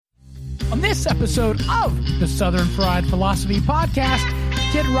On this episode of the Southern Fried Philosophy Podcast,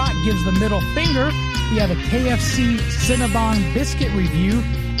 Kid Rock gives the middle finger. We have a KFC Cinnabon biscuit review,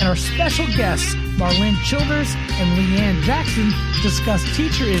 and our special guests, Marlene Childers and Leanne Jackson, discuss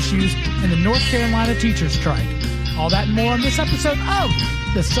teacher issues in the North Carolina teachers strike. All that and more on this episode of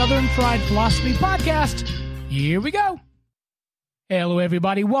the Southern Fried Philosophy Podcast. Here we go. Hello,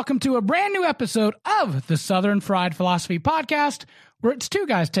 everybody. Welcome to a brand new episode of the Southern Fried Philosophy Podcast, where it's two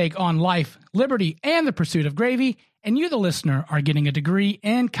guys' take on life, liberty, and the pursuit of gravy, and you, the listener, are getting a degree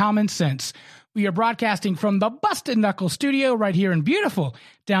in common sense. We are broadcasting from the Busted Knuckle studio right here in beautiful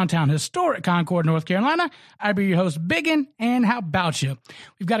downtown historic Concord, North Carolina. I'll be your host, Biggin, and how about you?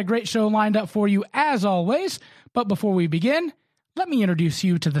 We've got a great show lined up for you as always, but before we begin, let me introduce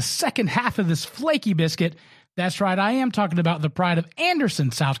you to the second half of this flaky biscuit. That's right, I am talking about the pride of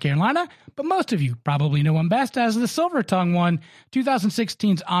Anderson, South Carolina, but most of you probably know him best as the Silver Tongue won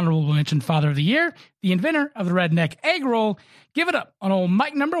 2016's Honorable Mention Father of the Year, the inventor of the Redneck Egg Roll. Give it up on old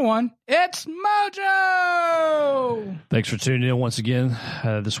mic number one. It's Mojo! Thanks for tuning in once again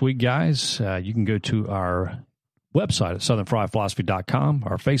this week, guys. You can go to our website at southernfriedphilosophy.com,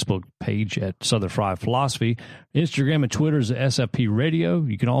 our Facebook page at Southern Fried Philosophy, Instagram and Twitter is at SFP Radio.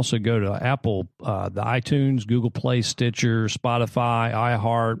 You can also go to Apple, the iTunes, Google Play, Stitcher, Spotify,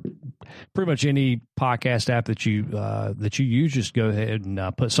 iHeart, pretty much any podcast app that you use. Just go ahead and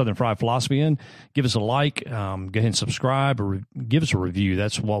put Southern Fried Philosophy in. Give us a like. Go ahead and subscribe or give us a review.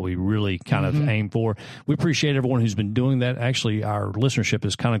 That's what we really kind of aim for. We appreciate everyone who's been doing that. Actually, our listenership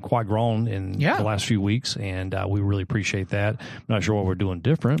has kind of quite grown in the last few weeks, and we really appreciate that. I'm not sure what we're doing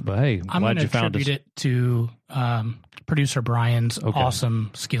different, but hey, I'm glad you found us. I'm going to attribute it to producer Brian's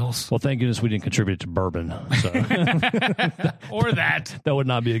awesome skills. Well, thank goodness we didn't contribute it to bourbon. So. Or that. That would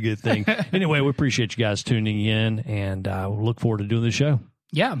not be a good thing. Anyway, we appreciate you guys tuning in, and we'll look forward to doing the show.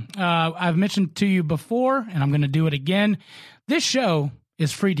 Yeah. I've mentioned to you before, and I'm going to do it again. This show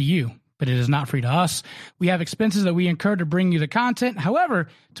is free to you, but it is not free to us. We have expenses that we incur to bring you the content. However,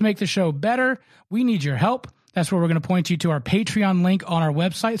 to make the show better, we need your help. That's where we're going to point you to our Patreon link on our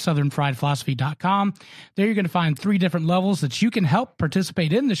website, southernfriedphilosophy.com. There you're going to find 3 different levels that you can help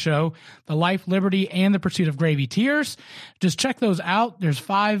participate in the show, the life, liberty, and the pursuit of gravy tiers. Just check those out. There's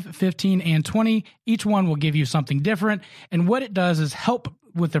 5, 15, and 20. Each one will give you something different. And what it does is help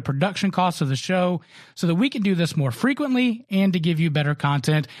with the production costs of the show so that we can do this more frequently and to give you better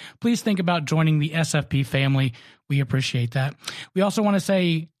content. Please think about joining the SFP family. We appreciate that. We also want to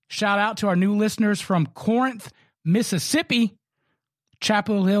say shout out to our new listeners from Corinth, Mississippi,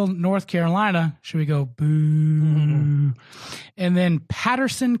 Chapel Hill, North Carolina. Should we go boo? And then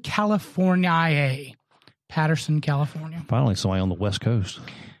Patterson, California. Patterson, California. Finally, somebody on the West Coast.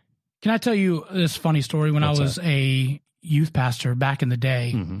 Can I tell you this funny story? When I was a youth pastor back in the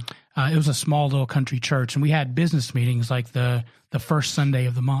day, it was a small little country church, and we had business meetings like the first Sunday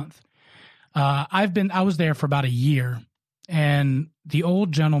of the month. I was there for about a year. And the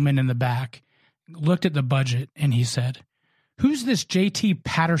old gentleman in the back looked at the budget and he said, "Who's this J.T.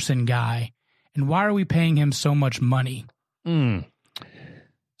 Patterson guy, and why are we paying him so much money?" So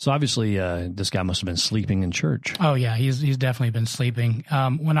obviously this guy must have been sleeping in church. Oh, yeah, he's definitely been sleeping.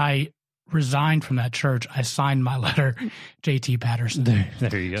 When I resigned from that church, I signed my letter, J.T. Patterson.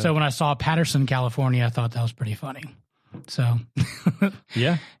 There you go. So when I saw Patterson, California, I thought that was pretty funny. So,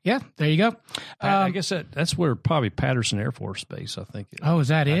 yeah, there you go. I guess that's where probably Patterson Air Force Base, I think. Oh, is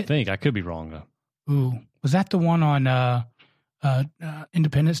that it? I could be wrong, though. Ooh, was that the one on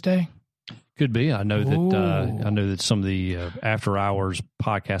Independence Day? Could be. I know that some of the after hours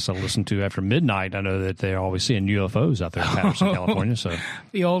podcasts I listen to after midnight, I know that they're always seeing UFOs out there in Patterson, California. So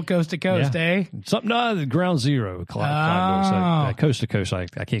the old coast to coast, eh? Something the ground zero. Coast to coast. I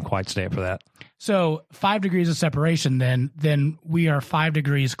can't quite stand for that. So 5 degrees of separation. Then we are 5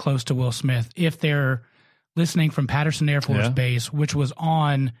 degrees close to Will Smith if they're listening from Patterson Air Force Base, which was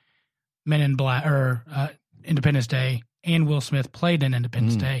on Men in Black or Independence Day, and Will Smith played in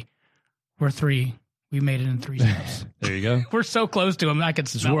Independence Day. We're 3. We made it in 3 steps. There you go. We're so close to him. I could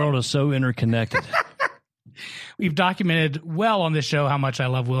smell This world is so interconnected. We've documented well on this show how much I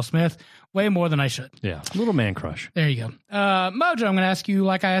love Will Smith. Way more than I should. Yeah. Little man crush. There you go. Mojo, I'm going to ask you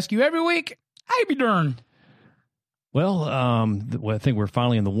like I ask you every week. How you be doing? Well, I think we're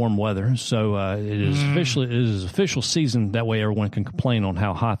finally in the warm weather, so it is official season. That way, everyone can complain on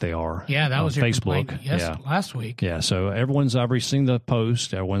how hot they are. Yeah, that was your Facebook. Complaint, last week. Yeah, so everyone's already seen the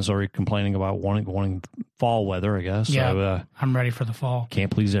post. Everyone's already complaining about wanting fall weather, I guess. Yeah, so, I'm ready for the fall.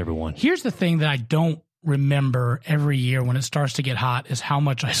 Can't please everyone. Here's the thing that I don't remember every year when it starts to get hot is how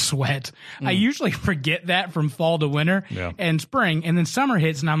much I sweat. I usually forget that from fall to winter and spring, and then summer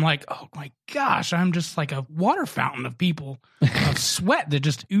hits and I'm like, oh my gosh, I'm just like a water fountain of of sweat that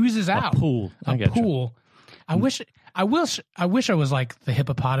just oozes out. A pool. A pool. I wish I was like the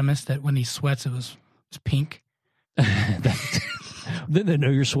hippopotamus that when he sweats it was pink. Then they know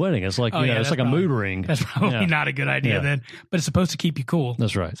you're sweating. It's like it's like a mood ring. That's probably not a good idea then, but it's supposed to keep you cool.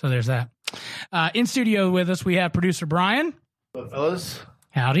 That's right. So there's that. In studio with us, we have producer Brian. Hello, fellas.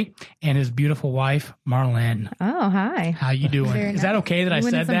 Howdy. And his beautiful wife, Marlene. Oh, hi. How you doing? Very Is nice. that okay that I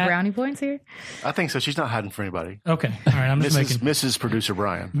said some that? brownie points here? I think so. She's not hiding from anybody. Okay. All right. I'm just making Mrs. Producer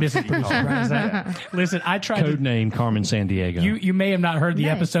Brian. Mrs. Producer Brian. Is that- Listen, I tried Code name Carmen Sandiego. You may have not heard the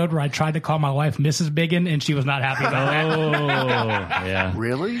Nice. episode where I tried to call my wife Mrs. Biggin and she was not happy about that. Oh, yeah.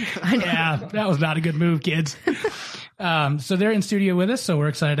 Really? Yeah, that was not a good move, kids. So they're in studio with us, so we're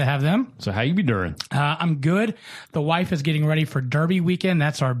excited to have them. So how you be doing? I'm good. The wife is getting ready for Derby weekend.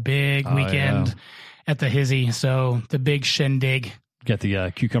 That's our big weekend at the Hizzy. So the big shindig. Got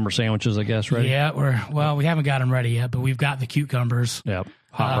the cucumber sandwiches, I guess, ready? Yeah, we haven't got them ready yet, but we've got the cucumbers, Yep.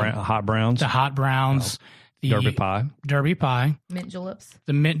 Hot browns. the hot browns, the Derby pie. Derby pie. Mint juleps.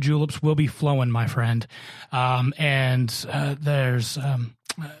 The mint juleps will be flowing, my friend. And there's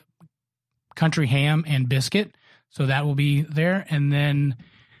country ham and biscuit. So that will be there. And then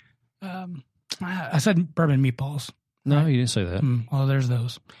I said bourbon meatballs. No, you didn't say that. Well, there's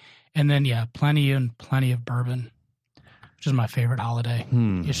those. And then, plenty of bourbon, which is my favorite holiday.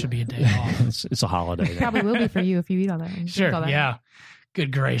 It should be a day off. It's a holiday. Probably will be for you if you eat all that. Sure, All that. yeah.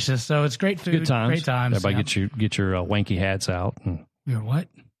 Good gracious. So it's great food. Good times. Great times. Everybody get your wanky hats out. You're what?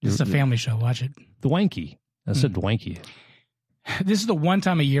 This is a family show. Watch it. The wanky. I said the wanky. This is the one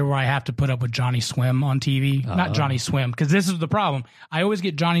time a year where I have to put up with Johnny Swim on TV. Not Johnny Swim, because this is the problem. I always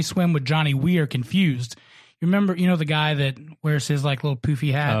get Johnny Swim with Johnny Weir confused. You remember, the guy that wears his like little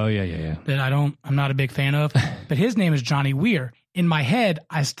poofy hat? Oh, yeah. That I'm not a big fan of. But his name is Johnny Weir. In my head,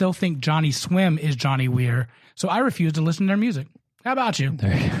 I still think Johnny Swim is Johnny Weir. So I refuse to listen to their music. How about you?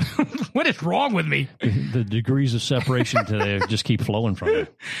 There you go. What is wrong with me? The degrees of separation today just keep flowing from you.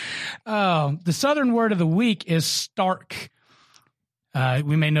 The Southern word of the week is stark.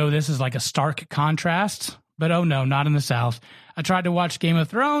 We may know this as like a stark contrast, but oh no, not in the South. I tried to watch Game of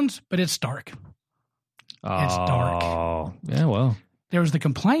Thrones, but it's stark. It's dark. Oh, yeah, well. There was the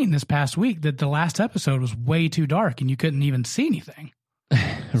complaint this past week that the last episode was way too dark and you couldn't even see anything.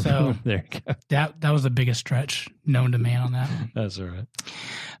 So there you go. that was the biggest stretch known to man on that one. That's all right.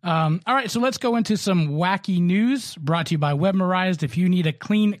 All right, so let's go into some wacky news brought to you by Webmerized. If you need a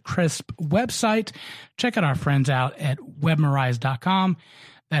clean, crisp website, check out our friends out at webmerized.com.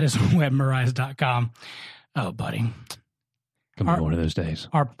 That is webmerized.com. Oh, buddy. Come on, one of those days.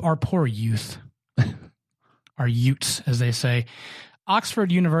 Our poor youth. Our Utes, as they say.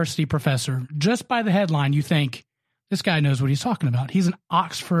 Oxford University professor. Just by the headline, you think, this guy knows what he's talking about. He's an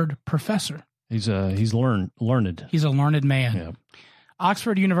Oxford professor. He's learned. He's a learned man. Yeah.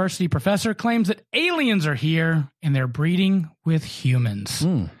 Oxford University professor claims that aliens are here and they're breeding with humans.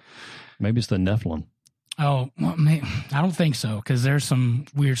 Maybe it's the Nephilim. Oh, well, I don't think so, because there's some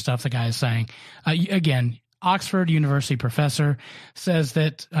weird stuff the guy is saying. Again, Oxford University professor says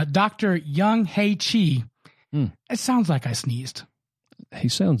that Dr. Young Hae Chi, it sounds like I sneezed. He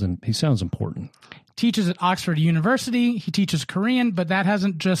sounds important. Teaches at Oxford University. He teaches Korean, but that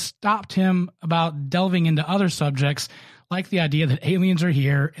hasn't just stopped him about delving into other subjects, like the idea that aliens are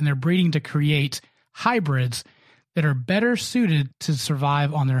here and they're breeding to create hybrids that are better suited to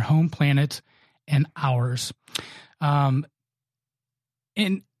survive on their home planet and ours.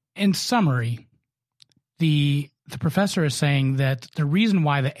 In summary, the professor is saying that the reason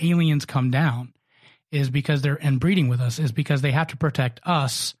why the aliens come down is because they're inbreeding with us, is because they have to protect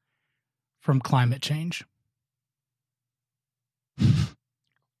us from climate change.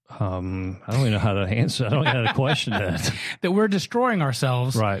 I don't even know how to answer. I don't even know how to question that. That we're destroying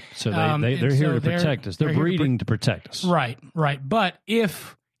ourselves. Right. So they're here to protect us. They're breeding to protect us. Right. But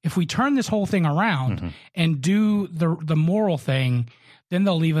if we turn this whole thing around and do the moral thing, then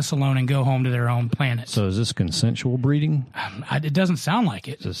they'll leave us alone and go home to their own planet. So is this consensual breeding? It doesn't sound like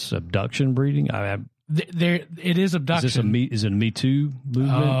it. Is this abduction breeding? It is abduction. Is it a Me Too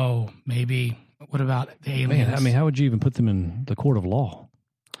movement? Oh, maybe. What about the aliens? Man, I mean, how would you even put them in the court of law?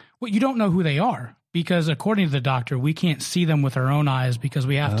 Well, you don't know who they are, because according to the doctor, we can't see them with our own eyes because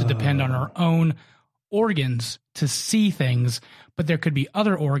we have to depend on our own organs to see things. But there could be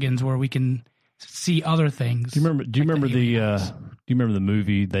other organs where we can see other things. Do you remember the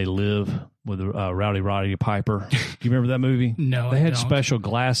movie They Live with Rowdy Roddy Piper? Do you remember that movie? No, They I had don't. special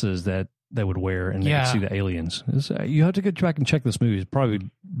glasses that they would wear, and they Yeah. could see the aliens. You have to go back and check this movie. It's probably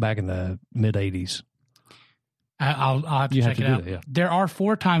back in the mid 80s. I'll have to You check have to it do out. that, yeah. There are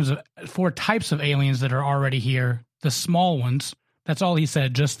four types of aliens that are already here. The small ones. That's all he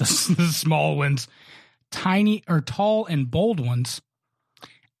said. Just the small ones. Tiny or tall and bold ones.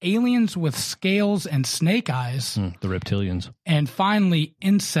 Aliens with scales and snake eyes. The reptilians. And finally,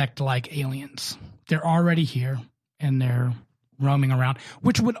 insect-like aliens. They're already here, and they're roaming around,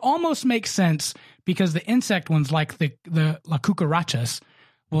 which would almost make sense because the insect ones, like the La Cucarachas,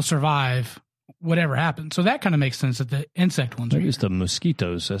 will survive whatever happens. So that kind of makes sense that the insect ones are Maybe here. it's the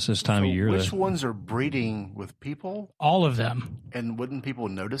mosquitoes. That's this time of year. Which ones are breeding with people? All of them. And wouldn't people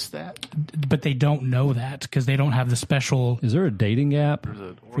notice that? But they don't know that because they don't have the special... Is there a dating app There's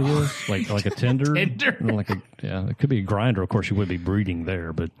a, for this? Like a Tinder? Tinder. It could be a Grinder. Of course, you would be breeding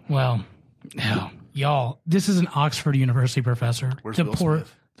there, but Well, y'all, this is an Oxford University professor. Where's the Will poor,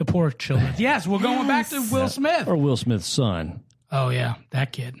 Smith? the poor children. Yes, we're going back to Will Smith. or Will Smith's son. Oh yeah,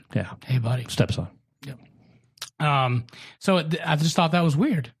 that kid. Yeah, Hey, buddy. stepson. So I just thought that was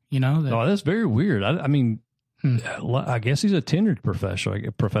weird. You know. That, Oh, that's very weird. I mean, I guess he's a tenured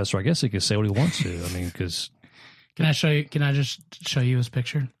professor. I guess he can say what he wants to. I mean, because Can I show you? Can I just show you his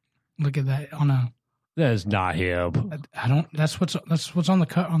picture? Look at that on a. that is not him. I don't. That's what's on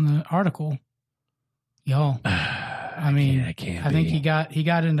the article. Y'all. I mean, it can't I think be. he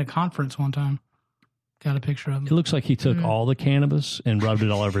got into conference one time. Got a picture of It him. looks like he took all the cannabis and rubbed it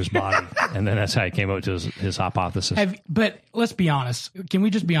all over his body, and then that's how he came up to his hypothesis. But let's be honest. Can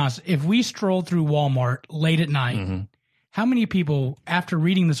we just be honest? If we strolled through Walmart late at night, Mm-hmm. how many people, after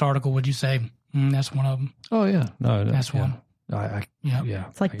reading this article, would you say that's one of them? Oh yeah, no, That's yeah. one. Yeah. Yeah,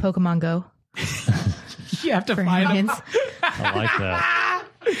 It's like Pokemon Go You have to for find them. humans. I like that.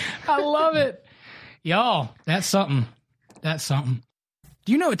 I love it. Y'all, that's something. That's something.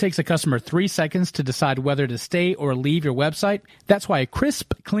 Do you know it takes a customer 3 seconds to decide whether to stay or leave your website? That's why a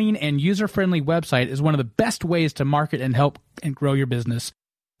crisp, clean, and user-friendly website is one of the best ways to market and help and grow your business.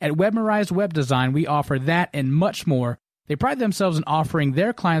 At Webmerize Web Design, we offer that and much more. They pride themselves in offering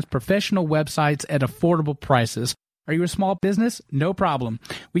their clients professional websites at affordable prices. Are you a small business? No problem.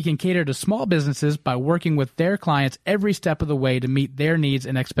 We can cater to small businesses by working with their clients every step of the way to meet their needs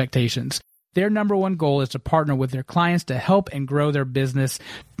and expectations. Their number one goal is to partner with their clients to help and grow their business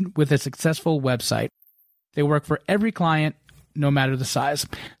with a successful website. They work for every client, no matter the size.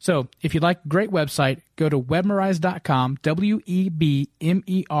 So if you'd like a great website, go to webmerize.com,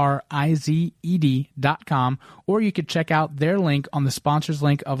 webmerized.com, or you could check out their link on the sponsors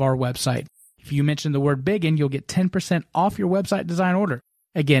link of our website. If you mention the word Biggin, you'll get 10% off your website design order.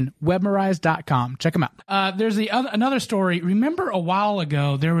 Again, webmerize.com. Check them out. There's another story. Remember a while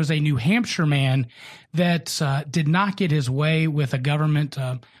ago, there was a New Hampshire man that did not get his way with a government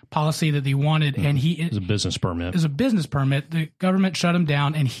policy that he wanted, and It's a business permit. it was a business permit. The government shut him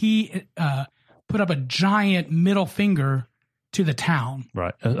down, and he put up a giant middle finger to the town.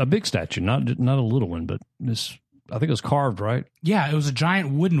 Right, a big statue, not a little one, but this. I think it was carved, right? Yeah, it was a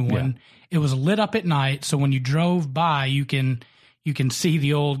giant wooden one. It was lit up at night, so when you drove by, you can see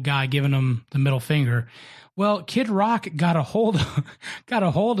the old guy giving him the middle finger. Well, Kid Rock got a hold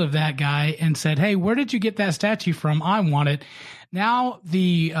of that guy and said, "Hey, where did you get that statue from? I want it." Now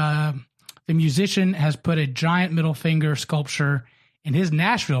the musician has put a giant middle finger sculpture in his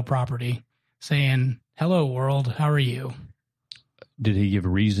Nashville property, saying, "Hello, world. How are you?" Did he give a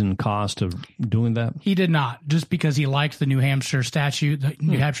reason, cost of doing that? He did not, just because he liked the New Hampshire statue, the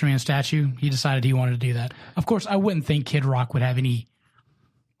New Hampshire man statue. He decided he wanted to do that. Of course, I wouldn't think Kid Rock would have any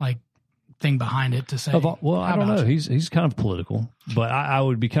thing behind it to say. Well, I "How don't know. about you?" He's kind of political, but I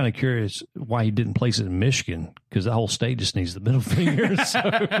would be kind of curious why he didn't place it in Michigan, because the whole state just needs the middle finger. So.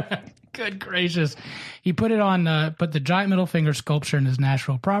 Good gracious. He put it on, put the giant middle finger sculpture in his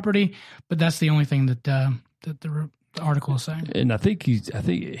Nashville property, but that's the only thing that the article is saying. And I think he's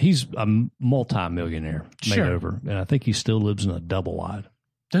a multi-millionaire made Sure. over, and I think he still lives in a double wide.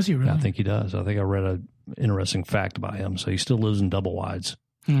 Does he really? I think he does. I think I read an interesting fact about him. So he still lives in double wides.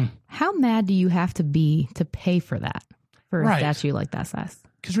 How mad do you have to be to pay for that, for a Right. statue like that size?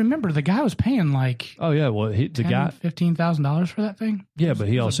 Because remember, the guy was paying like Oh yeah, well the guy, $15,000 for that thing. yeah, but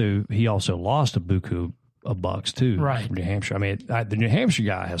he also lost a buku of bucks too, Right. from New Hampshire. I mean, the New Hampshire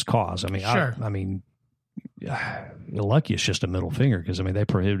guy has cause. I mean, Sure. you're lucky it's just a middle finger, because I mean they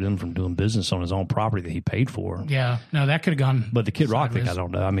prohibited him from doing business on his own property that he paid for. Yeah, no, that could have gone. But the Kid Rock thing, I sideways.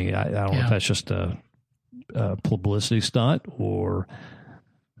 don't know. I mean, I don't know Yeah. if that's just a publicity stunt or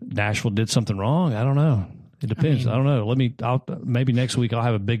Nashville did something wrong. I don't know. It depends. I don't know. Maybe next week I'll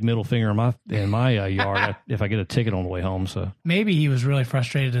have a big middle finger in my yard if I get a ticket on the way home. So maybe he was really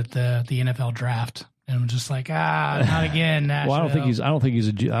frustrated at the NFL draft and was just like, not again, Nashville. Well, I don't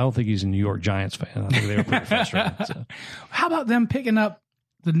think he's a New York Giants fan. I think they were pretty frustrated. So. How about them picking up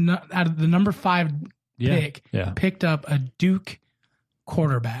out of the number 5 pick? Yeah. Picked up a Duke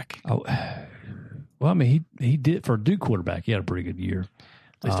quarterback. Oh, well, I mean, he did for a Duke quarterback. He had a pretty good year.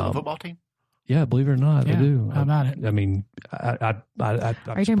 They still have a football team? Yeah, believe it or not, they do. How about it? I mean, Are you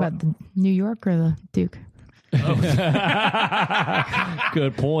talking about the New York or the Duke? Oh.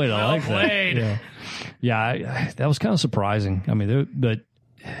 Good point. I like played. that. Yeah, that was kind of surprising. I mean,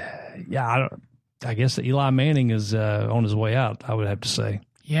 I guess that Eli Manning is on his way out. I would have to say.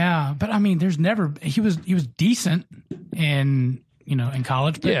 Yeah, but I mean, he was decent in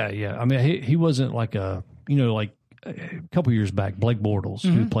college. But Yeah. I mean, he wasn't like a couple years back, Blake Bortles,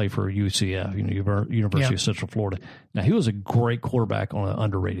 who played for UCF, University of Central Florida. Now, he was a great quarterback on an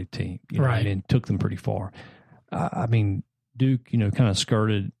underrated team, right, and took them pretty far. I mean, Duke, kind of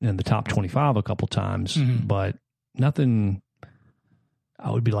skirted in the top 25 a couple times, but nothing. I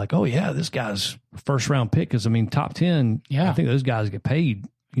would be like, oh yeah, this guy's first round pick. Because I mean, top 10. Yeah, I think those guys get paid.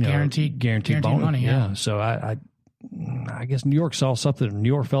 Guaranteed bonus. Money. Yeah. So I guess New York saw something. New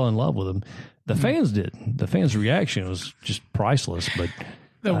York fell in love with him. The fans did. The fans' reaction was just priceless. But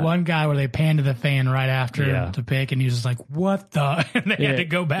the one guy where they panned to the fan right after to pick, and he was just like, "What the?" And they had to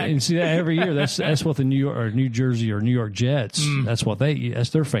go back and see that every year. That's what the New York or New Jersey or New York Jets. That's what that's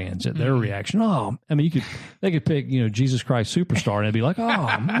their fans. Their reaction. Oh, I mean, they could pick Jesus Christ Superstar, and they'd be like,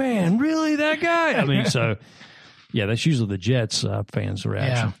 "Oh man, really that guy?" I mean, so yeah, that's usually the Jets fans'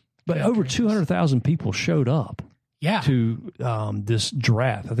 reaction. Yeah. But over 200,000 people showed up. Yeah. To this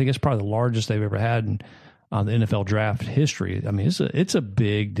draft. I think it's probably the largest they've ever had in the NFL draft history. I mean, it's a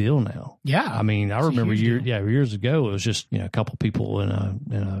big deal now. Yeah. I mean, I remember years ago it was just a couple people in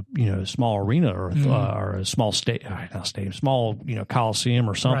a small arena or a small small coliseum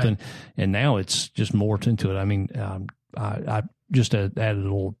or something, right. And now it's just morphed into it. I mean, I just added a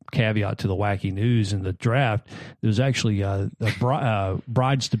little caveat to the wacky news in the draft. There's actually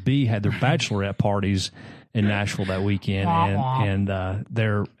brides to be had their bachelorette parties in Nashville that weekend, and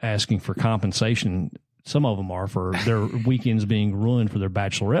they're asking for compensation. Some of them are for their weekends being ruined for their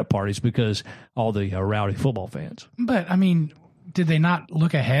bachelorette parties because all the rowdy football fans. But I mean, did they not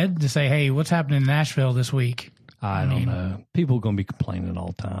look ahead to say, "Hey, what's happening in Nashville this week"? I don't know. People are going to be complaining all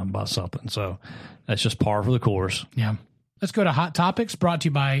the time about something, so that's just par for the course. Yeah. Let's go to Hot Topics, brought to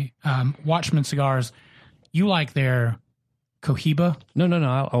you by Watchman Cigars. You like their Cohiba? No.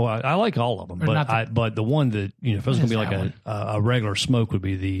 I like all of them, but the one that if it was going to be like a regular smoke would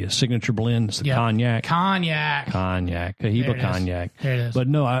be the signature blend. It's the cognac, Cohiba cognac. There it is. But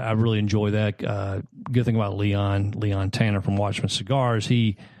no, I really enjoy that. Good thing about Leon Tanner from Watchman Cigars,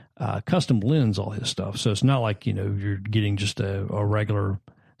 he custom blends all his stuff, so it's not like you're getting just a regular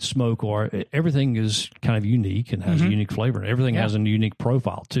smoke, or everything is kind of unique and has a unique flavor, and everything has a unique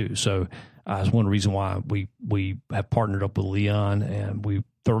profile too. So that's one reason why we have partnered up with Leon, and we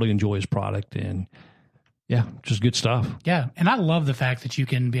thoroughly enjoy his product, and just good stuff. Yeah, and I love the fact that you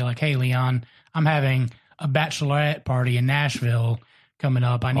can be like, "Hey, Leon, I'm having a bachelorette party in Nashville coming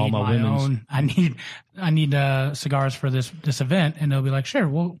up. I need my own. I need cigars for this event," and they'll be like, "Sure,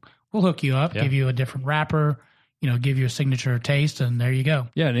 we'll hook you up, give you a different wrapper." Give you a signature taste, and there you go.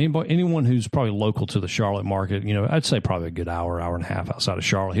 Yeah, and anyone who's probably local to the Charlotte market, I'd say probably a good hour and a half outside of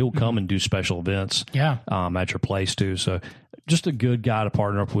Charlotte, he'll come and do special events at your place too. So just a good guy to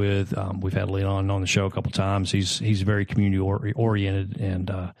partner up with. We've had Leon on the show a couple times. He's very community oriented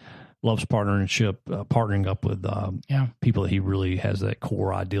and loves partnering up with people that he really has that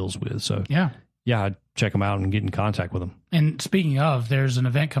core ideals with. So I'd check him out and get in contact with him. And speaking of, there's an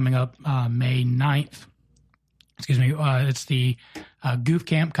event coming up May 9th. Excuse me. It's the Goof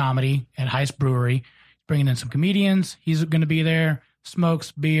Camp Comedy at Heist Brewery. Bringing in some comedians. He's going to be there.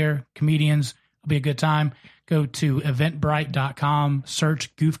 Smokes, beer, comedians. It'll be a good time. Go to eventbrite.com,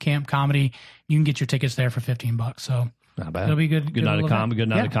 search Goof Camp Comedy. You can get your tickets there for $15. So not bad. It'll be good. Good night of comedy. Good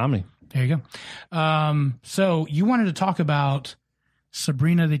night of comedy. There you go. So you wanted to talk about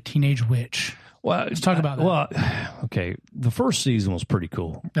Sabrina the Teenage Witch. Well, let's talk about that. Well, okay. The first season was pretty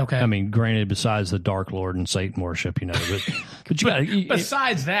cool. Okay. I mean, granted, besides the Dark Lord and Satan worship, but you got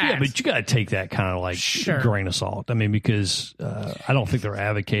besides that, but you got to take that kind of like grain of salt. I mean, because I don't think they're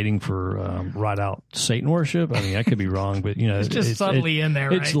advocating for right out Satan worship. I mean, I could be wrong, but it's just subtly in there.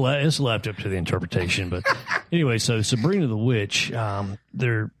 Right? It's left up to the interpretation. But anyway, so Sabrina the Witch,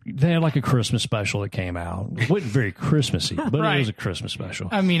 they had like a Christmas special that came out. It wasn't very Christmassy, but Right. it was a Christmas special.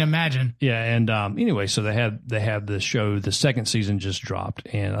 I mean, imagine. Yeah, and anyway, so they have the show. The second season just dropped,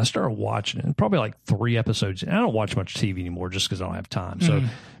 and I started watching it. Probably like 3 episodes. And I don't watch much TV anymore just because I don't have time. So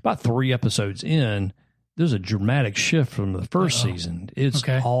about 3 episodes in, there's a dramatic shift from the first season. It's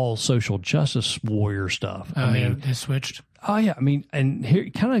all social justice warrior stuff. I mean, they switched. Oh yeah, I mean, and here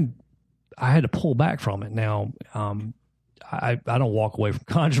I had to pull back from it. Now, I don't walk away from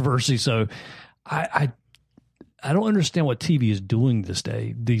controversy, so I don't understand what TV is doing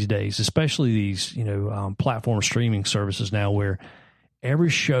these days, especially these platform streaming services now, where every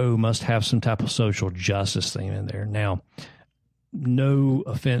show must have some type of social justice theme in there. Now, no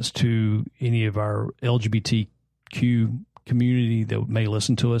offense to any of our LGBTQ community that may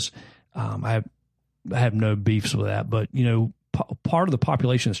listen to us, I have no beefs with that, but part of the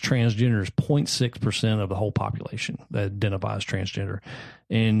population is transgender is 0.6% of the whole population that identifies transgender,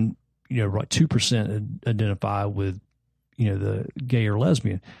 and like 2% identify with the gay or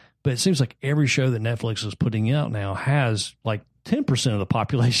lesbian. But it seems like every show that Netflix is putting out now has like 10% of the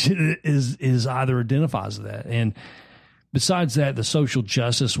population is either identifies with that. And besides that, the social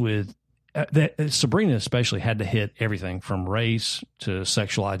justice with Sabrina especially had to hit everything from race to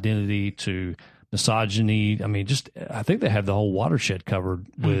sexual identity to misogyny. I mean, I think they have the whole watershed covered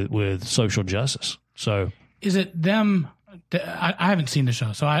with social justice. So is it them? I haven't seen the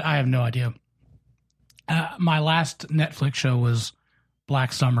show, so I have no idea. My last Netflix show was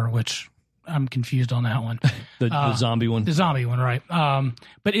Black Summer, which I'm confused on that one. The zombie one? The zombie one, right.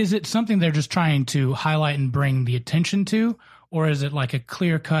 But is it something they're just trying to highlight and bring the attention to, or is it like a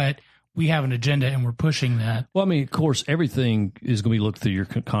clear cut, we have an agenda and we're pushing that? Well, I mean, of course, everything is going to be looked through your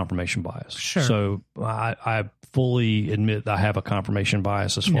confirmation bias. Sure. So I fully admit that I have a confirmation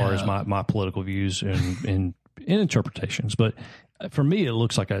bias as far as my political views and interpretations. But for me, it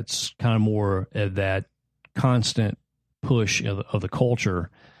looks like it's kind of more of that constant push of the culture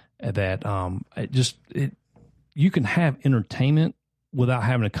that you can have entertainment without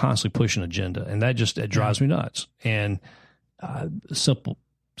having to constantly push an agenda. And that drives me nuts. And simple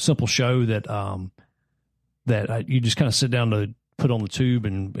show that you just kind of sit down to put on the tube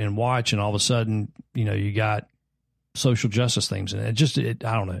and watch, and all of a sudden, you got social justice themes, and I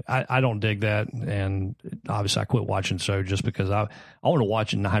don't know. I don't dig that, and obviously I quit watching the show just because I want to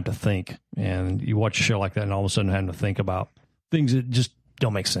watch it and not have to think. And you watch a show like that, and all of a sudden having to think about things that just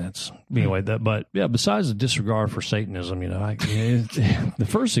don't make sense. Anyway, but yeah, besides the disregard for Satanism, the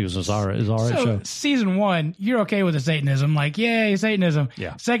first season is all right. So show. Season 1, you're okay with the Satanism, like yay Satanism.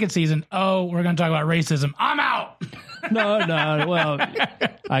 Yeah. Second season, we're going to talk about racism. I'm out. No. Well,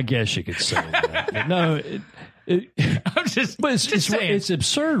 I guess you could say that. But no. It's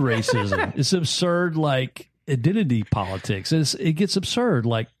absurd racism. It's absurd, like identity politics. It gets absurd.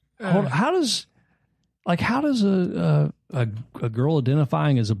 Like, how does a girl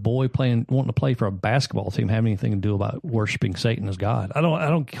identifying as a boy wanting to play for a basketball team have anything to do about worshiping Satan as God? I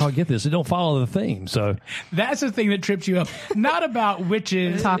don't quite get this. It don't follow the theme. So that's the thing that trips you up. Not about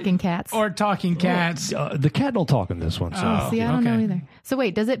witches, talking cats, or talking cats. The cat don't talk in this one. So. See, I don't know either. So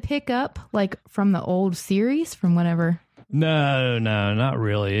wait, does it pick up like from the old series from whenever? No, not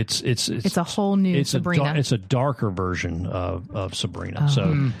really. It's a whole new Sabrina. It's a darker version of Sabrina.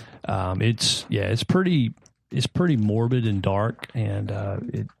 So it's pretty morbid and dark,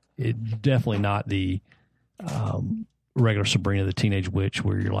 and it definitely not the regular Sabrina the Teenage Witch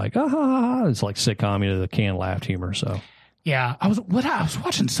where you're like, it's like sitcom, the canned laugh humor. So yeah, I was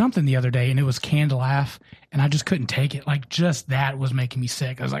watching something the other day, and it was canned laugh, and I just couldn't take it. Like, just that was making me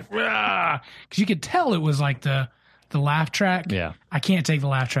sick. I was like, because you could tell it was like the laugh track. Yeah, I can't take the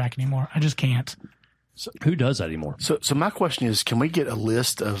laugh track anymore. I just can't. So, who does that anymore? So my question is, can we get a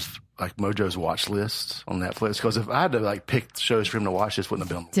list of like Mojo's watch lists on Netflix? Because if I had to like pick shows for him to watch, this wouldn't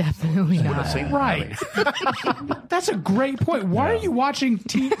have been definitely not. Have seen right. That's a great point. Why are you watching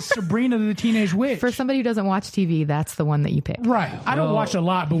Sabrina the Teenage Witch? For somebody who doesn't watch TV, that's the one that you pick. Right. I don't watch a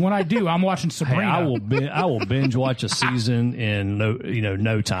lot, but when I do, I'm watching Sabrina. Hey, I will binge watch a season in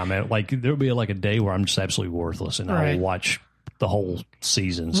no time. Like there'll be like a day where I'm just absolutely worthless, and I will watch the whole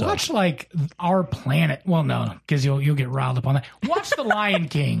season. So. Watch like Our Planet. Well, no, because you'll get riled up on that. Watch The Lion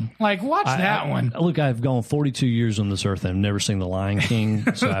King. Like, watch that one. Look, I've gone 42 years on this earth and I've never seen The Lion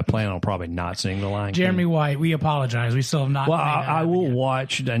King, so I plan on probably not seeing The Lion King. Jeremy White, we apologize. We still have not. Well, I will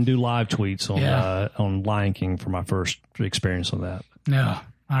watch and do live tweets on Lion King for my first experience on that. No,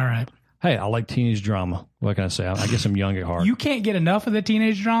 all right. Hey, I like teenage drama. What can I say? I guess I'm young at heart. You can't get enough of the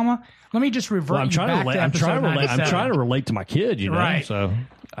teenage drama. Let me just revert. I'm trying to relate to my kid, Right. So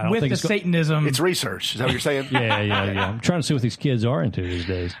I don't with think the it's Satanism. It's research. Is that what you're saying? Yeah. I'm trying to see what these kids are into these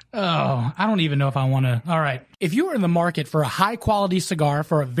days. Oh, I don't even know if I want to. All right. If you are in the market for a high quality cigar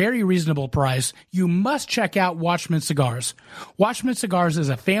for a very reasonable price, you must check out Watchman Cigars. Watchman Cigars is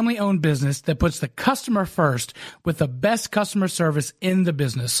a family owned business that puts the customer first with the best customer service in the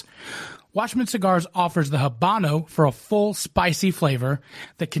business. Watchman Cigars offers the Habano for a full, spicy flavor,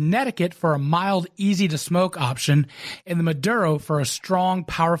 the Connecticut for a mild, easy-to-smoke option, and the Maduro for a strong,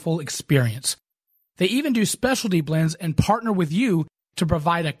 powerful experience. They even do specialty blends and partner with you to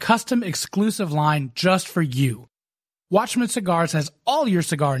provide a custom exclusive line just for you. Watchman Cigars has all your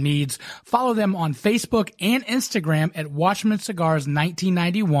cigar needs. Follow them on Facebook and Instagram at Watchman Cigars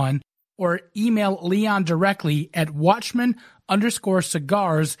 1991 or email Leon directly at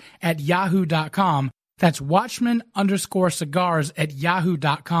watchman_cigars@yahoo.com. That's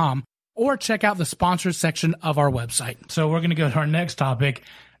watchman_cigars@yahoo.com, or check out the sponsors section of our website. So we're going to go to our next topic.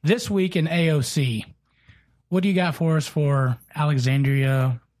 This week in AOC, what do you got for us for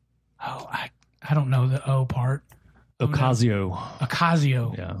Alexandria? Oh, I don't know the O part. Ocasio.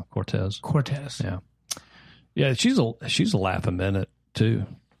 Yeah, Cortez. Yeah. Yeah, she's a laugh a minute too.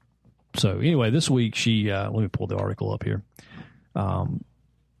 So anyway, this week she let me pull the article up here.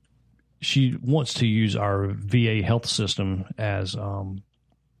 She wants to use our VA health system as kind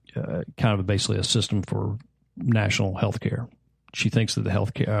of basically a system for national health care. She thinks that the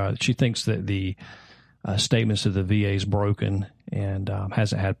statements that the VA is broken and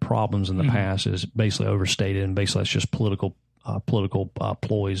hasn't had problems in the past is basically overstated, and basically that's just political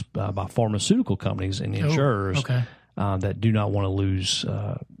ploys by pharmaceutical companies and insurers that do not want to lose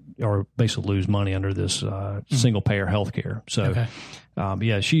or basically lose money under this single payer health care. So,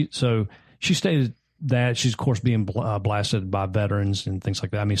 she stated that she's of course being blasted by veterans and things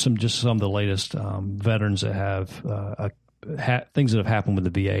like that. I mean, some of the latest veterans that have things that have happened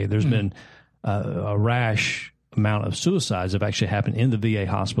with the VA. There's been a rash amount of suicides that have actually happened in the VA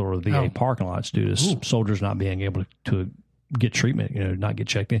hospital or the VA parking lots due to soldiers not being able to get treatment, not get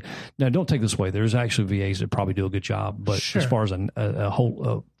checked in. Now, don't take this away. There's actually VAs that probably do a good job, but as far as a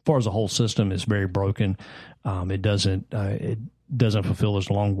whole system, it's very broken. It doesn't fulfill this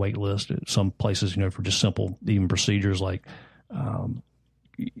long wait list at some places, for just simple even procedures like,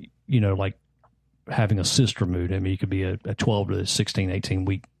 like having a cyst removed. I mean, you could be a 12 to 16, 18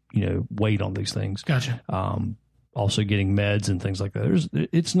 week, wait on these things. Gotcha. Also getting meds and things like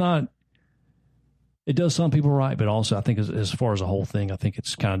that. It does some people right, but also I think as far as a whole thing, I think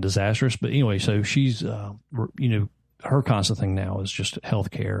it's kind of disastrous. But anyway, so she's, her constant thing now is just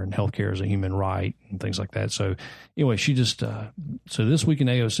healthcare, and healthcare is a human right and things like that. So anyway, she just, so this week in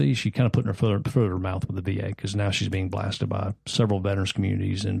AOC, she kind of put her foot in her mouth with the VA because now she's being blasted by several veterans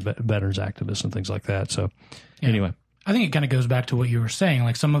communities and veterans activists and things like that. So anyway. I think it kind of goes back to what you were saying.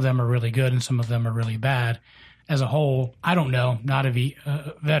 Like some of them are really good and some of them are really bad. As a whole, I don't know, not a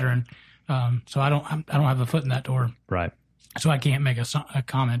veteran. So I don't have a foot in that door. Right. So I can't make a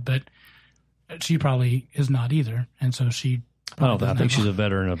comment, but she probably is not either. And so she, I think she's a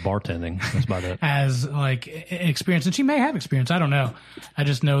veteran of bartending. That's about it. As like experience, and she may have experience. I don't know. I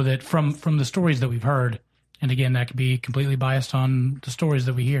just know that from the stories that we've heard, and again, that could be completely biased on the stories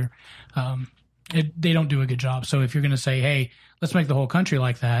that we hear. They don't do a good job. So if you're going to say, hey, let's make the whole country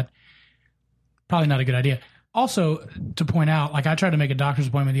like that, probably not a good idea. Also, to point out, like I tried to make a doctor's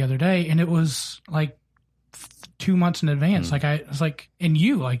appointment the other day, and it was like 2 months in advance. Like I was like, and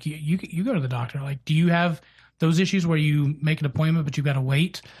you go to the doctor. Like, do you have those issues where you make an appointment but you've got to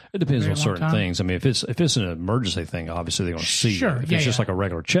wait? It depends on certain things. I mean, if it's an emergency thing, obviously they're going to see you. If it's just like a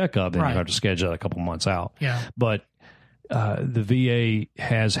regular checkup, then you have to schedule that a couple months out. Yeah. But the VA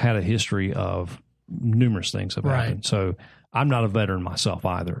has had a history of numerous things have happened. So I'm not a veteran myself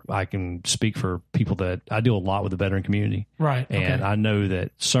either. I can speak for people that I deal a lot with the veteran community. Right. And I know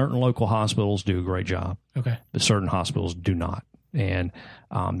that certain local hospitals do a great job. Okay. But certain hospitals do not. And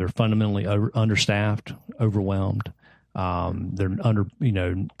they're fundamentally understaffed, overwhelmed. They're under,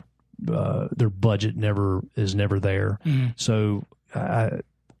 their budget is never there. Mm-hmm. So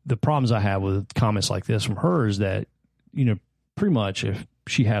the problems I have with comments like this from her is that, pretty much if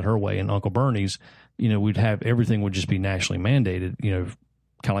she had her way in Uncle Bernie's, we'd have everything would just be nationally mandated, kind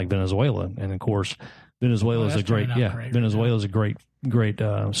of like Venezuela. And of course, Venezuela is a great, Venezuela is a great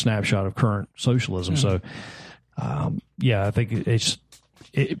snapshot of current socialism. Mm-hmm. So, I think it's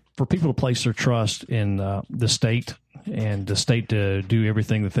for people to place their trust in the state and the state to do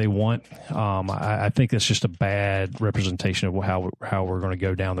everything that they want. I think that's just a bad representation of how we're going to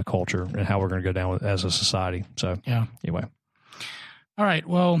go down the culture and how we're going to go down as a society. So, anyway. All right.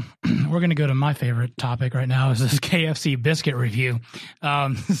 Well, we're going to go to my favorite topic right now is this KFC biscuit review.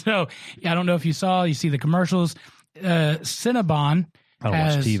 So I don't know if you see the commercials. Cinnabon I don't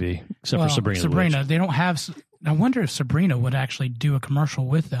watch TV except for Sabrina. Sabrina. They don't have. I wonder if Sabrina would actually do a commercial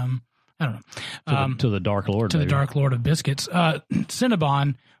with them. I don't know. To the Dark Lord. The Dark Lord of biscuits.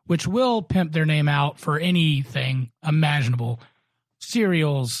 Cinnabon, which will pimp their name out for anything imaginable.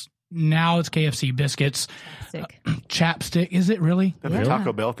 Cereals. Now it's KFC biscuits. Chapstick. Is it really? The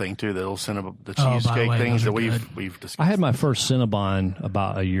Taco Bell thing too. The little the by the cheesecake way, things those that are we've discussed. I had my first Cinnabon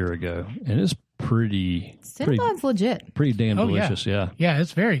about a year ago, and it's Cinnabon's legit. pretty damn delicious. Yeah. Yeah,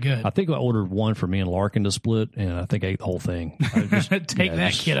 it's very good. I think I ordered one for me and Larkin to split, and I think I ate the whole thing. I just, Take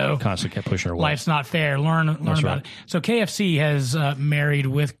that, kiddo. Constantly kept pushing her away. Life's not fair. Learn about right. it. So KFC has married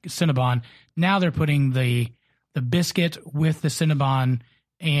with Cinnabon. Now they're putting the biscuit with the Cinnabon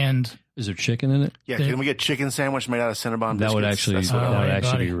and. Is there chicken in it? Yeah, can we get chicken sandwich made out of Cinnabon biscuits? That would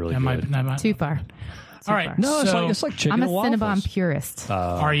actually be really good. Too far. All right. No, it's like chicken I'm a and waffles. Cinnabon purist.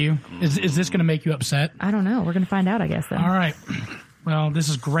 Are you? Is this going to make you upset? I don't know. We're going to find out, I guess, then. All right. Well, this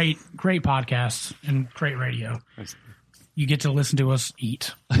is great podcast and great radio. You get to listen to us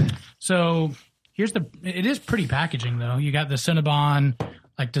eat. So it is pretty packaging, though. You got the Cinnabon,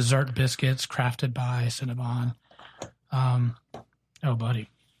 like dessert biscuits crafted by Cinnabon. Oh, buddy.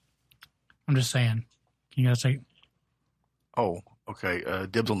 I'm just saying. You got to say. Oh, okay.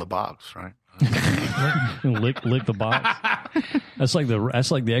 Dibs on the box, right? lick the box. That's like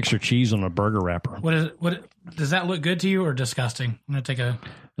the extra cheese on a burger wrapper. What does that look good to you or disgusting? I'm gonna take a.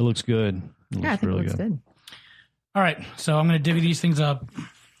 It looks good. I think it looks good. All right, so I'm gonna divvy these things up. And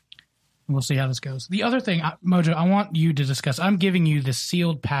we'll see how this goes. The other thing, Mojo, I want you to discuss. I'm giving you the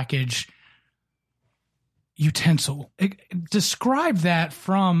sealed package utensil. Describe that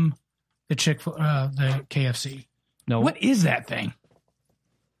from the the KFC. No, what is that thing?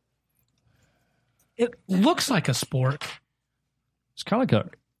 It looks like a spork. It's kind of like a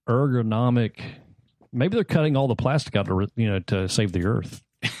ergonomic. Maybe they're cutting all the plastic out to save the earth.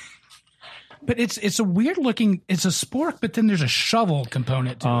 But it's a weird looking. It's a spork, but then there's a shovel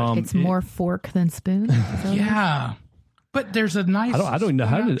component to it. It's more fork than spoon. Yeah, but there's a nice. I don't know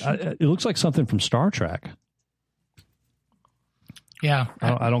how it looks like something from Star Trek. Yeah,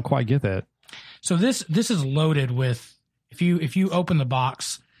 I don't quite get that. So this is loaded with. If you open the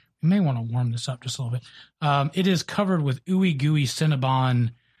box. You may want to warm this up just a little bit. It is covered with ooey gooey Cinnabon,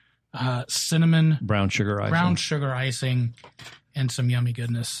 cinnamon, brown sugar icing, and some yummy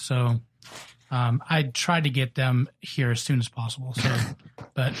goodness. So I tried to get them here as soon as possible. So,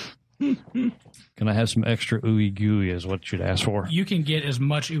 but can I have some extra ooey gooey? Is what you'd ask for. You can get as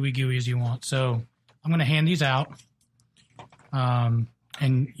much ooey gooey as you want. So I'm going to hand these out, and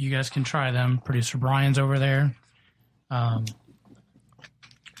you guys can try them. Producer Brian's over there.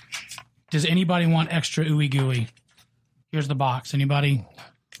 Does anybody want extra ooey gooey? Here's the box. Anybody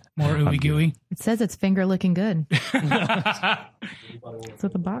more ooey gooey? It says it's finger looking good. That's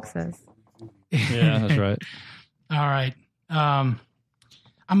what the box says. Yeah, that's right. All right. I'm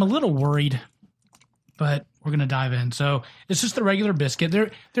a little worried, but we're gonna dive in. So it's just the regular biscuit.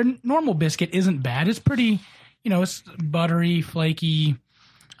 Their normal biscuit isn't bad. It's pretty, it's buttery, flaky.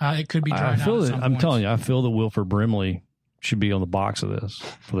 It could be dried out. I'm telling you, I feel that Wilford Brimley should be on the box of this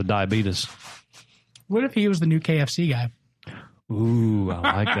for the diabetes. What if he was the new KFC guy? Ooh,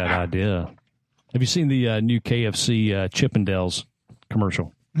 I like that idea. Have you seen the new KFC Chippendales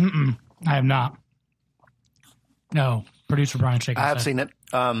commercial? I have not. No, producer Brian shaking. I have seen it.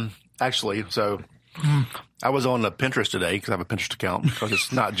 Actually, so I was on Pinterest today because I have a Pinterest account because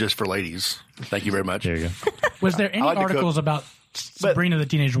it's not just for ladies. Thank you very much. There you go. Was there any articles about Sabrina the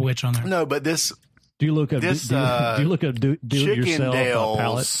Teenage Witch on there? No, but this. Do you look up? This do you look up do it yourself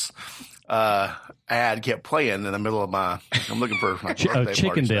palette? Ad kept playing in the middle of my. I'm looking for my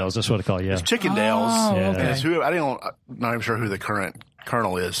Chickendales. That's what I call it. Yeah, it's Chickendales. Oh, yeah. And it's who I'm not even sure who the current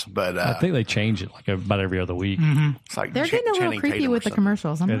colonel is, but I think they change it like about every other week. It's like they're getting a little creepy with the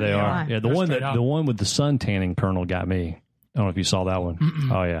commercials. Yeah, they are. Yeah, the one with the sun tanning colonel got me. I don't know if you saw that one.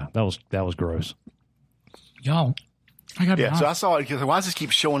 Oh yeah, that was gross. Y'all, I got so I saw it because why does this keep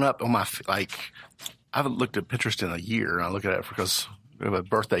showing up on my I haven't looked at Pinterest in a year, and I look at it because we have a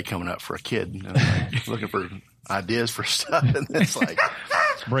birthday coming up for a kid, and I'm looking for ideas for stuff, and it's like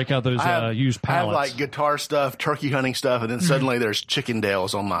break out those used pallets. I have like guitar stuff, turkey hunting stuff, and then suddenly there's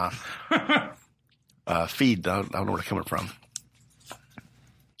Chickendales on my feed. I don't know where it's coming from.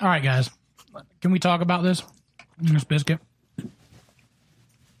 All right, guys, can we talk about this biscuit? What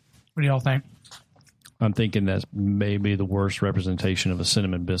do y'all think? I'm thinking that's maybe the worst representation of a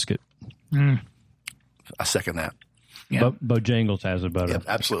cinnamon biscuit. I second that. Yeah. Bojangles has it better. Yeah,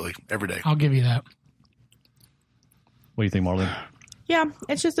 absolutely. Every day. I'll give you that. What do you think, Marlene? Yeah,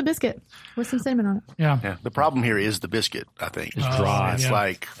 it's just a biscuit with some cinnamon on it. Yeah. Yeah. The problem here is the biscuit, I think. It's dry. It's yeah.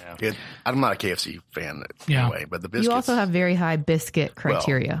 like, I'm not a KFC fan Yeah. anyway, but the biscuits. You also have very high biscuit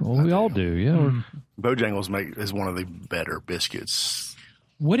criteria. Well, we all do. Yeah. Bojangles is one of the better biscuits.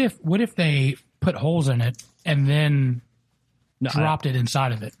 What if they put holes in it and then No, dropped it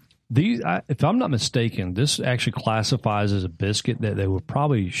inside of it? If I'm not mistaken, this actually classifies as a biscuit that they were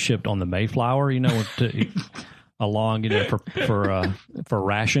probably shipped on the Mayflower, along, for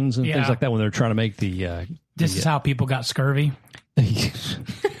rations and Yeah. things like that when they're trying to make the. This is how people got scurvy.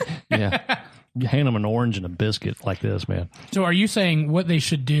 Yeah, you hand them an orange and a biscuit like this, man. So are you saying what they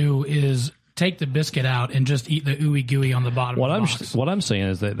should do is take the biscuit out and just eat the ooey gooey on the bottom of the box? What I'm saying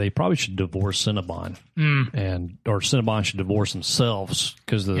is that they probably should divorce Cinnabon, or Cinnabon should divorce themselves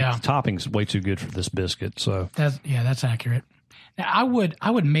because the topping's way too good for this biscuit. So that's accurate. Now, I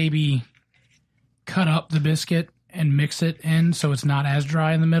would maybe cut up the biscuit and mix it in so it's not as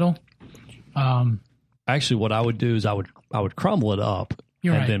dry in the middle. Actually, what I would do is I would crumble it up.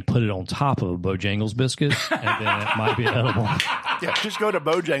 You're and right. then put it on top of a Bojangles biscuit, and then it might be edible. Yeah, just go to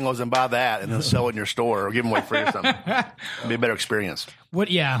Bojangles and buy that and then sell it in your store or give them away free or something. It'd be a better experience. What?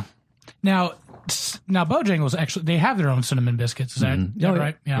 Yeah. Now Bojangles actually they have their own cinnamon biscuits. Is that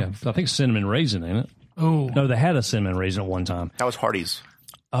right? Yeah. I think cinnamon raisin in it. Oh No, they had a cinnamon raisin at one time. How was Hardee's?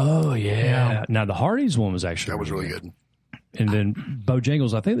 Oh yeah. Now the Hardee's one was actually That was really good. And then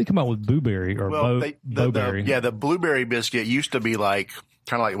Bojangles, I think they come out with blueberry or Bowberry. The blueberry biscuit used to be like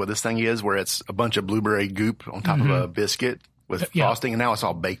kind of like what this thing is, where it's a bunch of blueberry goop on top of a biscuit with frosting, and now it's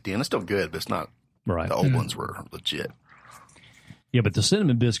all baked in. It's still good, but it's not. Right. The old ones were legit. Yeah, but the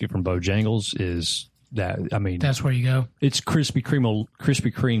cinnamon biscuit from Bojangles is that. I mean, that's where you go. It's Krispy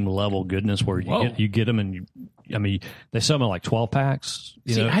Kreme level goodness where you get them and they sell them in like 12 packs.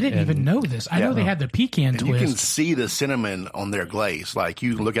 I didn't even know this. I know they had the pecan twist. You can see the cinnamon on their glaze. Like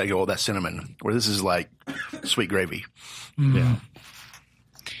you look at it and go, oh, that's cinnamon. Where this is like sweet gravy. Yeah.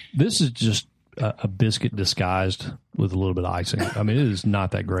 This is just a biscuit disguised with a little bit of icing. I mean, it is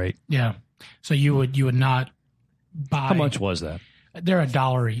not that great. Yeah. So you would not buy. How much was that? They're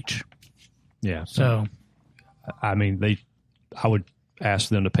 $1 each. Yeah. So, I mean, I would ask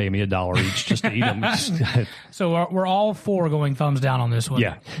them to pay me $1 each just to eat them. So we're all four going thumbs down on this one.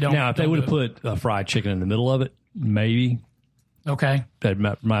 Yeah. Now, if they would have put a fried chicken in the middle of it, maybe. Okay. That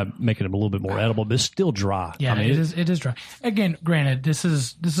might make it a little bit more edible, but it's still dry. Yeah, it is dry. Again, granted, this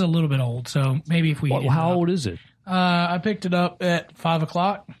is a little bit old, so maybe if we how old is it? I picked it up at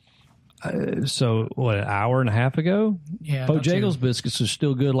 5:00. So what, an hour and a half ago? Yeah. Bojangles biscuits are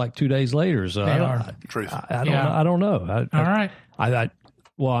still good like 2 days later. So They are. Truth. I don't know. All right.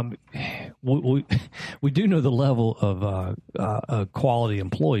 We do know the level of quality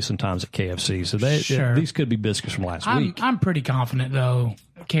employees sometimes at KFC. So these could be biscuits from last week. I'm pretty confident though.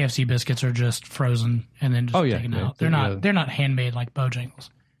 KFC biscuits are just frozen and then just taken out. They're not handmade like Bojangles.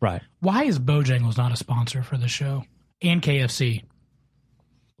 Right. Why is Bojangles not a sponsor for the show and KFC?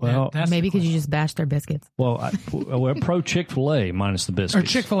 Well, maybe because you just bash their biscuits. Well, we're pro Chick-fil-A minus the biscuits. Or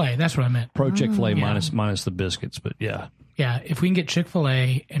Chick-fil-A, that's what I meant. Pro Chick-fil-A minus the biscuits, but yeah. Yeah, if we can get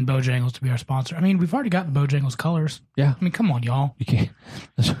Chick-fil-A and Bojangles to be our sponsor. I mean, we've already got the Bojangles colors. Yeah. I mean, come on, y'all. You can't.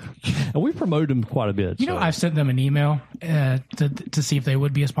 And we promoted them quite a bit. I've sent them an email to see if they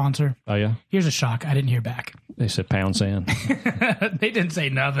would be a sponsor. Oh, yeah? Here's a shock. I didn't hear back. They said pound sand. They didn't say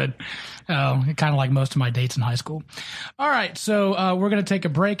nothing. Oh, kind of like most of my dates in high school. All right, so we're going to take a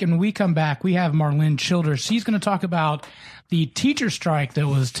break, and when we come back, we have Marlene Childers. She's going to talk about the teacher strike that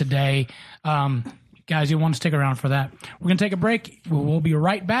was today. Guys, you want to stick around for that. We're going to take a break. We'll be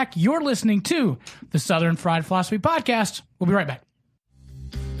right back. You're listening to the Southern Fried Philosophy Podcast. We'll be right back.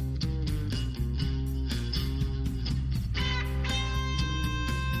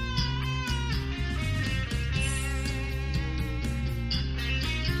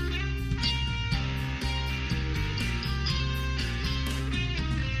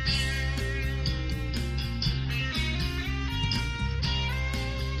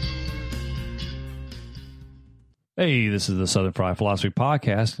 Hey, this is the Southern Fried Philosophy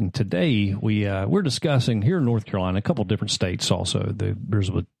Podcast, and today we're discussing here in North Carolina, a couple different states also. There's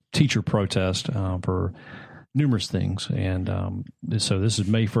a teacher protest for numerous things, and so this is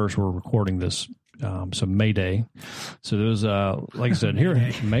May 1st. We're recording this, so May Day. So there's, like I said, here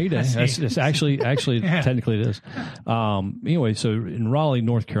May Day. It's actually technically it is. Anyway, so in Raleigh,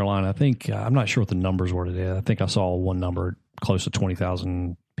 North Carolina, I think I'm not sure what the numbers were today. I think I saw one number close to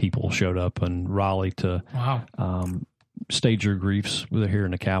 20,000 people showed up in Raleigh to stage their griefs here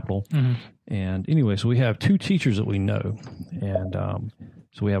in the Capitol. Mm-hmm. And anyway, so we have two teachers that we know. And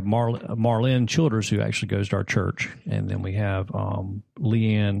so we have Marlene Childers, who actually goes to our church. And then we have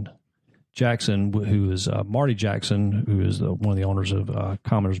Leanne Jackson, who is Marty Jackson, who is one of the owners of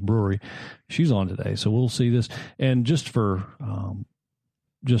Commoners Brewery. She's on today. So we'll see this. And just for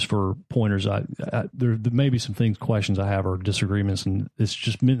pointers, there may be some questions I have or disagreements, and it's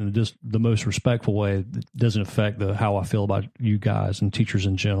just meant in just the most respectful way. It doesn't affect how I feel about you guys and teachers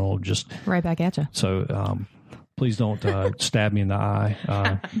in general. Just right back at you. So please don't stab me in the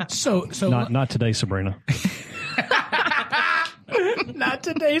eye. So not today, Sabrina. Not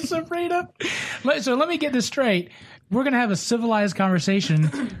today, Sabrina. So let me get this straight. We're going to have a civilized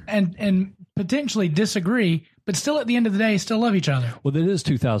conversation and potentially disagree, but still at the end of the day, still love each other. Well, it is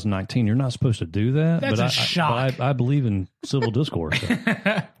 2019. You're not supposed to do that. That's a shock. I believe in civil discourse. So.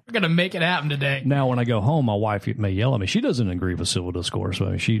 We're going to make it happen today. Now, when I go home, my wife may yell at me. She doesn't agree with civil discourse.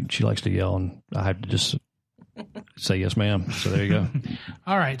 I mean, she likes to yell, and I have to just say yes, ma'am. So there you go.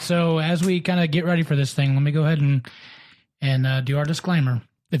 All right. So as we kind of get ready for this thing, let me go ahead and do our disclaimer.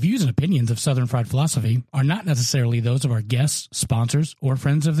 The views and opinions of Southern Fried Philosophy are not necessarily those of our guests, sponsors, or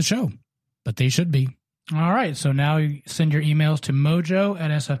friends of the show, but they should be. All right, so now you send your emails to Mojo at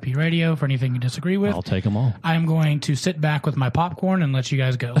SFP Radio for anything you disagree with. I'll take them all. I'm going to sit back with my popcorn and let you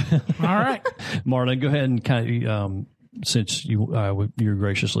guys go. All right. Marlon, go ahead and kind of, since you're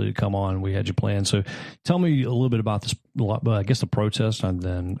graciously to come on, we had you planned. So tell me a little bit about this, I guess the protest, and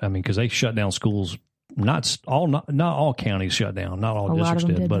then, because they shut down schools. Not all counties shut down. Not all districts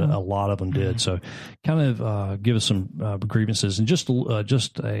did, but a lot of them did. So, kind of give us some grievances and just a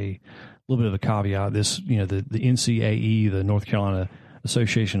little bit of a caveat. This, the NCAE, the North Carolina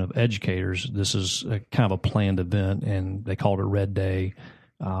Association of Educators. This is kind of a planned event, and they called it Red Day.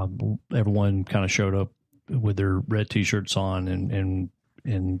 Everyone kind of showed up with their red T-shirts on,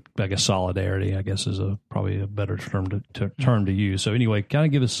 and I guess solidarity, I guess, is probably a better term to use. So anyway, kind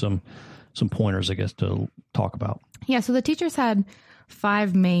of give us some pointers, I guess, to talk about. Yeah, so the teachers had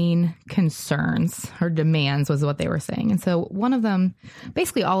 5 main concerns or demands was what they were saying. And so one of them,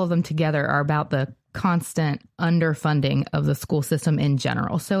 basically all of them together, are about the constant underfunding of the school system in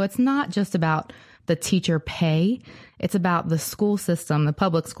general. So it's not just about the teacher pay. It's about the school system, the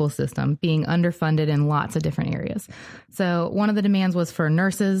public school system, being underfunded in lots of different areas. So one of the demands was for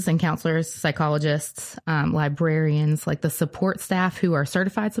nurses and counselors, psychologists, librarians, like the support staff who are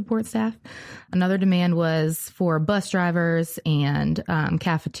certified support staff. Another demand was for bus drivers and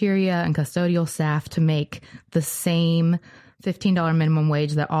cafeteria and custodial staff to make the same $15 minimum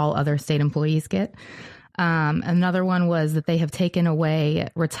wage that all other state employees get. Another one was that they have taken away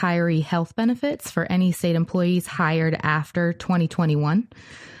retiree health benefits for any state employees hired after 2021.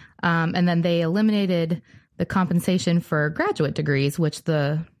 And then they eliminated the compensation for graduate degrees, which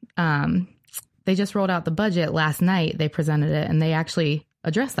they just rolled out the budget last night. They presented it and they actually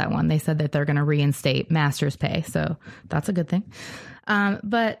addressed that one. They said that they're going to reinstate master's pay. So that's a good thing.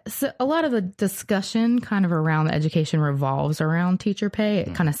 But so a lot of the discussion kind of around the education revolves around teacher pay.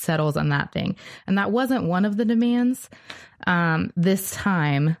 It kind of settles on that thing. And that wasn't one of the demands this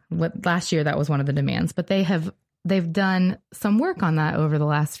time. Last year, that was one of the demands. But they've done some work on that over the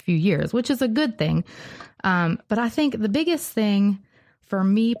last few years, which is a good thing. But I think the biggest thing for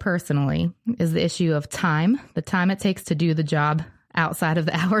me personally is the issue of time, the time it takes to do the job outside of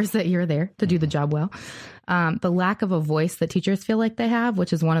the hours that you're there to do the job well. The lack of a voice that teachers feel like they have,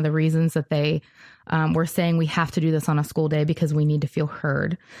 which is one of the reasons that they were saying we have to do this on a school day because we need to feel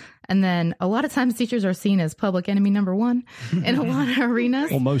heard. And then a lot of times teachers are seen as public enemy number one in a lot of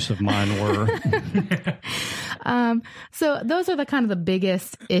arenas. Well, most of mine were. So those are the kind of the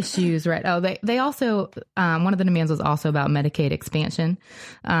biggest issues, right? Oh, they also, one of the demands was also about Medicaid expansion,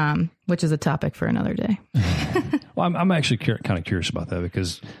 which is a topic for another day. Well, I'm actually kind of curious about that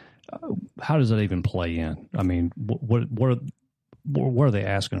because how does that even play in? I mean, what are they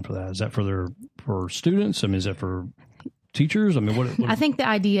asking for that? Is that for students? I mean, is that for teachers? I mean, what I think the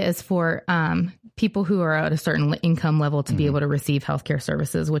idea is for people who are at a certain income level to be able to receive healthcare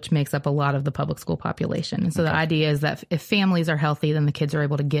services, which makes up a lot of the public school population. And so the idea is that if families are healthy, then the kids are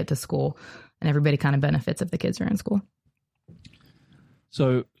able to get to school, and everybody kind of benefits if the kids are in school.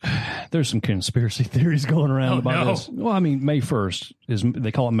 So there's some conspiracy theories going around about this. Well, I mean, May 1st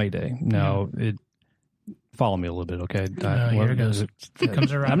they call it May Day. No, follow me a little bit, okay? Here it goes. It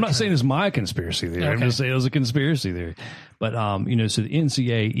comes around. I'm not saying it's my conspiracy theory. Okay. I'm just saying it was a conspiracy theory. But, so the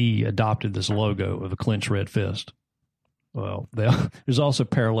NCAE adopted this logo of a clenched red fist. Well, there's also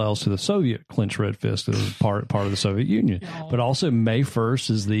parallels to the Soviet clenched red fist that was part of the Soviet Union. But also May 1st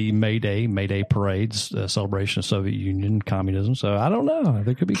is the May Day parades, celebration of Soviet Union, communism. So I don't know.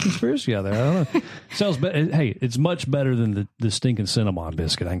 There could be conspiracy out there. I don't know. Sounds hey, it's much better than the stinking Cinnabon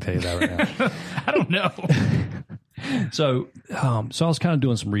biscuit. I can tell you that right now. I don't know. So I was kind of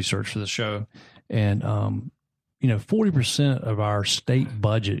doing some research for the show, and 40% of our state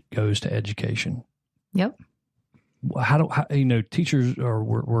budget goes to education. Yep. How teachers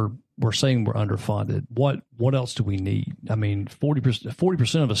we're saying we're underfunded. What else do we need? I mean,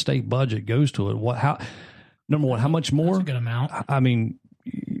 40% of a state budget goes to it. Number one, how much more? That's a good amount. I mean,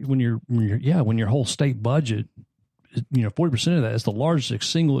 when your whole state budget, 40% of that is the largest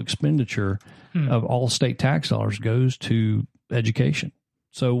single expenditure of all state tax dollars goes to education.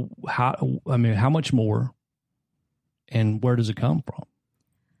 So how much more, and where does it come from?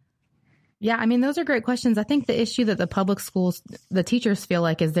 Yeah, I mean, those are great questions. I think the issue that the public schools, the teachers feel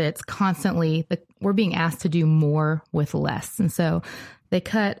like is that it's constantly, we're being asked to do more with less. And so they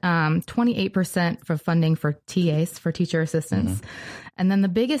cut 28% for funding for TAs, for teacher assistants. Mm-hmm. And then the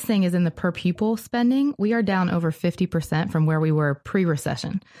biggest thing is in the per pupil spending. We are down over 50% from where we were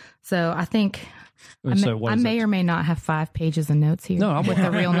pre-recession. So I think I may or may not have 5 pages of notes here with the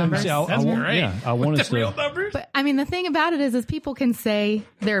real numbers. That's great. Yeah, I want us to. Real numbers? But I mean, the thing about it is people can say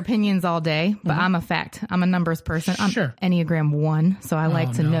their opinions all day, but I'm a fact. I'm a numbers person. I'm Enneagram 1, so I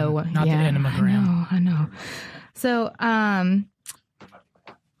like to know what. Not the Enneagram. I know. So,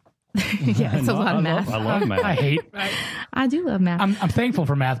 it's a lot of math. I love math. I do love math. I'm thankful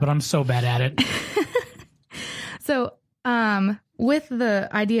for math, but I'm so bad at it. So, with the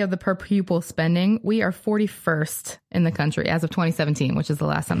idea of the per pupil spending, we are 41st in the country as of 2017, which is the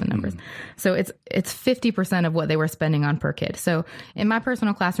last time the numbers. So it's 50% of what they were spending on per kid. So in my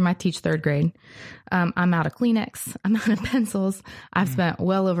personal classroom, I teach 3rd grade. I'm out of Kleenex. I'm out of pencils. I've spent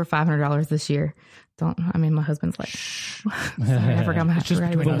well over $500 this year. My husband's like, sorry, I forgot my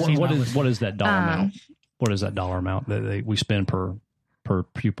What is that dollar amount? What is that dollar amount that we spend per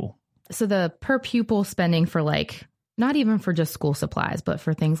pupil? So the per pupil spending for not even for just school supplies, but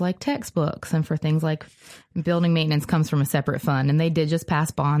for things like textbooks and for things like building maintenance comes from a separate fund. And they did just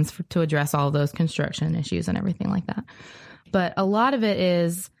pass bonds to address all of those construction issues and everything like that. But a lot of it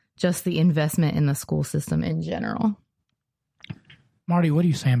is just the investment in the school system in general. Marty, what are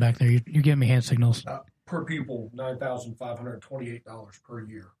you saying back there? You're giving me hand signals. Per pupil, $9,528 per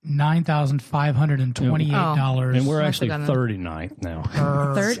year. $9,528. And we're actually 39th now.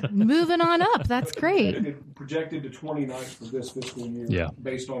 Moving on up. That's great. Projected to 29th for this fiscal year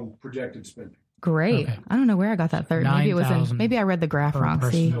based on projected spending. Great. Okay. I don't know where I got that 30. Maybe I read the graph wrong.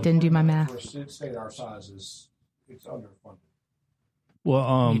 See, didn't do my math. For a state our size, it's underfunded.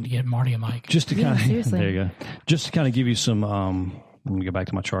 Well, need to get Marty a mic. Just to kind of there you go. Just to kind of give you some. Let me go back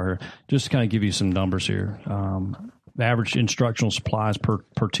to my chart here. Just to kind of give you some numbers here. The average instructional supplies per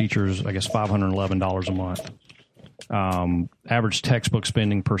teacher is, I guess, $511 a month. Average textbook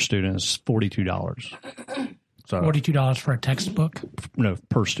spending per student is $42. So $42 for a textbook? No,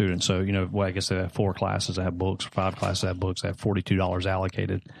 per student. So, I guess they have 4 classes that have books, 5 classes that have books. They have $42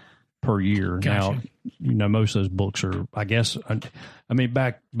 allocated per year. Gotcha. Now, most of those books are, I guess,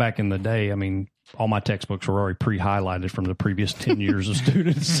 back in the day, all my textbooks were already pre-highlighted from the previous 10 years of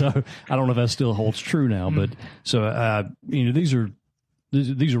students. So I don't know if that still holds true now, but so, these are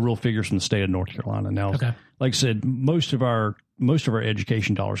real figures from the state of North Carolina. Now, like I said, most of our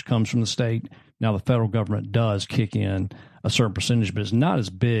education dollars comes from the state. Now the federal government does kick in a certain percentage, but it's not as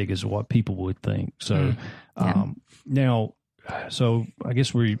big as what people would think. So, now, so I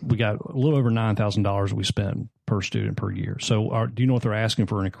guess we got a little over $9,000 that we spend per student per year. So do you know what they're asking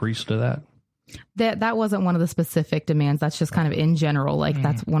for an increase to that? That wasn't one of the specific demands. That's just kind of in general.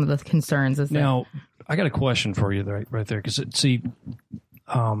 That's one of the concerns. Now, I got a question for you right there. Because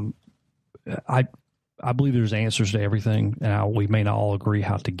I believe there's answers to everything. Now, we may not all agree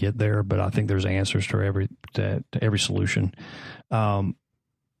how to get there, but I think there's answers to every solution.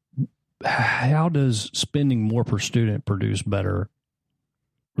 How does spending more per student produce better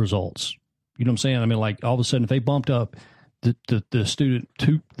results? You know what I'm saying? All of a sudden, if they bumped up the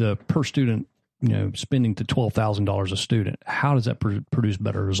per student, spending to $12,000 a student, how does that produce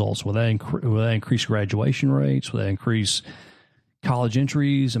better results? Will that increase graduation rates? Will that increase college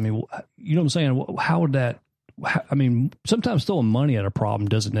entries? You know what I'm saying? How would that? Sometimes throwing money at a problem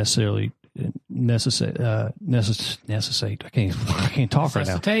doesn't necessarily necessitate. I can't talk right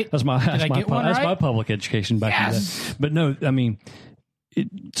now. That's my public education back in the day. But no,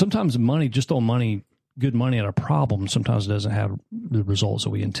 sometimes just throwing money good money at a problem sometimes doesn't have the results that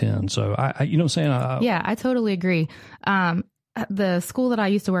we intend. So I you know what I'm saying? Yeah, I totally agree. The school that I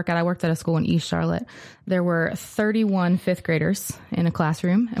used to work at, I worked at a school in East Charlotte. There were 31 fifth graders in a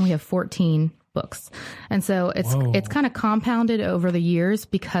classroom, and we have 14 books. And so it's kind of compounded over the years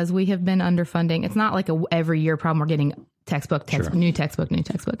because we have been underfunding. It's not like a every year problem. We're getting new textbook.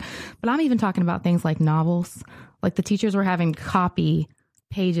 But I'm even talking about things like novels. Like the teachers were having copy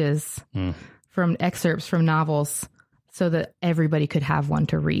pages from excerpts from novels so that everybody could have one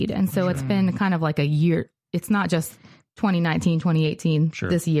to read. And so it's been kind of like a year. It's not just 2019, 2018,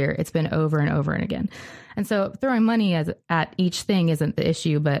 this year. It's been over and over and again. And so throwing money at each thing isn't the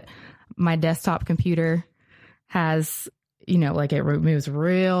issue, but my desktop computer has, like it moves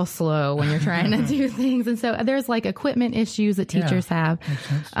real slow when you're trying to do things. And so there's like equipment issues that teachers have.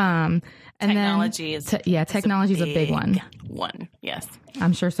 And technology is a big one. Yes.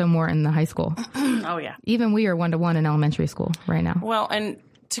 I'm sure so more in the high school. Oh, yeah. Even we are 1-to-1 in elementary school right now. Well, and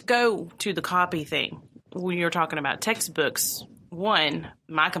to go to the copy thing, when you're talking about textbooks,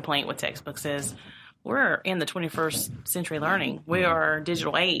 my complaint with textbooks is we're in the 21st century learning. We are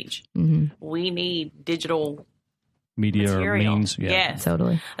digital age. Mm-hmm. We need digital media material. Or means. Yeah. Yes.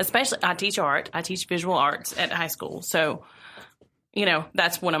 Totally. Especially, I teach art. I teach visual arts at high school. So,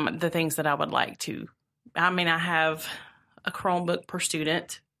 that's one of the things that I would like to. I have a Chromebook per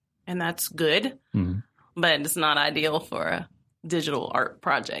student, and that's good, but it's not ideal for a digital art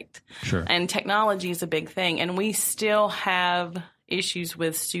project. Sure. And technology is a big thing, and we still have issues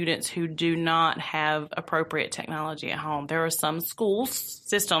with students who do not have appropriate technology at home. There are some school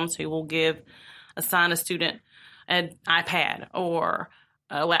systems who will assign a student an iPad or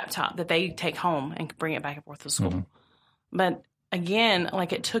a laptop that they take home and bring it back and forth to school. Mm-hmm. But again,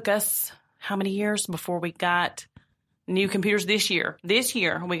 like it took us how many years before we got new computers this year? This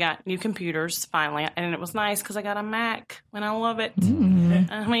year we got new computers finally, and it was nice because I got a Mac and I love it.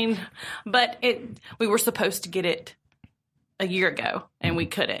 Mm-hmm. But we were supposed to get it a year ago and we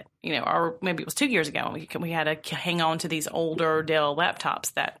couldn't, or maybe it was 2 years ago. And we had to hang on to these older Dell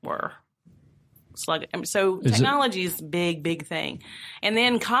laptops that were sluggish. So technology is a big thing. And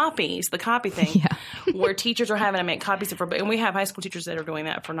then the copy thing, where teachers are having to make copies and we have high school teachers that are doing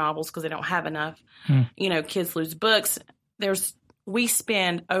that for novels because they don't have enough. Kids lose books. We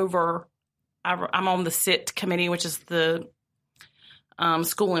spend over, I'm on the SIT committee, which is the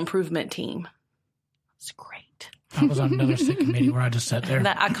school improvement team. It's great. I was on another SIT committee where I just sat there.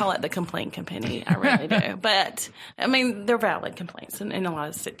 I call it the complaint committee. I really do. But, they're valid complaints in a lot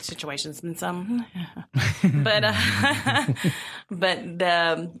of situations and some. But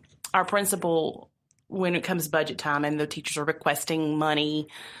our principal, when it comes budget time and the teachers are requesting money,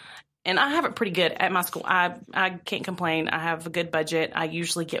 and I have it pretty good at my school. I can't complain. I have a good budget. I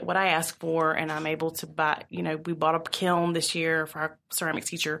usually get what I ask for, and I'm able to buy, we bought a kiln this year for our ceramics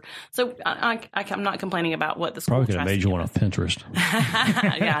teacher. So I'm not complaining about what the school probably could have made you one on Pinterest.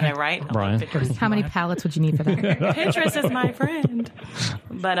 Yeah, I know, right? Brian. How many pallets would you need for that? Pinterest is my friend.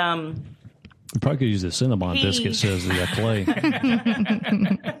 But, you probably could use the Cinnabon biscuit, says the clay.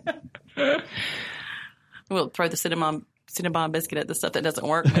 We'll throw the Cinnabon biscuit at the stuff that doesn't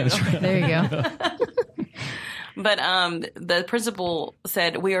work. Right. There you go. But the principal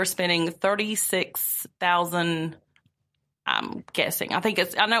said we are spending $36,000. I'm guessing. I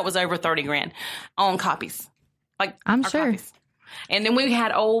know it was over $30,000 on copies. Like I'm sure. Copies. And then we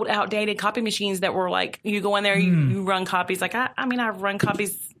had old, outdated copy machines that were like you go in there, you run copies. Like I've run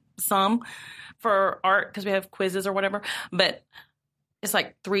copies some for art because we have quizzes or whatever, but. It's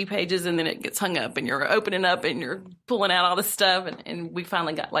like 3 pages and then it gets hung up and you're opening up and you're pulling out all this stuff. And we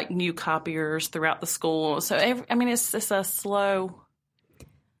finally got like new copiers throughout the school. So, it's a slow.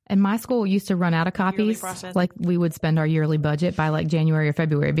 And my school used to run out of copies. Like we would spend our yearly budget by like January or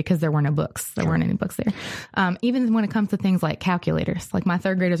February because there were no books. There weren't any books there. Even when it comes to things like calculators, like my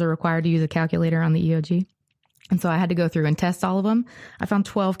third graders are required to use a calculator on the EOG. And so I had to go through and test all of them. I found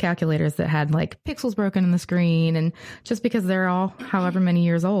 12 calculators that had like pixels broken in the screen. And just because they're all however many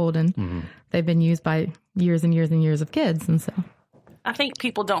years old and they've been used by years and years and years of kids. And so I think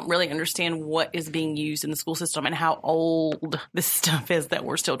people don't really understand what is being used in the school system and how old this stuff is that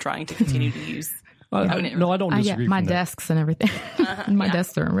we're still trying to continue to use. I don't disagree. My desks and everything. My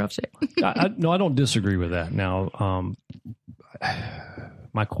desks are in rough shape. I don't disagree with that. Now,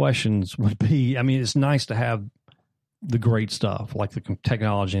 my questions would be, it's nice to have the great stuff like the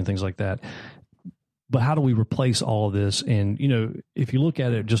technology and things like that. But how do we replace all of this? And, if you look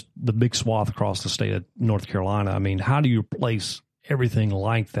at it, just the big swath across the state of North Carolina, how do you replace everything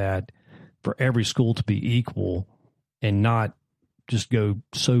like that for every school to be equal and not just go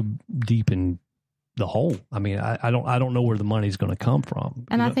so deep in the whole. I mean, I don't know where the money's going to come from.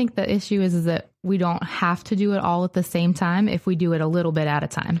 And I think the issue is that we don't have to do it all at the same time if we do it a little bit at a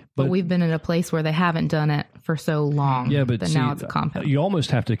time. But we've been in a place where they haven't done it for so long. Yeah, but now it's a compound. You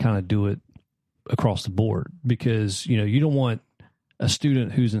almost have to kind of do it across the board because, you don't want a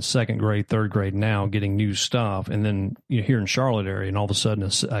student who's in second grade, third grade now getting new stuff. And then here in Charlotte area, and all of a sudden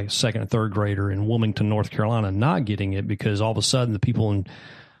a second and third grader in Wilmington, North Carolina, not getting it because all of a sudden the people in,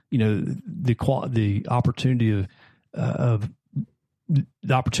 the opportunity of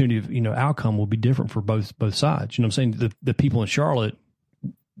outcome will be different for both sides. You know what I'm saying? The people in Charlotte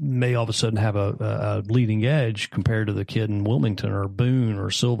may all of a sudden have a leading edge compared to the kid in Wilmington or Boone or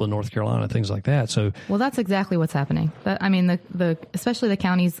Sylva, North Carolina, things like that. So, well, that's exactly what's happening. Especially the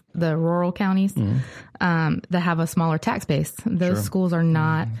counties, the rural counties, that have a smaller tax base. Those schools are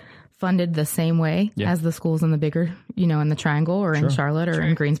not funded the same way as the schools in the bigger, in the Triangle or in Charlotte or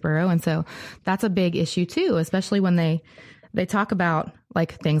in Greensboro. And so that's a big issue too, especially when they talk about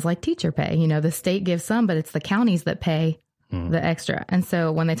like things like teacher pay. The state gives some, but it's the counties that pay the extra. And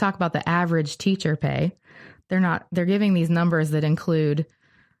so when they talk about the average teacher pay, they're giving these numbers that include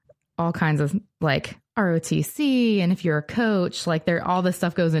all kinds of like ROTC. And if you're a coach, like all this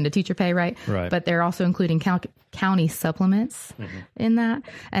stuff goes into teacher pay, right? But they're also including county supplements in that.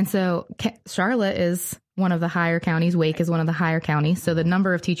 And so Charlotte is one of the higher counties. Wake is one of the higher counties. So the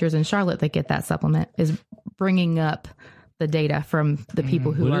number of teachers in Charlotte that get that supplement is bringing up the data from the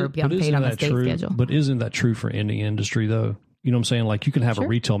people who are being paid on the state schedule. But isn't that true for any industry though? You know what I'm saying? Like you can have a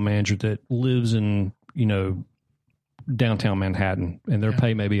retail manager that lives in, downtown Manhattan and their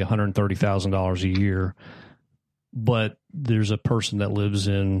pay maybe $130,000 a year. But there's a person that lives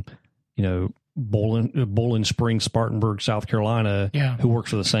in, Bowling Springs, Spartanburg, South Carolina, who works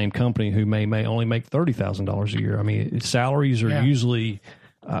for the same company who may only make $30,000 a year. I mean, salaries are usually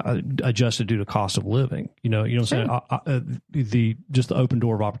adjusted due to cost of living. You know what I'm saying? The open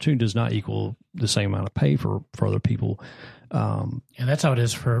door of opportunity does not equal the same amount of pay for other people. That's how it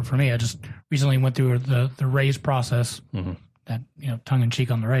is for me. I just recently went through the raise process. That tongue in cheek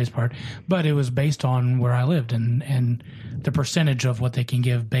on the raise part, but it was based on where I lived and the percentage of what they can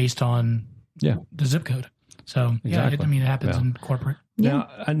give based on the zip code. So exactly. It happens in corporate. Now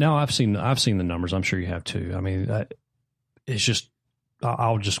I've seen the numbers. I'm sure you have too. I mean, it's just.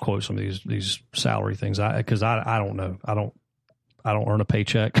 I'll just quote some of these salary things because I don't know. I don't earn a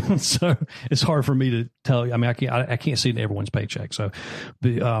paycheck, so it's hard for me to tell you. I mean, I can't see everyone's paycheck. So,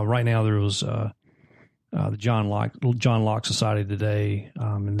 right now there was the John Locke Society today,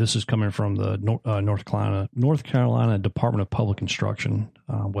 and this is coming from the North Carolina Department of Public Instruction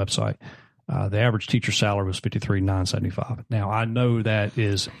website. The average teacher salary was $53,975. Now I know that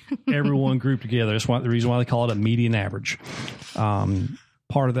is everyone grouped together. That's the reason why they call it a median average.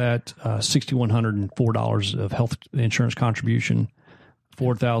 Part of that, $6,104 of health insurance contribution,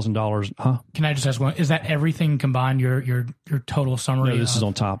 $4,000. Huh? Can I just ask one? Is that everything combined? Your total summary? No, this is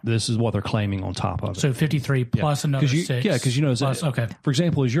on top. This is what they're claiming on top of it. So 53 plus another 6. Yeah, because okay. For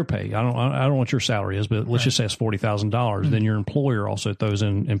example, is your pay? I don't know what your salary is, but let's just say it's $40,000. Then your employer also throws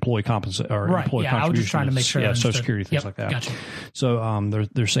in employee compensation or employee contribution. I was just trying to make sure. Social Security, things like that. Gotcha. So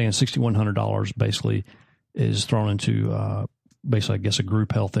they're saying $6,100 basically is thrown into basically, I guess, a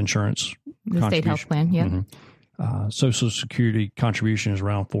group health insurance. The state health plan. Yeah. Social Security contribution is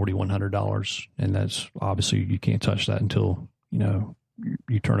around $4,100, and that's obviously you can't touch that until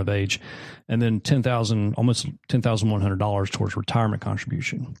you turn of age, and then almost $10,100 towards retirement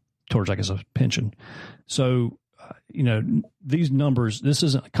contribution, towards I guess a pension. So these numbers. This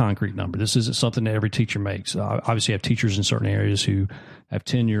isn't a concrete number. This isn't something that every teacher makes. Obviously, you have teachers in certain areas who have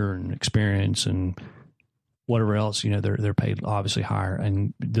tenure and experience and whatever else, they're paid obviously higher,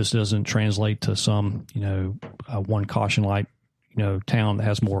 and this doesn't translate to some, one caution light, town that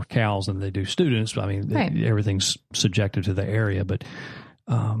has more cows than they do students. I mean, everything's subjective to the area, but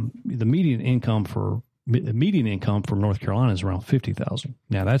the median income for North Carolina is around $50,000.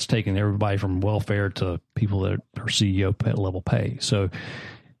 Now that's taking everybody from welfare to people that are CEO level pay. So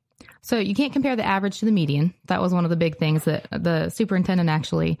you can't compare the average to the median. That was one of the big things that the superintendent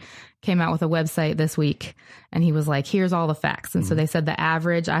actually came out with a website this week, and he was like, here's all the facts. And so they said the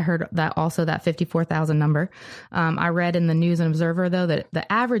average, I heard that also that 54,000 number. I read in the News and Observer, though, that the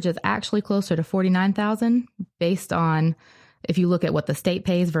average is actually closer to 49,000 based on if you look at what the state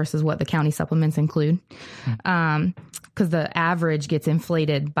pays versus what the county supplements include. Because the average gets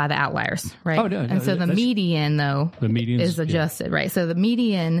inflated by the outliers, right? Oh, no, and so the median, though, is adjusted, right? So the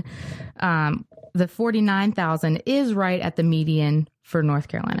median, the 49,000 is right at the median for North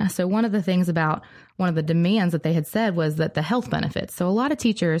Carolina. So one of the things about one of the demands that they had said was that the health benefits. So a lot of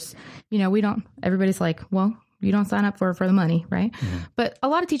teachers, everybody's like, well, you don't sign up for the money, right? Mm-hmm. But a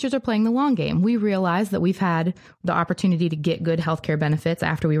lot of teachers are playing the long game. We realize that we've had the opportunity to get good healthcare benefits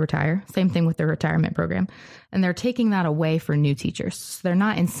after we retire. Same thing with the retirement program. And they're taking that away for new teachers. So they're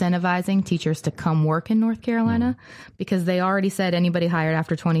not incentivizing teachers to come work in North Carolina because they already said anybody hired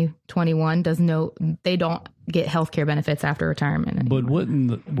after 2021 they don't get healthcare benefits after retirement anymore. But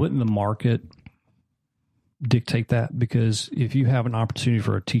wouldn't the market dictate that? Because if you have an opportunity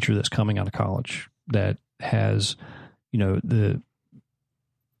for a teacher that's coming out of college that has, that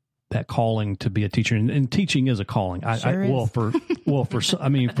calling to be a teacher, and teaching is a calling. I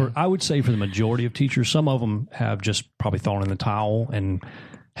would say for the majority of teachers, some of them have just probably thrown in the towel and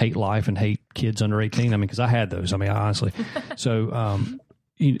hate life and hate kids under 18. Because I had those. Honestly. So,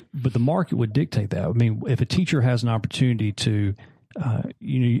 but the market would dictate that. If a teacher has an opportunity to,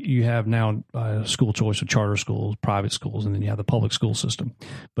 you have now school choice with charter schools, private schools, and then you have the public school system.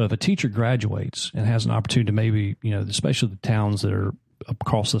 But if a teacher graduates and has an opportunity to maybe, especially the towns that are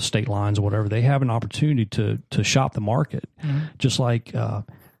across the state lines or whatever, they have an opportunity to shop the market. Mm-hmm. Just like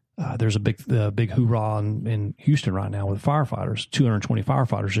there's a big hoorah in Houston right now with firefighters. 220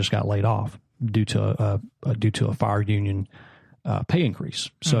 firefighters just got laid off due to a fire union pay increase.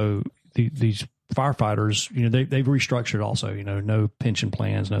 So these firefighters, they've restructured also, no pension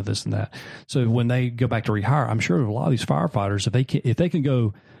plans, no this and that. So when they go back to rehire, I'm sure a lot of these firefighters, if they can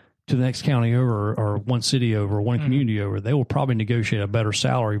go to the next county over or one city over, one community over, they will probably negotiate a better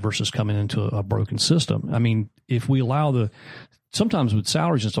salary versus coming into a broken system. If we allow sometimes with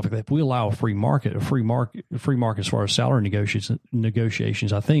salaries and stuff like that, if we allow a free market as far as salary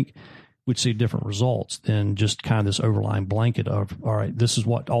negotiations, I think we'd see different results than just kind of this overlying blanket of, all right, this is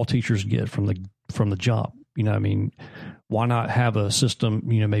what all teachers get from the jump. Why not have a system,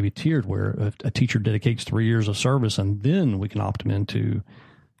 maybe tiered where a teacher dedicates 3 years of service and then we can opt them into,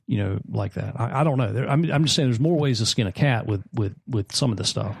 like that. I don't know. I'm just saying there's more ways to skin a cat with some of this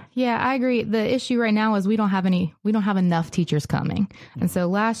stuff. Yeah, I agree. The issue right now is we don't have enough teachers coming. And so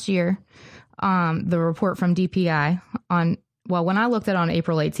last year, the report from DPI when I looked at it on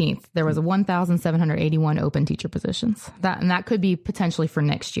April 18th, there was 1,781 open teacher positions. That could be potentially for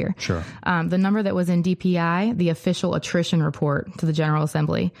next year. Sure. The number that was in DPI, the official attrition report to the General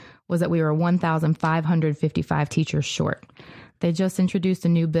Assembly, was that we were 1,555 teachers short. They just introduced a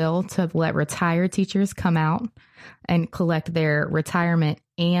new bill to let retired teachers come out and collect their retirement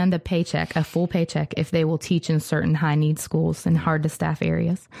and a full paycheck, if they will teach in certain high need schools and hard to staff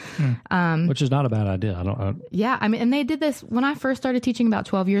areas. Which is not a bad idea. And they did this when I first started teaching about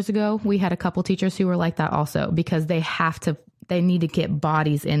 12 years ago. We had a couple teachers who were like that also, because they need to get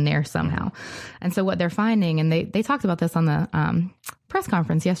bodies in there somehow. And so what they're finding, and they talked about this on the press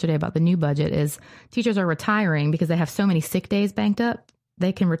conference yesterday about the new budget, is teachers are retiring because they have so many sick days banked up.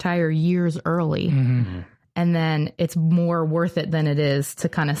 They can retire years early. Mm-hmm. And then it's more worth it than it is to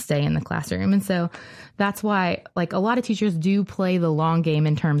kind of stay in the classroom. And so that's why, a lot of teachers do play the long game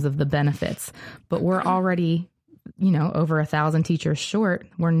in terms of the benefits, but we're already, over 1,000 teachers short.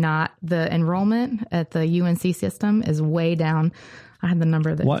 We're not, the enrollment at the UNC system is way down. I had the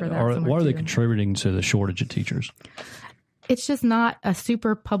number that what are they contributing to the shortage of teachers? It's just not a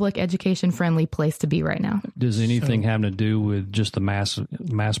super public education friendly place to be right now. Does anything have to do with just the mass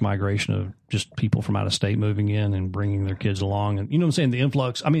migration of just people from out of state moving in and bringing their kids along? And what I'm saying? The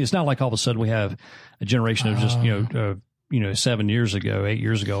influx. It's not like all of a sudden we have a generation of just, 7 years ago, 8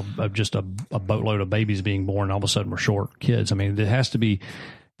 years ago, of just a boatload of babies being born. All of a sudden we're short kids. There has to be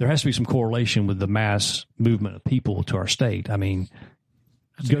some correlation with the mass movement of people to our state.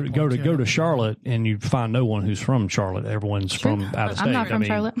 Go to Charlotte and you find no one who's from Charlotte. Everyone's from out of state. I'm not from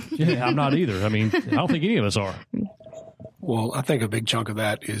Charlotte. Yeah, I'm not either. I don't think any of us are. Well, I think a big chunk of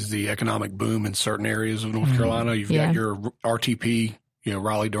that is the economic boom in certain areas of North Carolina. You've got your RTP,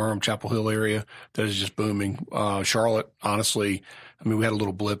 Raleigh, Durham, Chapel Hill area that is just booming. Charlotte, honestly, we had a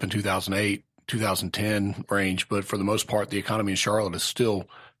little blip in 2008, 2010 range, but for the most part, the economy in Charlotte is still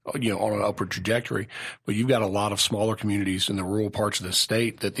on an upward trajectory. But you've got a lot of smaller communities in the rural parts of the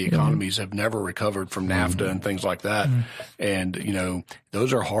state that the economies have never recovered from NAFTA and things like that. And,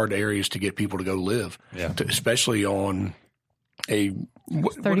 those are hard areas to get people to go live, especially on a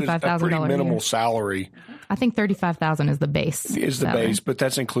pretty minimal salary. I think $35,000 is the base. But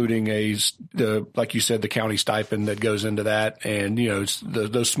that's including like you said, the county stipend that goes into that, and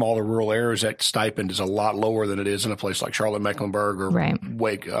those smaller rural areas, that stipend is a lot lower than it is in a place like Charlotte, Mecklenburg,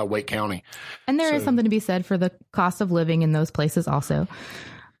 or Wake County. And there is something to be said for the cost of living in those places also.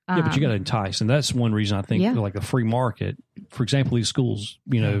 Yeah, but you got to entice. And that's one reason I think like the free market, for example, these schools,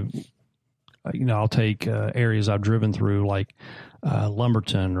 I'll take areas I've driven through like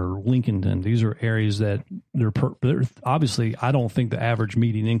Lumberton or Lincolnton. These are areas that they're obviously, I don't think the average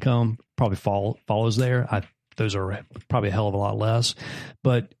median income probably follows there. Those are probably a hell of a lot less.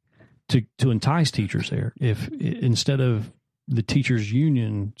 But to entice teachers there, if instead of the teachers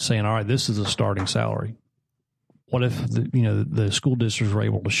union saying, all right, this is a starting salary, what if the school districts were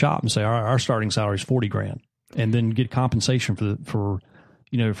able to shop and say, all right, our starting salary is $40,000, and then get compensation from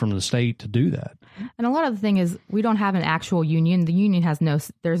the state to do that? And a lot of the thing is we don't have an actual union. The union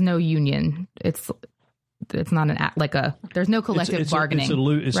there's no union. It's not there's no collective bargaining.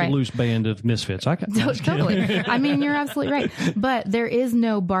 It's a loose band of misfits. Totally. I mean, you're absolutely right. But there is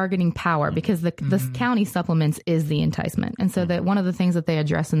no bargaining power because the county supplements is the enticement. And so that one of the things that they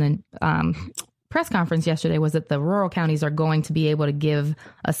addressed in the press conference yesterday was that the rural counties are going to be able to give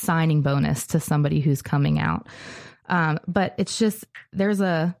a signing bonus to somebody who's coming out. But it's just, there's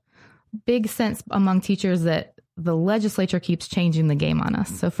a big sense among teachers that the legislature keeps changing the game on us.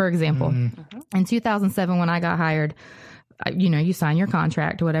 So for example, in 2007, when I got hired, you sign your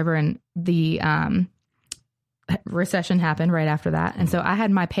contract or whatever, and the recession happened right after that. And so I had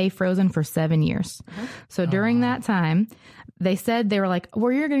my pay frozen for 7 years. So during that time, they were like,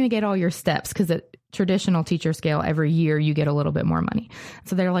 well, you're going to get all your steps, because at traditional teacher scale, every year you get a little bit more money.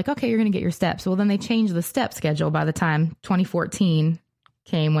 So they're like, okay, you're going to get your steps. Well, then they changed the step schedule by the time 2014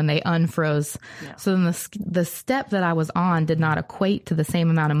 came, when they unfroze. Yeah. So then the step that I was on did not equate to the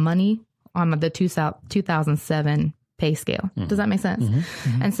same amount of money on the 2007 pay scale. Does that make sense?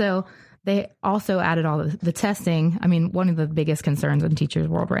 And so they also added all the testing. I mean, one of the biggest concerns in teachers'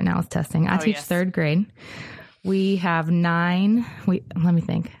 world right now is testing. I teach third grade. We have let me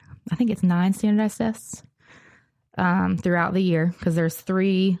think. I think it's 9 standardized tests throughout the year, because there's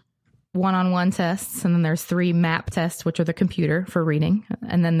 3 one-on-one tests, and then there's 3 MAP tests, which are the computer for reading,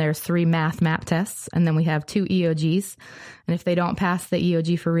 and then there's 3 math MAP tests, and then we have 2 EOGs, and if they don't pass the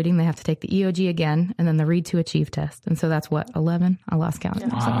EOG for reading, they have to take the EOG again, and then the Read to Achieve test. And so that's 11? I lost count.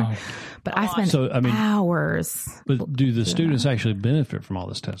 Wow. But I spent hours. But do the students actually benefit from all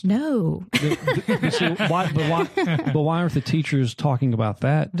this testing? No. Why aren't the teachers talking about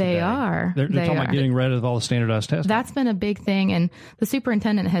that today? They are. They're talking about getting rid of all the standardized testing. That's been a big thing, and the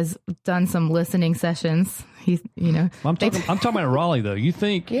superintendent has done some listening sessions. I'm talking about Raleigh, though. You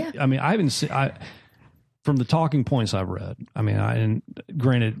think? Yeah. I mean, I haven't seen. From the talking points I've read, I mean,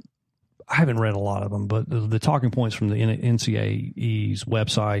 granted, I haven't read a lot of them, but the talking points from the NCAE's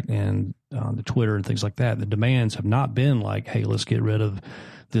website and the Twitter and things like that, the demands have not been like, "Hey, let's get rid of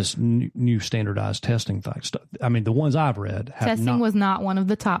this new standardized testing thing." I mean, the ones I've read have testing was not one of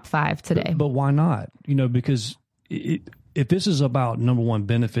the top 5 today. But why not? Because if this is about, number one,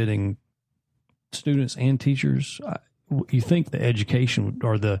 benefiting students and teachers, you think the education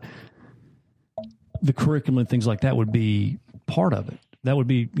or the curriculum and things like that would be part of it. That would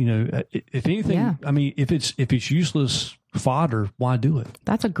be, if anything, I mean, if it's useless fodder, why do it?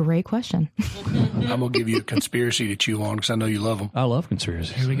 That's a great question. I'm going to give you a conspiracy to chew on, because I know you love them. I love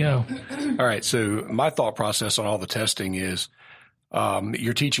conspiracies. Here we go. All right. So my thought process on all the testing is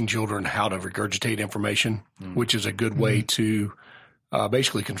you're teaching children how to regurgitate information, which is a good way to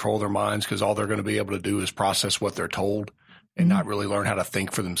basically control their minds, because all they're going to be able to do is process what they're told and not really learn how to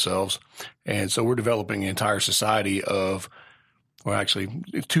think for themselves. And so we're developing an entire society of, well, actually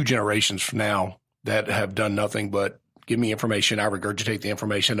 2 generations from now that have done nothing but give me information. I regurgitate the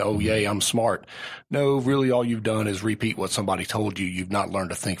information. Oh, yay, I'm smart. No, really all you've done is repeat what somebody told you. You've not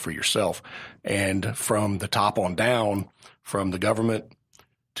learned to think for yourself. And from the top on down, from the government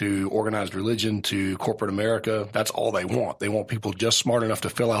to organized religion to corporate America, that's all they want. They want people just smart enough to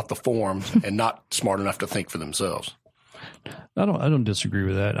fill out the forms and not smart enough to think for themselves. I don't disagree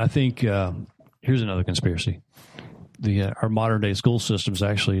with that. I think here's another conspiracy. Our modern day school system is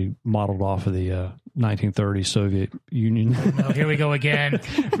actually modeled off of the 1930s Soviet Union. Oh, here we go again.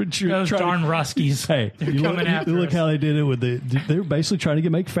 Those darn Ruskies. Hey, look how they did it with they're basically trying to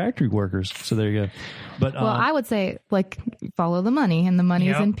make factory workers. So there you go. But I would say follow the money, and the money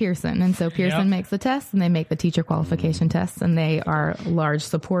is in Pearson, and so Pearson makes the tests, and they make the teacher qualification tests, and they are large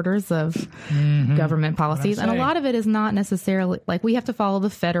supporters of government policies, and a lot of it is not necessarily we have to follow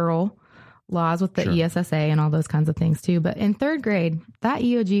the federal laws with the ESSA and all those kinds of things too. But in third grade, that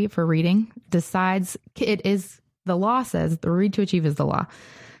EOG for reading decides the law says the Read to Achieve is the law.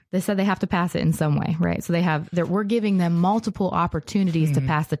 They said they have to pass it in some way, right? So we're giving them multiple opportunities to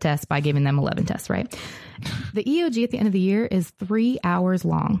pass the test by giving them 11 tests, right? The EOG at the end of the year is 3 hours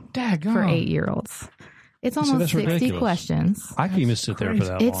long for 8-year-olds. It's almost 60 ridiculous. questions. I can't even sit there for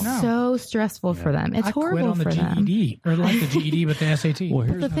that It's long. so stressful for them. It's I quit horrible on the for them. GED, or like the GED, but the SAT. Well,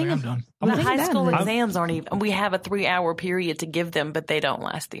 here's The thing I'm is, done. The high that school is- exams aren't even. We have a 3-hour period to give them, but they don't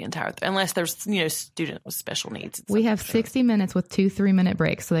last the entire. Unless there's student with special needs. we have 60 minutes with 2 3-minute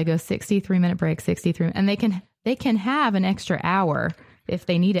breaks, so they go 63-minute break, 63, and they can have an extra hour if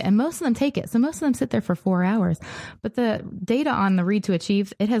they need it. And most of them take it. So most of them sit there for 4 hours. But the data on the Read to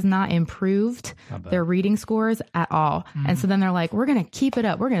Achieve, it has not improved their reading scores at all. And so then they're like, we're going to keep it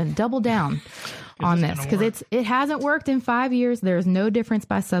up. We're going to double down on this because it hasn't worked in 5 years. There's no difference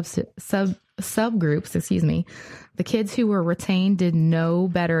by subgroups, excuse me. The kids who were retained did no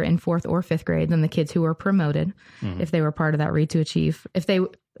better in 4th or 5th grade than the kids who were promoted if they were part of that Read to Achieve.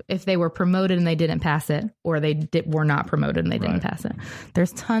 If they were promoted and they didn't pass it, or they were not promoted and they didn't pass it.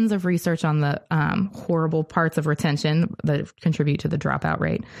 There's tons of research on the horrible parts of retention that contribute to the dropout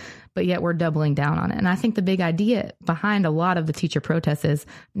rate, but yet we're doubling down on it. And I think the big idea behind a lot of the teacher protests is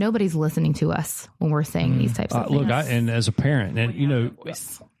nobody's listening to us when we're saying these types of things. Look, and as a parent, and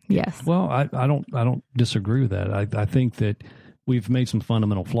Yes. well, I don't disagree with that. I think that we've made some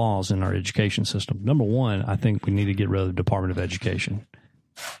fundamental flaws in our education system. Number one, I think we need to get rid of the Department of Education.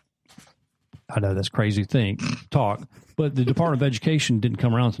 I know that's crazy talk, but the Department of Education didn't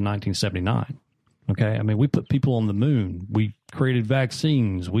come around until 1979. Okay. I mean, we put people on the moon. We created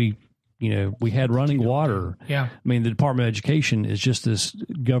vaccines. We had running water. Yeah. I mean, the Department of Education is just this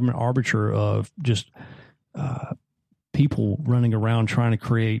government arbiter of just people running around trying to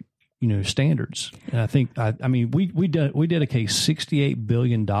create, standards. And I think, we dedicate $68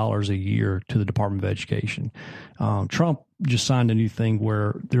 billion a year to the Department of Education. Trump just signed a new thing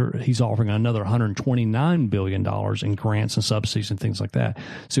where he's offering another $129 billion in grants and subsidies and things like that.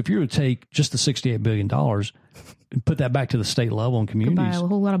 So if you were to take just the $68 billion and put that back to the state level and communities, Buy a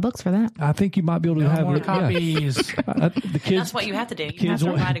whole lot of books for that. I think you might be able to have more copies. The kids. That's what you have to do. You have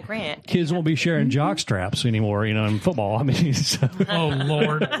to write a grant. Kids won't be sharing jock straps anymore, in football. I mean, so. Oh,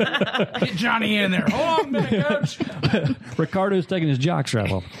 Lord. Get Johnny in there. Hold on a minute, Coach. Ricardo's taking his jock strap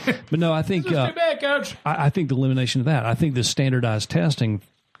off. But no, I think This is too bad, Coach. I think the elimination of that. I think the standardized testing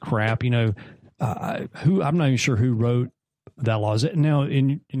crap. I'm not even sure who wrote that law. Is it now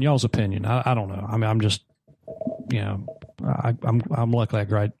in y'all's opinion? I don't know. I mean, I'm just. I'm lucky I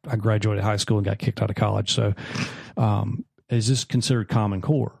graduated high school and got kicked out of college. So, is this considered Common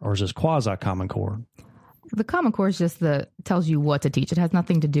Core or is this quasi Common Core? The Common Core is just tells you what to teach. It has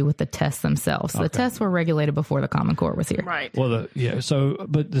nothing to do with the tests themselves. The tests were regulated before the Common Core was here. Right. Well,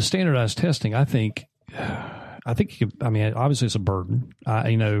 but the standardized testing, I think obviously it's a burden.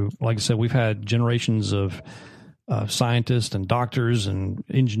 Like I said, we've had generations of scientists and doctors and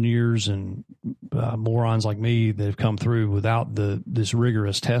engineers and morons like me that have come through without this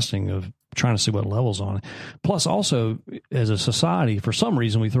rigorous testing of trying to see what level's on it. Plus, also, as a society, for some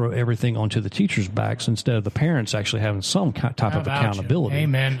reason, we throw everything onto the teachers' backs instead of the parents actually having some type of accountability.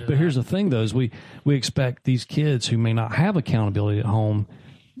 Amen to But here's the thing, though, is we expect these kids who may not have accountability at home,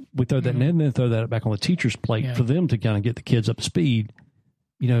 we throw that and then throw that back on the teacher's plate for them to kind of get the kids up to speed.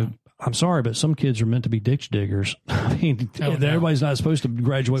 I'm sorry, but some kids are meant to be ditch diggers. I mean, everybody's not supposed to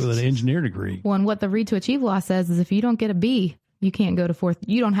graduate with an engineer degree. Well, and what the Read to Achieve law says is if you don't get a B, you can't go to 4th.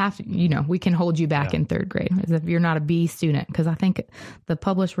 You don't have to, we can hold you back in 3rd grade as if you're not a B student. Because I think the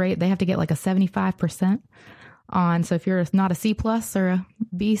published rate, they have to get like a 75% on. So if you're not a C plus or a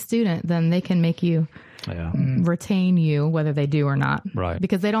B student, then they can make you retain you, whether they do or not. Right.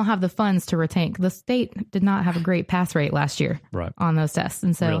 Because they don't have the funds to retain. The state did not have a great pass rate last year on those tests.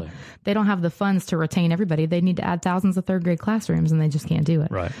 And so they don't have the funds to retain everybody. They need to add thousands of 3rd grade classrooms and they just can't do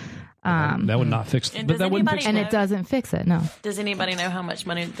it. Right. That would not fix it. But that wouldn't fix And it doesn't fix it, no. Does anybody know how much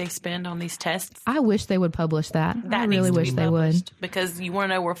money they spend on these tests? I wish they would publish that. I really needs to wish be they would. published, because you want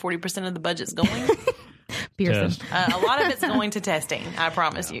to know where 40% of the budget's going? Pearson. A lot of it's going to testing, I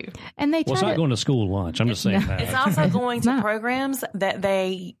promise you. And they try it's not going to school lunch. I'm just saying that. It's also going to programs that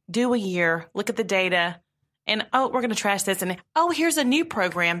they do a year, look at the data, and, we're going to trash this. And, here's a new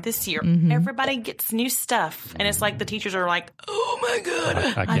program this year. Everybody gets new stuff. And it's like the teachers are like, oh, my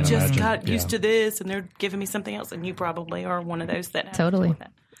God, I just got used to this. And they're giving me something else. And you probably are one of those that have to deal with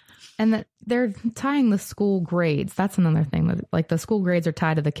that. And that they're tying the school grades. That's another thing. Like the school grades are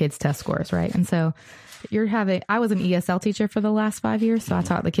tied to the kids' test scores, right? And so I was an ESL teacher for the last 5 years. So I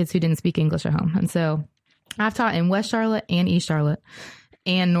taught the kids who didn't speak English at home. And so I've taught in West Charlotte and East Charlotte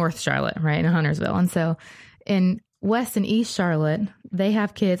and North Charlotte, right, in Huntersville. And so in West and East Charlotte, they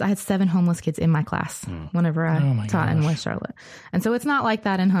have kids. I had 7 homeless kids in my class whenever I taught in West Charlotte. And so it's not like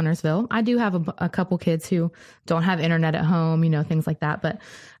that in Huntersville. I do have a couple kids who don't have internet at home, things like that. But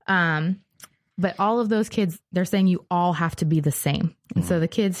But all of those kids, they're saying you all have to be the same. And so the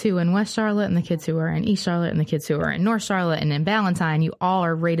kids who in West Charlotte and the kids who are in East Charlotte and the kids who are in North Charlotte and in Ballantyne, you all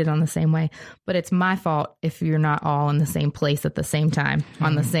are rated on the same way. But it's my fault if you're not all in the same place at the same time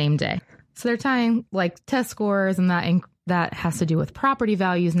on the same day. So they're tying like test scores, and that has to do with property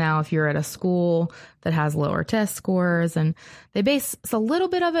values now if you're at a school that has lower test scores. And they base a little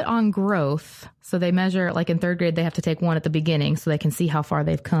bit of it on growth. So they measure, like in third grade, they have to take one at the beginning so they can see how far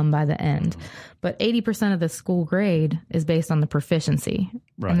they've come by the end. But 80% of the school grade is based on the proficiency.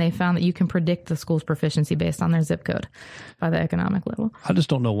 Right. And they found that you can predict the school's proficiency based on their zip code by the economic level. I just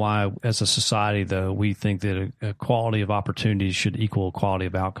don't know why, as a society, though, we think that a quality of opportunities should equal quality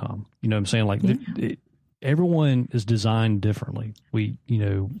of outcome. You know what I'm saying? Like, everyone is designed differently. We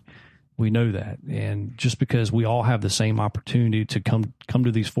know that. And just because we all have the same opportunity to come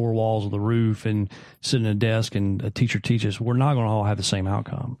to these four walls of the roof and sit in a desk and a teacher teaches, we're not going to all have the same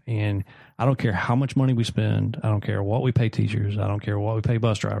outcome. And I don't care how much money we spend. I don't care what we pay teachers. I don't care what we pay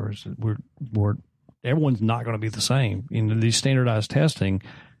bus drivers. Everyone's not going to be the same. In these standardized testing,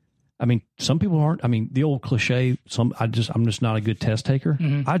 I mean, some people aren't. I mean, the old cliche. I'm just not a good test taker.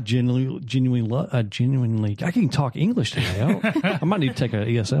 Mm-hmm. I genuinely, I can talk English today. I might need to take an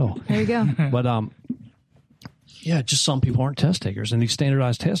ESL. There you go. But yeah, just some people aren't test takers, and these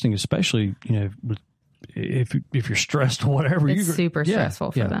standardized testing, especially, if you're stressed or whatever, it's super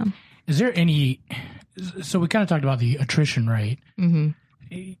stressful for them. Is there any? So we kind of talked about the attrition rate.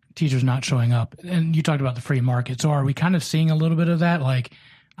 Mm-hmm. Teachers not showing up, and you talked about the free market. So are we kind of seeing a little bit of that? Like,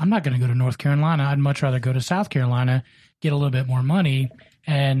 I'm not going to go to North Carolina. I'd much rather go to South Carolina, get a little bit more money,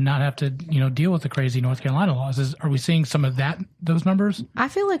 and not have to, deal with the crazy North Carolina laws. Are we seeing some of those numbers? I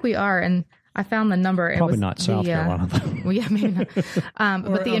feel like we are, and I found the number. Probably not South Carolina. Well, yeah, maybe not.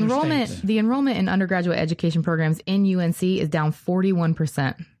 But the enrollment in undergraduate education programs in UNC is down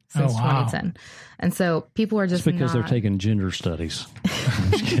 41% since 2010, and so people are just because they're taking gender studies.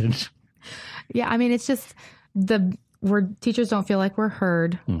 I'm just kidding. Yeah, I mean, it's just where teachers don't feel like we're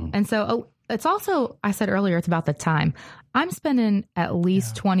heard. Mm. And so it's also, I said earlier, it's about the time. I'm spending at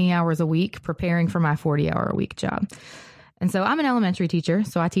least 20 hours a week preparing for my 40-hour-a-week job. And so I'm an elementary teacher,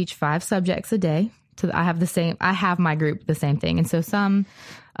 so I teach 5 subjects a day. I have my group the same thing. And so some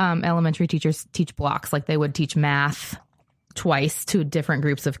elementary teachers teach blocks, like they would teach math twice to different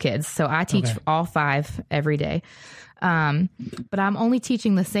groups of kids. So I teach all 5 every day. But I'm only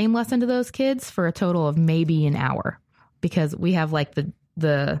teaching the same lesson to those kids for a total of maybe an hour, because we have like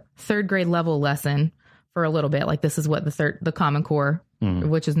the third grade level lesson for a little bit. Like this is what the Common Core,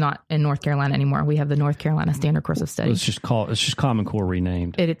 which is not in North Carolina anymore. We have the North Carolina Standard Course of Study. It's just Common Core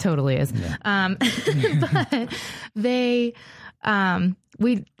renamed. It totally is. Yeah. But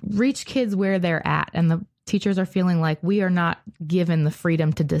we reach kids where they're at, and the teachers are feeling like we are not given the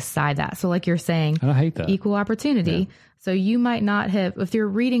freedom to decide that. So like you're saying, I hate that. Equal opportunity. Yeah. So you might not have, if you're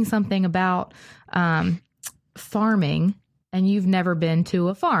reading something about farming and you've never been to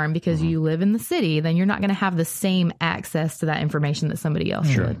a farm because you live in the city, then you're not going to have the same access to that information that somebody else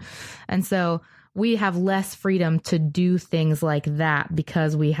should. And so we have less freedom to do things like that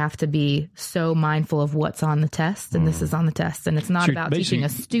because we have to be so mindful of what's on the test, and this is on the test, and it's not about teaching a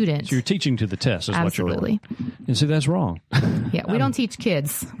student. So you're teaching to the test is Absolutely. What you're doing. And so that's wrong. Yeah, we don't teach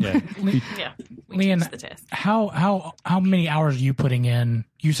kids. Yeah. We Leanne, teach the test. How many hours are you putting in?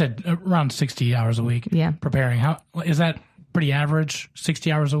 You said around 60 hours a week. Yeah. Preparing. How is that pretty average? 60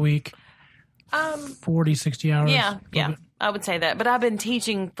 hours a week? 40, 60 hours? Yeah. I would say that, but I've been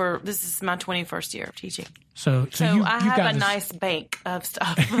teaching this is my 21st year of teaching. So I have a nice bank of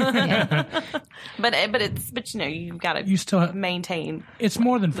stuff. but you've got to maintain. It's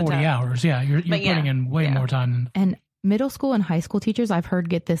more than 40 hours. Yeah. You're putting in way more time. And middle school and high school teachers, I've heard,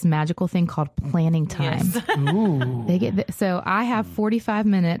 get this magical thing called planning time. Yes. Ooh. They get so I have 45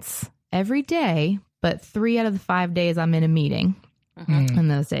 minutes every day, but 3 out of the 5 days I'm in a meeting. In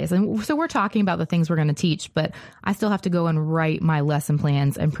those days. And so we're talking about the things we're going to teach, but I still have to go and write my lesson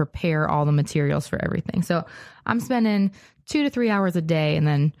plans and prepare all the materials for everything. So I'm spending 2 to 3 hours a day, and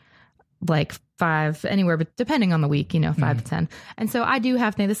then like 5 anywhere, but depending on the week, 5 to 10. And so I do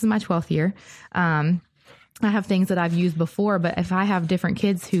have things. This is my 12th year. I have things that I've used before, but if I have different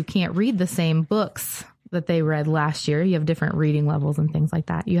kids who can't read the same books that they read last year, you have different reading levels and things like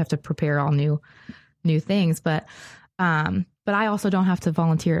that. You have to prepare all new things, but I also don't have to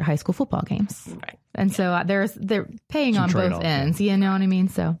volunteer at high school football games. Right. And so they're paying on both ends. You know what I mean?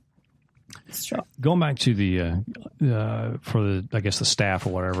 So it's true. Going back to the staff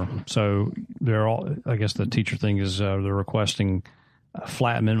or whatever. So I guess the teacher thing is they're requesting a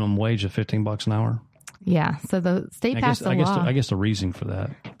flat minimum wage of $15 an hour. Yeah. So the state passed a law. I guess the reason for that.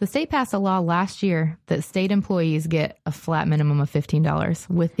 The state passed a law last year that state employees get a flat minimum of $15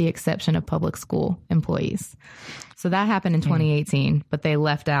 with the exception of public school employees. So that happened in 2018, but they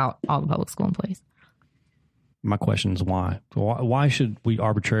left out all the public school employees. My question is why? Why should we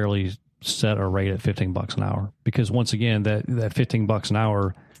arbitrarily set a rate at $15 an hour? Because once again, that $15 an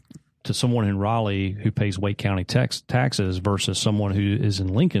hour to someone in Raleigh who pays Wake County taxes versus someone who is in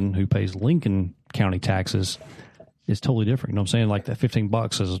Lincoln who pays Lincoln County taxes is totally different. You know what I'm saying? Like that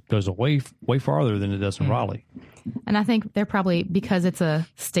 $15 goes way farther than it does in Raleigh. And I think they're probably, because it's a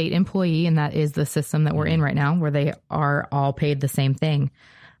state employee and that is the system that we're in right now where they are all paid the same thing.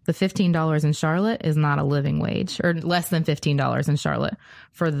 The $15 in Charlotte is not a living wage, or less than $15 in Charlotte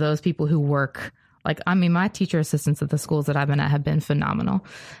for those people who work. Like, I mean, my teacher assistants at the schools that I've been at have been phenomenal.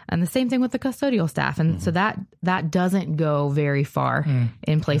 And the same thing with the custodial staff. And so that doesn't go very far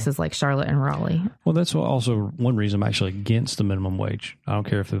in places like Charlotte and Raleigh. Well, that's also one reason I'm actually against the minimum wage. I don't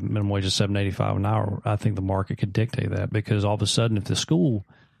care if the minimum wage is $7.85 an hour. I think the market could dictate that, because all of a sudden, if the school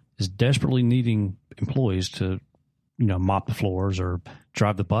is desperately needing employees to, mop the floors or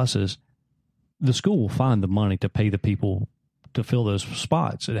drive the buses, the school will find the money to pay the people to fill those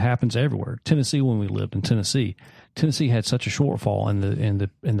spots. It happens everywhere. Tennessee, when we lived in Tennessee had such a shortfall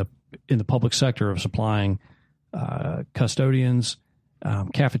in the public sector of supplying custodians,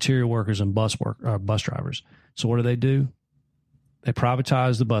 cafeteria workers, and bus drivers. So what do? They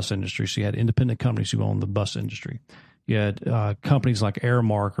privatized the bus industry. So you had independent companies who owned the bus industry. You had companies like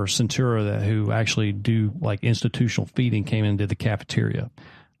Airmark or Centura who actually do like institutional feeding, came in and did the cafeteria.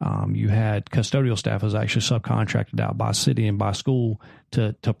 You had custodial staff was actually subcontracted out by city and by school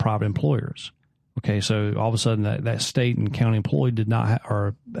to private employers. Okay, so all of a sudden that state and county employee did not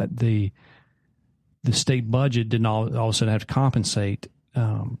or the state budget did not all of a sudden have to compensate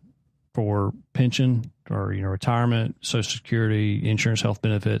for pension or retirement, Social Security, insurance, health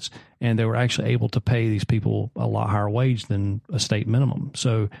benefits, and they were actually able to pay these people a lot higher wage than a state minimum.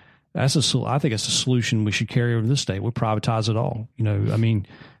 So I think it's a solution we should carry over to this state. We privatize it all.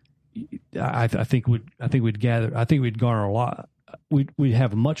 I think we'd garner a lot. We'd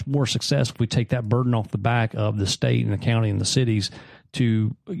have much more success if we take that burden off the back of the state and the county and the cities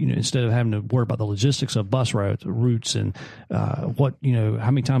to, instead of having to worry about the logistics of bus routes and how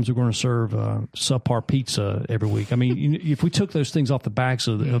many times we're going to serve subpar pizza every week. I mean, if we took those things off the backs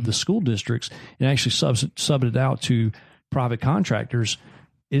of the school districts and actually subbed it out to private contractors,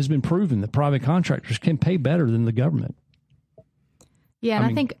 it has been proven that private contractors can pay better than the government. Yeah,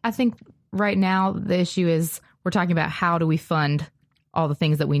 and I think right now the issue is we're talking about how do we fund all the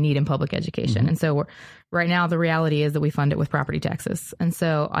things that we need in public education. Mm-hmm. And so right now the reality is that we fund it with property taxes. And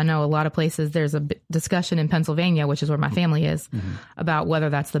so I know a lot of places there's a discussion in Pennsylvania, which is where my family is, about whether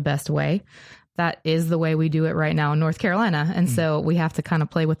that's the best way. That is the way we do it right now in North Carolina. And so we have to kind of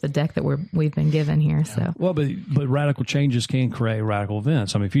play with the deck that we've been given here. Yeah. So but radical changes can create radical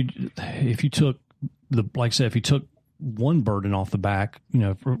events. I mean, if you took if you took one burden off the back,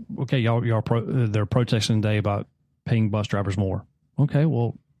 they're protesting today about paying bus drivers more. Okay,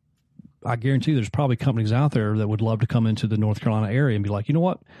 well, I guarantee there's probably companies out there that would love to come into the North Carolina area and be like, you know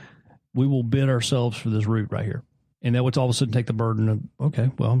what, we will bid ourselves for this route right here. And that would all of a sudden take the burden of, okay,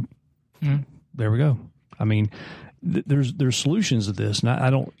 well, there we go. I mean, there's solutions to this. And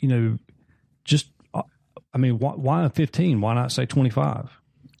I don't, why 15? Why not say 25?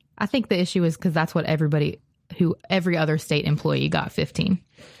 I think the issue is because that's what every other state employee got 15.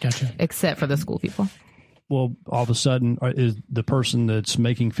 Gotcha. Except for the school people. Well, all of a sudden, is the person that's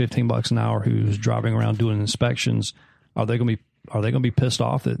making $15 an hour who's driving around doing inspections, are they going to be pissed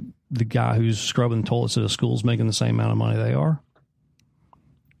off that the guy who's scrubbing toilets at a school is making the same amount of money they are?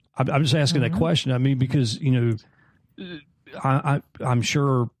 I'm just asking that question. I mean, because I'm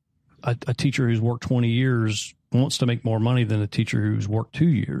sure a teacher who's worked 20 years wants to make more money than a teacher who's worked 2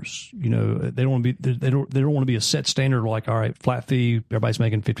 years. They don't want to be a set standard like, all right, flat fee, everybody's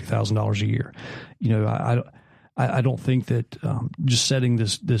making $50,000 a year. I don't think that just setting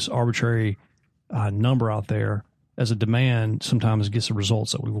this arbitrary number out there as a demand sometimes gets the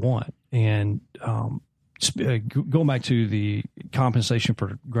results that we want. And going back to the compensation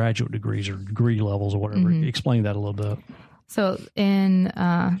for graduate degrees or degree levels or whatever, explain that a little bit. So in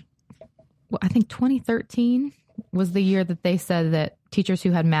I think 2013 was the year that they said that teachers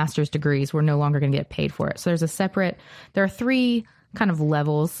who had master's degrees were no longer going to get paid for it. So there are three kind of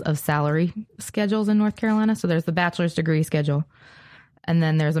levels of salary schedules in North Carolina. So there's the bachelor's degree schedule, and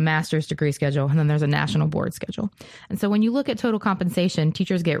then there's a master's degree schedule, and then there's a national board schedule. And so when you look at total compensation,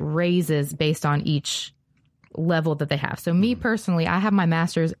 teachers get raises based on each level that they have. So me personally, I have my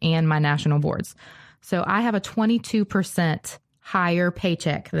master's and my national boards. So I have a 22% higher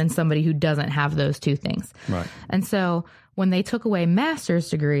paycheck than somebody who doesn't have those two things. Right. And so when they took away master's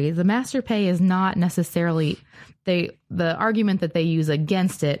degree, the master pay is not necessarily the argument that they use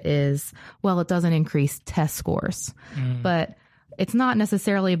against it is, well, it doesn't increase test scores. But it's not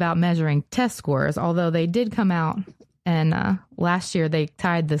necessarily about measuring test scores, although they did come out and last year they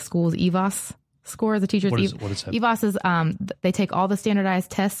tied the school's EVOS score, the teachers. What is that? EVOS is they take all the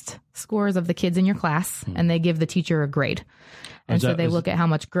standardized test scores of the kids in your class and they give the teacher a grade. And so they look at how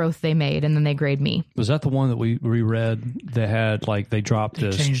much growth they made and then they grade me. Was that the one that we reread that had like they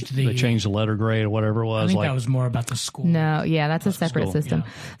changed the letter grade or whatever it was? I think that was more about the school. No, yeah, that's a separate system.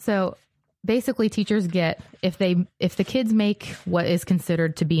 Yeah. So basically teachers get, if the kids make what is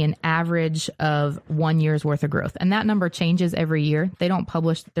considered to be an average of 1 year's worth of growth, and that number changes every year. They don't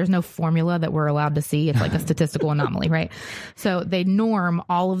publish, there's no formula that we're allowed to see. It's like a statistical anomaly, right? So they norm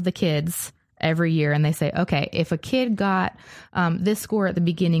all of the kids every year and they say, okay, if a kid got this score at the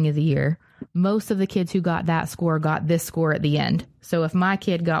beginning of the year, most of the kids who got that score got this score at the end. So if my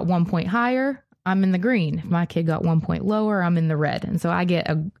kid got 1 point higher, I'm in the green. If my kid got 1 point lower, I'm in the red. And so I get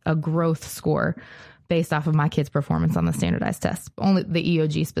a growth score based off of my kid's performance on the standardized test, only the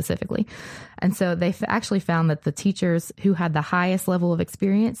EOG specifically. And so they actually found that the teachers who had the highest level of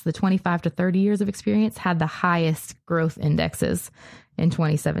experience, the 25 to 30 years of experience, had the highest growth indexes in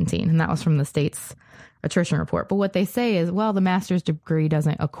 2017. And that was from the state's attrition report. But what they say is, well, the master's degree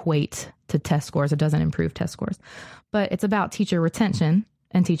doesn't equate to test scores. It doesn't improve test scores. But it's about teacher retention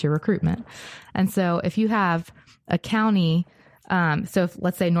and teacher recruitment. And so if you have a county, so if,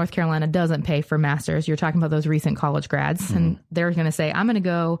 let's say North Carolina doesn't pay for masters, you're talking about those recent college grads, and they're going to say, I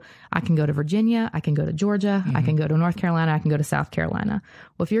can go to Virginia, I can go to Georgia, I can go to North Carolina, I can go to South Carolina.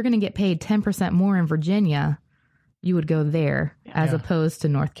 Well, if you're going to get paid 10% more in Virginia, you would go there as opposed to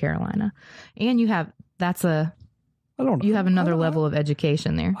North Carolina. And you have another level of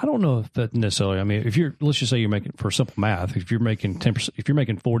education there. I don't know if that necessarily. I mean, let's just say you're making, for simple math, if you're making 10%, if you're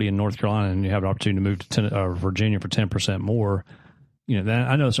making 40 in North Carolina and you have an opportunity to move to Virginia for 10% more, that,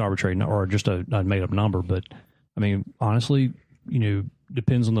 I know it's arbitrary or just a made up number, but I mean, honestly,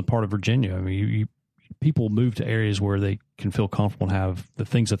 depends on the part of Virginia. I mean, people move to areas where they can feel comfortable and have the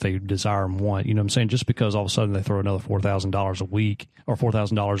things that they desire and want. You know what I'm saying? Just because all of a sudden they throw another $4,000 a week or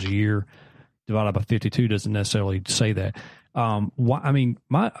 $4,000 a year divided by 52 doesn't necessarily say that. My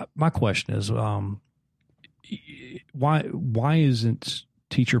question is, why isn't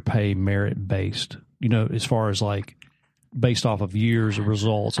teacher pay merit based? As far as like based off of years of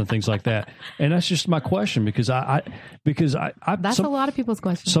results and things like that. And that's just my question because I that's a lot of people's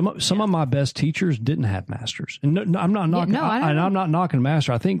questions. Some of my best teachers didn't have masters, and I'm not knocking. I'm not knocking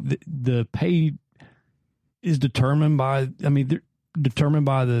master. I think the pay is determined by. I mean, they're determined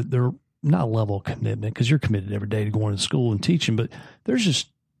by their not level of commitment, because you're committed every day to going to school and teaching, but there's just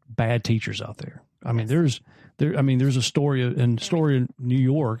bad teachers out there. I mean, there's a story in New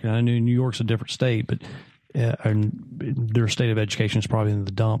York, and I know New York's a different state, but and their state of education is probably in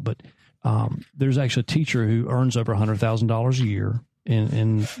the dump. But there's actually a teacher who earns over $100,000 a year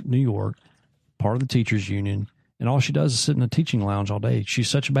in New York, part of the teachers union, and all she does is sit in a teaching lounge all day. She's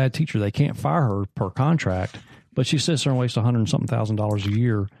such a bad teacher they can't fire her per contract, but she sits there and wastes $100,000 a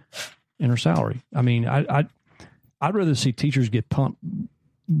year in her salary. I mean, I'd rather see teachers get bumped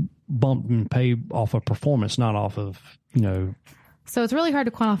and paid off of performance, not off of, So it's really hard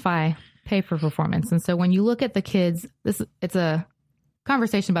to quantify pay for performance. And so when you look at the kids, it's a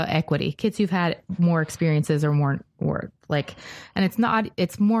conversation about equity. Kids who've had more experiences or more and it's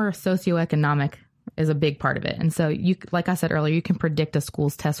more socioeconomic is a big part of it. And so like I said earlier, you can predict a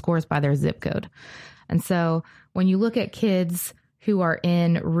school's test scores by their zip code. And so when you look at kids who are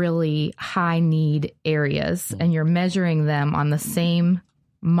in really high need areas and you're measuring them on the same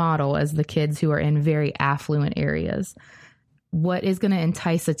model as the kids who are in very affluent areas, what is going to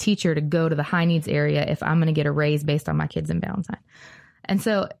entice a teacher to go to the high needs area if I'm going to get a raise based on my kids in Valentine? And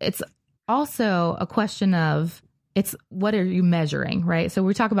so it's also a question of what are you measuring, right? So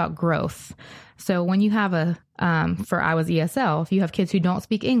we talk about growth. So when you have I was ESL, if you have kids who don't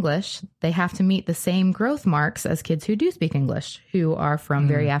speak English, they have to meet the same growth marks as kids who do speak English, who are from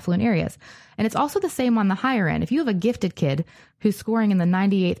very affluent areas. And it's also the same on the higher end. If you have a gifted kid who's scoring in the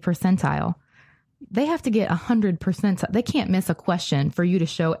 98th percentile, they have to get 100%. They can't miss a question for you to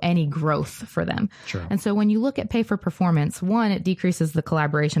show any growth for them. Sure. And so when you look at pay for performance, one, it decreases the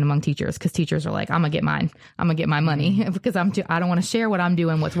collaboration among teachers because teachers are like, I'm going to get mine. I'm going to get my money because I don't want to share what I'm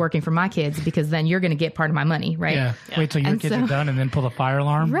doing, what's working for my kids, because then you're going to get part of my money, right? Yeah. Wait till your kids are done and then pull the fire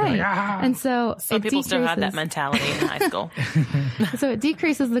alarm. Right. Like, ah. And so some people still have that mentality in high school. So it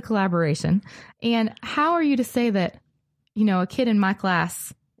decreases the collaboration. And how are you to say that, a kid in my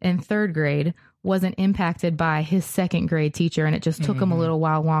class in third grade wasn't impacted by his second grade teacher and it just took him a little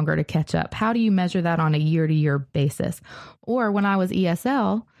while longer to catch up? How do you measure that on a year-to-year basis? Or when I was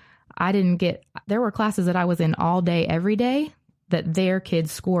ESL, there were classes that I was in all day, every day, that their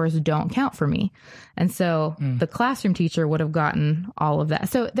kids' scores don't count for me. And so the classroom teacher would have gotten all of that.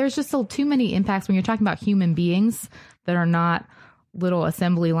 So there's just still too many impacts when you're talking about human beings that are not little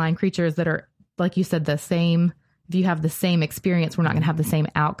assembly line creatures that are, like you said, the same. If you have the same experience, we're not going to have the same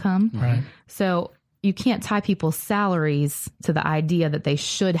outcome. Right. So you can't tie people's salaries to the idea that they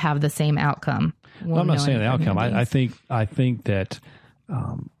should have the same outcome. Well, I'm not saying the outcome. I think that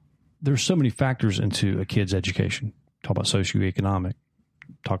there's so many factors into a kid's education. Talk about socioeconomic,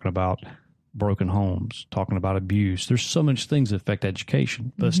 talking about broken homes, talking about abuse. There's so much things that affect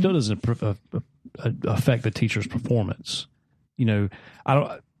education, but it still doesn't affect the teacher's performance. I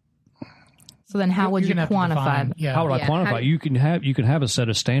don't. So then how would you quantify? How would I quantify? You can have a set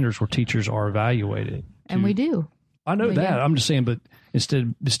of standards where teachers are evaluated. And we do. I know that. I'm just saying, but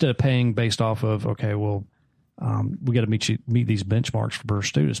instead of paying based off of, okay, well, we got to meet these benchmarks for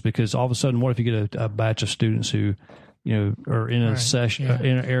students, because all of a sudden, what if you get a batch of students who, are in a session,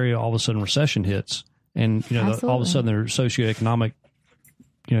 in an area, all of a sudden recession hits, and all of a sudden their socioeconomic,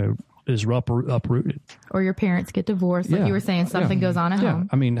 is uprooted. Or your parents get divorced, like you were saying, something goes on at home.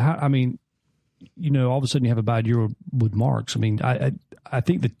 I mean, all of a sudden you have a bad year with marks. I mean, I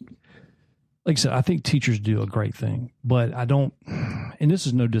think that, like I said, I think teachers do a great thing, but I don't, and this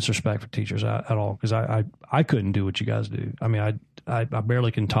is no disrespect for teachers at all, because I couldn't do what you guys do. I mean, I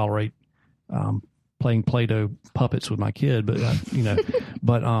barely can tolerate playing Play-Doh puppets with my kid,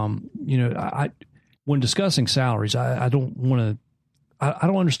 but when discussing salaries, I don't want to, I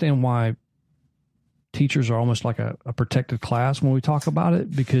don't understand why teachers are almost like a protected class when we talk about it,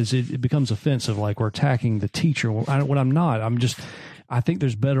 because it becomes offensive, like we're attacking the teacher. When I'm not, I think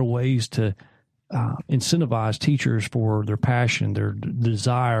there's better ways to incentivize teachers for their passion, their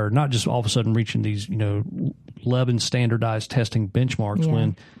desire, not just all of a sudden reaching these, 11 standardized testing benchmarks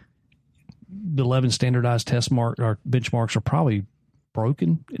when the 11 standardized benchmarks are probably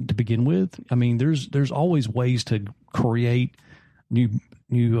broken to begin with. I mean, there's always ways to create new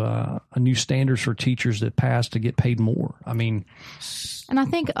standards for teachers that pass to get paid more. I mean, and I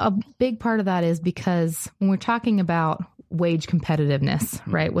think a big part of that is because when we're talking about wage competitiveness,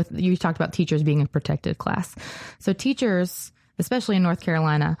 right? You talked about teachers being a protected class. So teachers, especially in North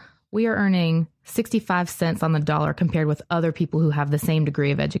Carolina, we are earning 65 cents on the dollar compared with other people who have the same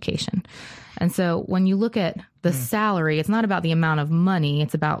degree of education. And so when you look at the salary, it's not about the amount of money,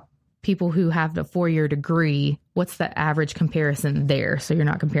 it's about people who have the 4-year degree. What's the average comparison there? So you're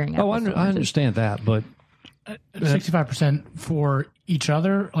not comparing. I understand that, but 65% for each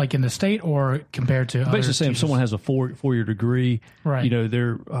other, like in the state, or compared to basically saying if someone has a 4-year degree, right?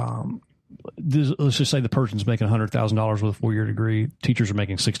 They're let's just say the person's making $100,000 with a 4-year degree. Teachers are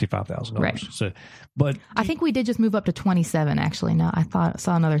making $65,000. Right. So, but I think we did just move up to 27. Actually, no, I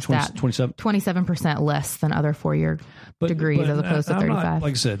saw another stat. 27% less than other 4-year degrees as opposed to 35. Not,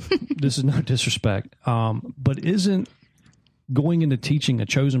 like I said, this is no disrespect, but isn't going into teaching a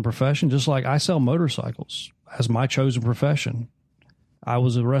chosen profession? Just like I sell motorcycles as my chosen profession. I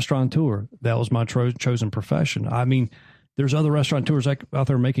was a restaurateur. That was my chosen profession. I mean, there's other restaurateurs out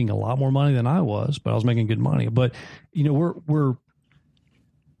there making a lot more money than I was, but I was making good money. But we're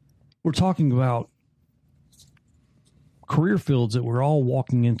talking about career fields that we're all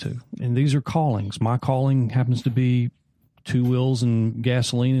walking into, and these are callings. My calling happens to be 2 wheels and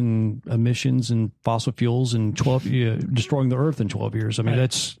gasoline and emissions and fossil fuels and destroying the earth in 12 years. I mean,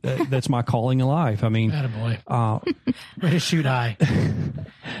 that's my calling in life. I mean, attaboy. Way to shoot high.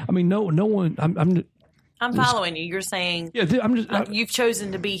 I mean, no one. I'm following you. You're saying, you've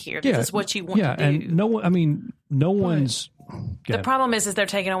chosen to be here. This is what you want to do. And no one's. The problem is they're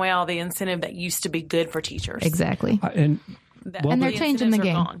taking away all the incentive that used to be good for teachers. Exactly. And they're changing the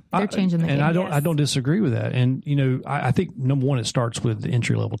game. They're changing the game. And I don't disagree with that. And I think number one, it starts with the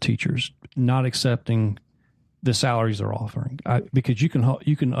entry level teachers not accepting the salaries they're offering, because you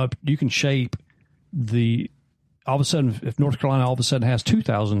can shape the. All of a sudden, if North Carolina all of a sudden has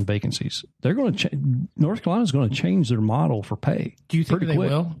 2,000 vacancies, they're going to North Carolina is going to change their model for pay. Do you think they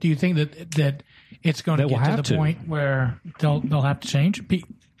will? Do you think that it's going to get to the point where they'll have to change. I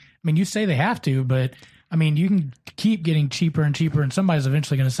mean, you say they have to, but I mean, you can keep getting cheaper and cheaper, and somebody's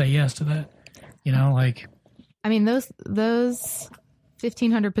eventually going to say yes to that. You know, like, I mean, those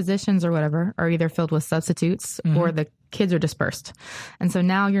 1,500 positions or whatever are either filled with substitutes or the kids are dispersed. And so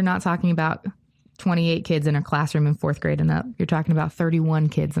now you're not talking about 28 kids in a classroom in fourth grade and up. You're talking about 31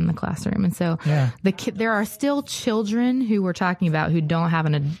 kids in the classroom. And so there are still children who we're talking about who don't have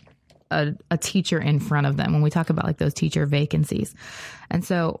a teacher in front of them when we talk about like those teacher vacancies. And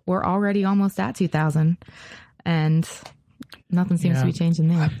so we're already almost at 2,000 and nothing seems to be changing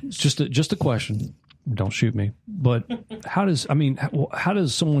there. Just a question. Don't shoot me. But how does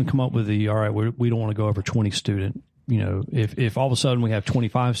someone come up with all right, we don't want to go over 20 student, you know, if all of a sudden we have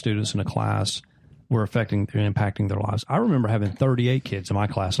 25 students in a class, we're affecting and impacting their lives. I remember having 38 kids in my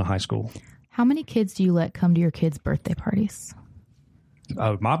class in high school. How many kids do you let come to your kids' birthday parties?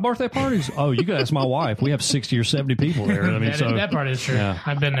 Oh, my birthday parties? Oh, you could ask my wife. We have 60 or 70 people there. I mean, that part is true. Yeah.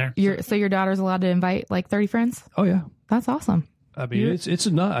 I've been there. So your daughter's allowed to invite like 30 friends? Oh, yeah. That's awesome. I mean, it's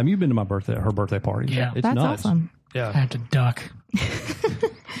a nut. I mean, you've been to her birthday party. Yeah. It's that's nuts. Awesome. Yeah. I have to duck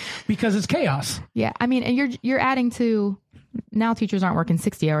because it's chaos. Yeah. I mean, and you're adding to, now teachers aren't working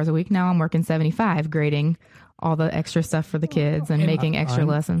 60 hours a week. Now I'm working 75 grading all the extra stuff for the kids and making extra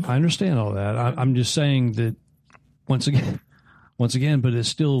lessons. I understand all that. I'm just saying that once again, but it's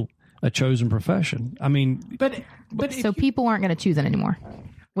still a chosen profession. I mean, but so people aren't going to choose it anymore,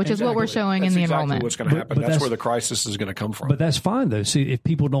 which is what we're showing in the enrollment. What's going to happen? That's where the crisis is going to come from. But that's fine though. See, if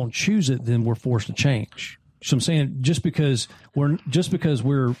people don't choose it, then we're forced to change. So I'm saying just because we're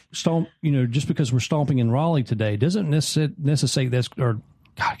stomping in Raleigh today doesn't necessarily that's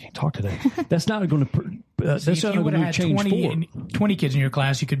God, I can't talk today. That's not going to. That's not going to change. 20 kids in your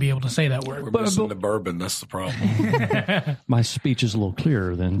class, you could be able to say that word. We're missing the bourbon. That's the problem. My speech is a little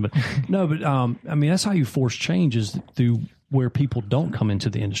clearer then, but no. But I mean, that's how you force change is through where people don't come into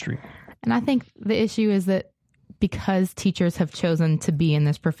the industry. And I think the issue is that because teachers have chosen to be in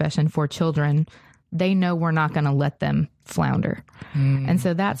this profession for children, they know we're not going to let them flounder. And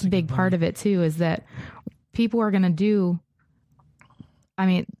so that's a big part of it too, is that people are going to do. I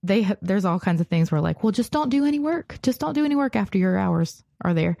mean, there's all kinds of things where like, well, just don't do any work. Just don't do any work after your hours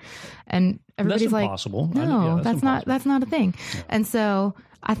are there. And everybody's like, no, that's not a thing. Yeah. And so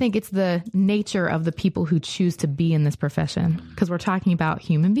I think it's the nature of the people who choose to be in this profession, because we're talking about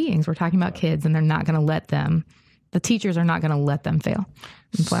human beings. We're talking about kids, and they're not going to let them. The teachers are not going to let them fail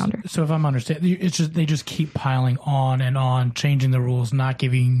and flounder. So if I'm understanding, it's just they just keep piling on and on, changing the rules, not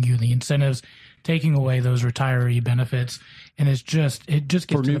giving you the incentives, taking away those retiree benefits, and it just gets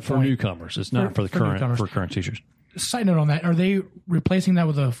to the point. For newcomers. It's not for current teachers. Side note on that: are they replacing that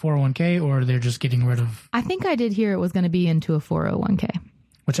with a 401k, or they're just getting rid of? I think I did hear it was going to be into a 401k,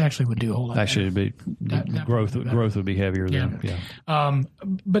 which actually would do a whole lot. Actually, growth would be heavier.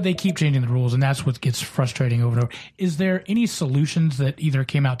 But they keep changing the rules, and that's what gets frustrating over and over. Is there any solutions that either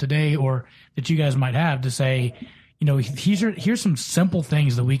came out today or that you guys might have to say, you know, here's some simple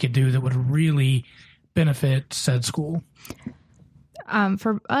things that we could do that would really benefit said school?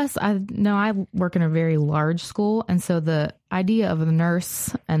 For us, I know I work in a very large school, and so the idea of the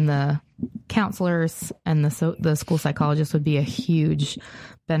nurse and the counselors and the school psychologist would be a huge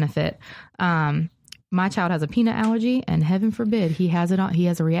benefit. My child has a peanut allergy, and heaven forbid he has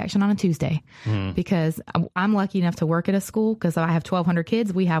a reaction on a Tuesday, because I'm lucky enough to work at a school because I have 1,200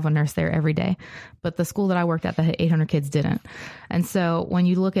 kids. We have a nurse there every day, but the school that I worked at that had 800 kids didn't. And so when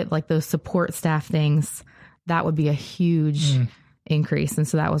you look at like those support staff things, that would be a huge increase. And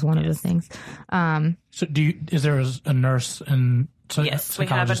so that was one of the things. So is there a nurse and yes, we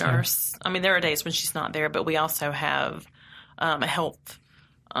have a nurse. I mean, there are days when she's not there, but we also have a health.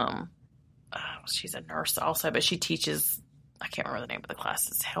 She's a nurse also, but she teaches. I can't remember the name of the class.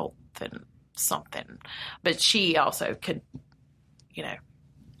 It's health and something. But she also could, you know,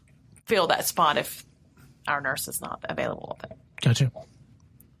 fill that spot if our nurse is not available. Gotcha.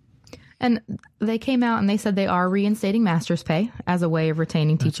 And they came out and they said they are reinstating master's pay as a way of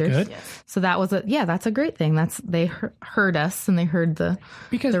retaining teachers. Good. Yes. So that was that's a great thing. They heard us and they heard the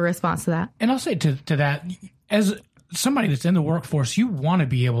response to that. And I'll say to that, as somebody that's in the workforce, you want to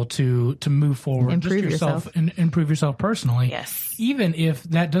be able to move forward, improve yourself and improve yourself personally. Yes. Even if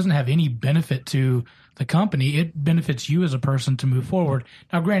that doesn't have any benefit to the company, it benefits you as a person to move forward.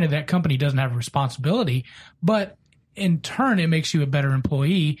 Now, granted, that company doesn't have a responsibility, but in turn, it makes you a better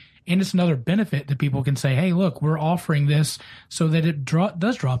employee. And it's another benefit that people can say, hey, look, we're offering this so that it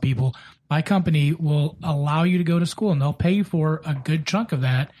does draw people. My company will allow you to go to school, and they'll pay you for a good chunk of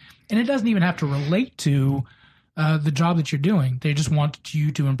that. And it doesn't even have to relate to the job that you're doing. They just want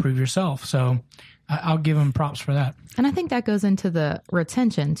you to improve yourself. So I'll give them props for that. And I think that goes into the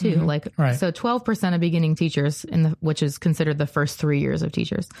retention too. So 12% of beginning teachers which is considered the first 3 years of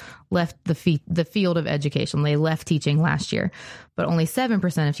teachers, left the field of education. They left teaching last year, but only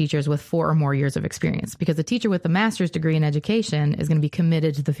 7% of teachers with 4 or more years of experience, because a teacher with a master's degree in education is going to be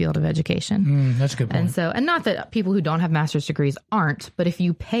committed to the field of education. That's a good point. And not that people who don't have master's degrees aren't, but if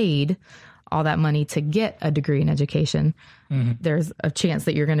you paid all that money to get a degree in education, there's a chance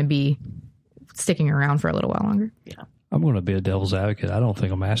that you're going to be sticking around for a little while longer. Yeah. I'm going to be a devil's advocate. I don't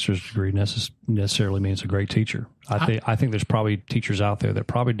think a master's degree necessarily means a great teacher. I think there's probably teachers out there that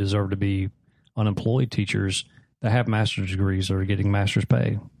probably deserve to be unemployed teachers that have master's degrees or are getting master's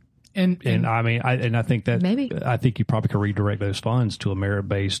pay. And I mean, I think that maybe. I think you probably could redirect those funds to a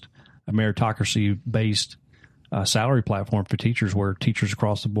meritocracy-based salary platform for teachers, where teachers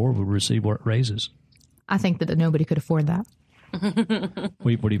across the board would receive raises. I think that nobody could afford that.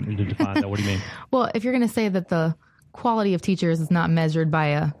 What do you mean to define that? What do you mean? Well, if you're going to say that the quality of teachers is not measured by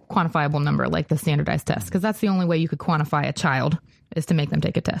a quantifiable number like the standardized test, because that's the only way you could quantify a child, is to make them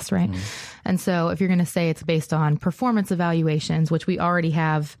take a test, right? And so if you're going to say it's based on performance evaluations, which we already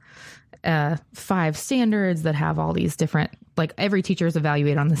have 5 standards that have all these different, like every teacher is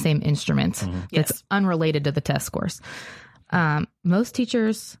evaluated on the same instrument that's unrelated to the test scores. Most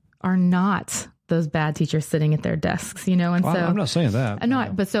teachers are not those bad teachers sitting at their desks, and so I'm not saying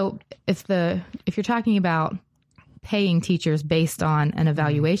that. But so if you're talking about paying teachers based on an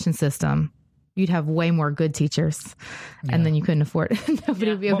evaluation system, you'd have way more good teachers, and then you couldn't afford it.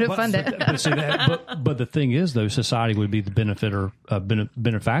 Nobody would be able to fund it. But the thing is, though, society would be the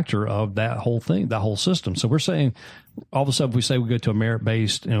benefactor of that whole thing, that whole system. So we're saying, all of a sudden, if we say we go to a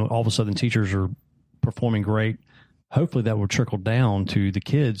merit-based, all of a sudden teachers are performing great. Hopefully that will trickle down to the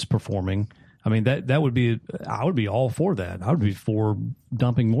kids performing. I mean, that would be, I would be all for that. I would be for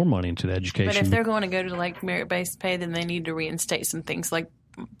dumping more money into the education. But if they're going to go to like merit-based pay, then they need to reinstate some things. Like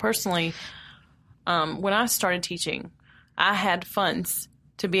personally, when I started teaching, I had funds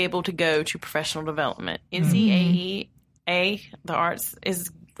to be able to go to professional development. NCAA, the arts,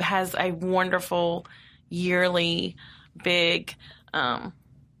 has a wonderful yearly big,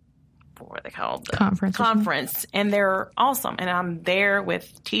 what are they called? Conference. And they're awesome. And I'm there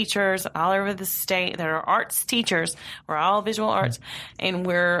with teachers all over the state that are arts teachers. We're all visual arts. And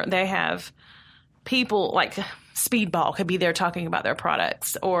they have people like Speedball could be there talking about their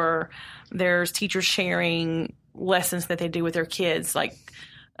products, or there's teachers sharing lessons that they do with their kids, like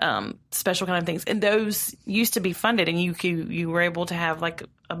special kind of things. And those used to be funded, and you were able to have like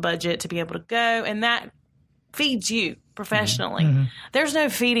a budget to be able to go, and that feeds you professionally. There's no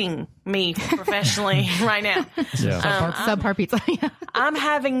feeding me professionally right now. Subpar pizza. I'm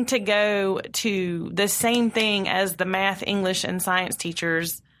having to go to the same thing as the math, English, and science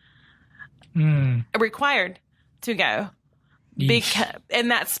teachers required to go. And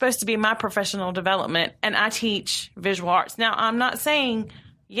that's supposed to be my professional development. And I teach visual arts. Now, I'm not saying,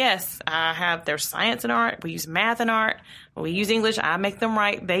 yes, there's science and art. We use math and art. We use English. I make them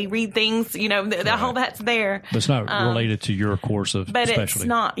write. They read things, all that's there. But it's not related to your course of specialty. But it's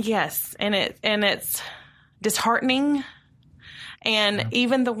not, yes. And it's disheartening. And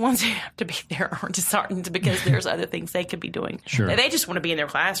even the ones who have to be there are disheartened because there's other things they could be doing. Sure. They just want to be in their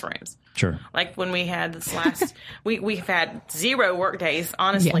classrooms. Sure. Like when we had this last, we've had 0 work days,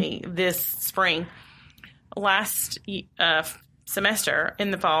 honestly, this spring. Last semester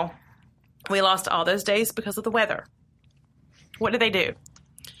in the fall, we lost all those days because of the weather. What did they do?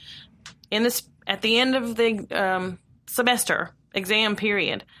 At the end of the semester exam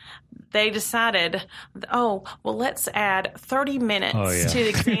period, they decided, let's add 30 minutes to the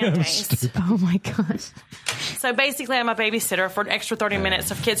exam days. Oh my gosh. So basically, I'm a babysitter for an extra 30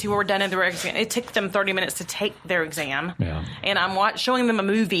 minutes of kids who were done in their exam. It took them 30 minutes to take their exam. Yeah. And I'm showing them a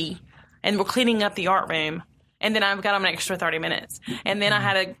movie, and we're cleaning up the art room. And then I've got them an extra 30 minutes. And then I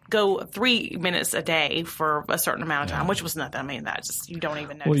had to go 3 minutes a day for a certain amount of time, which was nothing. I mean, you don't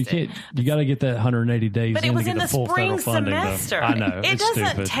even notice you got to get that 180 days. But it was in the spring semester. I know. It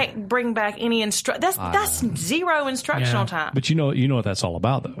doesn't bring back any that's 0 instructional time. But you know what that's all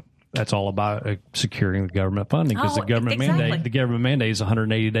about, though. That's all about securing the government funding, because the government mandate is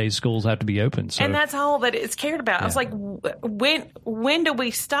 180 days schools have to be open. So. And that's all that it's cared about. Yeah. I was like, when do we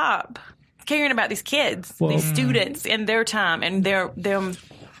stop caring about these kids, these students, and their time, and them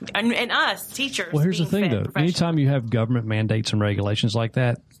and us teachers? Well, here's the thing, though. Anytime you have government mandates and regulations like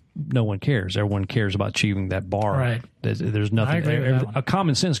that, no one cares. Everyone cares about achieving that bar. Right. There's nothing. I agree with that one. A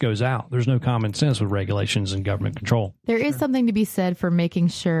common sense goes out. There's no common sense with regulations and government control. There is something to be said for making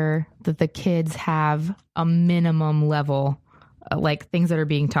sure that the kids have a minimum level, like things that are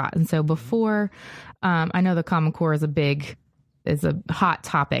being taught. And so before, I know the Common Core is a hot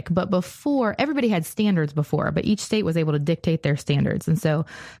topic, but before, everybody had standards before, but each state was able to dictate their standards. And so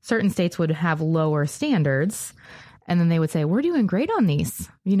certain states would have lower standards, and then they would say, we're doing great on these.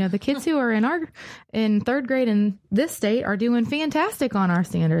 You know, the kids who are in third grade in this state are doing fantastic on our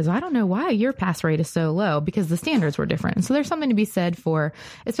standards. I don't know why your pass rate is so low, because the standards were different. And so there's something to be said for,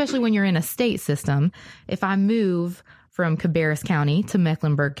 especially when you're in a state system, if I move from Cabarrus County to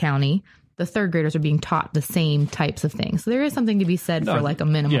Mecklenburg County, the third graders are being taught the same types of things. So there is something to be said for like a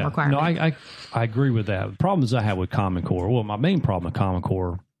minimum requirement. No, I agree with that. The problems I have with Common Core, well, my main problem with Common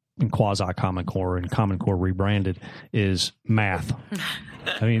Core and quasi-Common Core and Common Core rebranded is math.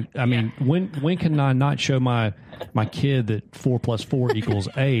 I mean, when can I not show my kid that 4 + 4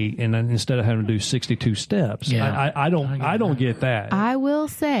 = 8, and then instead of having to do 62 steps? Yeah. I don't get that. I will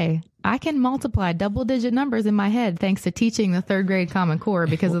say I can multiply double-digit numbers in my head thanks to teaching the third grade Common Core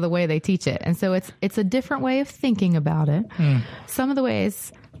because of the way they teach it. And so it's a different way of thinking about it. Some of the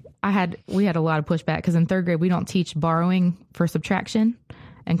ways we had a lot of pushback because in third grade we don't teach borrowing for subtraction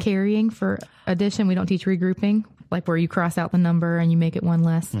and carrying for addition. We don't teach regrouping, like where you cross out the number and you make it one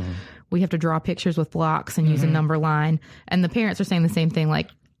less. We have to draw pictures with blocks and use a number line. And the parents are saying the same thing,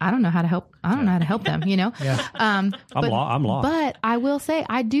 like, I don't know how to help. I don't know how to help them, you know? I'm lost. But I will say,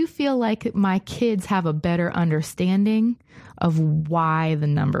 I do feel like my kids have a better understanding of why the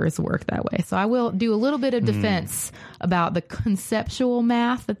numbers work that way. So I will do a little bit of defense about the conceptual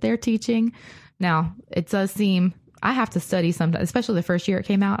math that they're teaching. Now, it does seem, I have to study sometimes, especially the first year it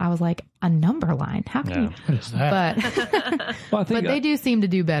came out. I was like, a number line? How can you? What is that? But, Well, I think but they do seem to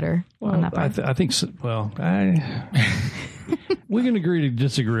do better on that part. I think so. Well, we can agree to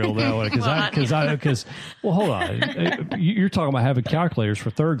disagree on that one because hold on, you're talking about having calculators for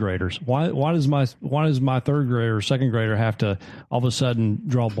third graders. Why does my third grader or second grader have to all of a sudden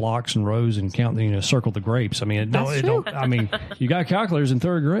draw blocks and rows and count, circle the grapes? I mean, you got calculators in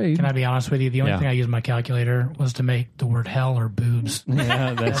third grade. Can I be honest with you? The only thing I used my calculator was to make the word hell or boobs.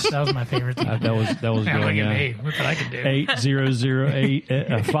 Yeah, that was my favorite thing. That was good. Hey, look what I can do.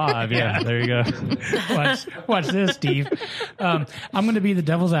 80085. Yeah, there you go. Watch this, Steve. I'm going to be the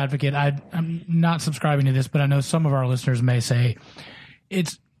devil's advocate. I'm not subscribing to this, but I know some of our listeners may say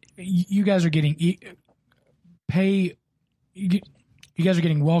you guys are getting pay. You guys are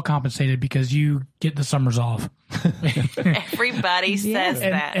getting well compensated because you get the summers off. Everybody says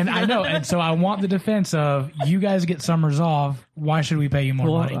that. And I know. And so I want the defense of you guys get summers off. Why should we pay you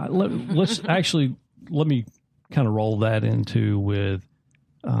more money? Let me kind of roll that into with.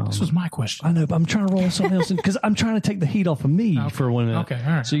 This was my question. I know, but I'm trying to roll something else in because I'm trying to take the heat off of me for when. Okay,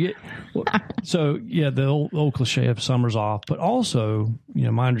 all right. So the old cliche of summers off, but also,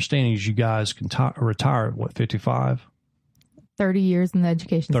 my understanding is you guys can retire at what, 55? 30 years in the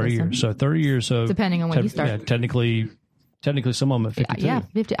education 30 system. years. So 30 years. So depending on when you start. Yeah, technically some of them at 52. Yeah,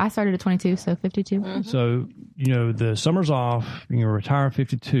 50. I started at 22, so 52. Mm-hmm. So, the summer's off, you retire at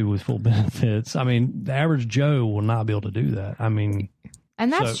 52 with full benefits. I mean, the average Joe will not be able to do that. I mean,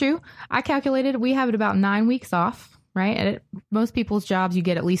 and that's true. I calculated we have it about 9 weeks off, right? At most people's jobs, you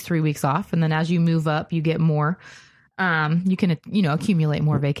get at least 3 weeks off. And then as you move up, you get more. You can, accumulate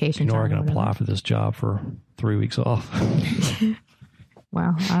more vacation time. I can apply for this job for 3 weeks off.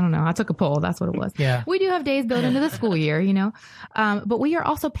 Wow. I don't know. I took a poll. That's what it was. Yeah. We do have days built into the school year, but we are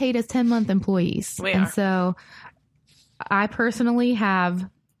also paid as 10-month employees. And so I personally have,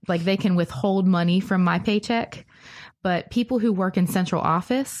 they can withhold money from my paycheck, but people who work in central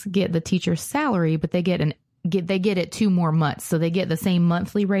office get the teacher's salary, but they get it 2 more months. So they get the same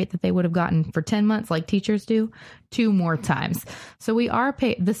monthly rate that they would have gotten for 10 months like teachers do 2 more times. So we are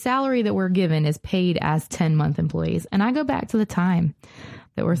paid, the salary that we're given is paid as 10-month employees. And I go back to the time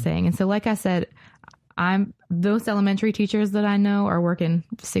that we're saying. And so like I said, those elementary teachers that I know are working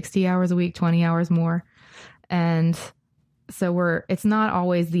 60 hours a week, 20 hours more. And so it's not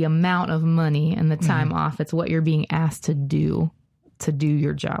always the amount of money and the time off. It's what you're being asked to do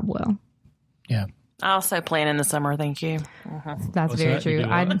your job well. Yeah. I also plan in the summer. Thank you. That's very true.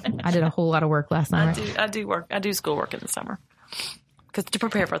 I did a whole lot of work last summer. I do school work in the summer to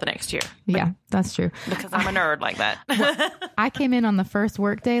prepare for the next year. Yeah, that's true. Because I'm a nerd like that. I came in on the first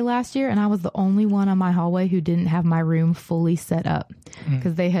work day last year, and I was the only one on my hallway who didn't have my room fully set up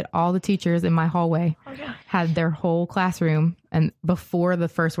because they had all the teachers in my hallway had their whole classroom and before the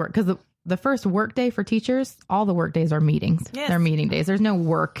first work because the first work day for teachers, all the work days are meetings. Yes. They're meeting days. There's no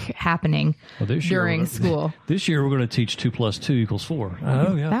work happening during school. This year, we're going to teach 2 + 2 = 4.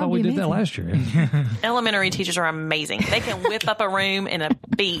 Oh, yeah. I thought we did that last year. Yeah. Elementary teachers are amazing. They can whip up a room in a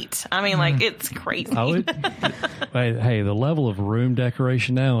beat. I mean, like, it's crazy. Hey, the level of room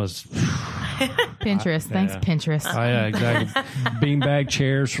decoration now is... Pinterest. Thanks, Pinterest. Yeah, exactly. Beanbag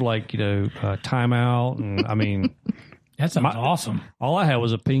chairs for, like, timeout. And, I mean... That sounds awesome. All I had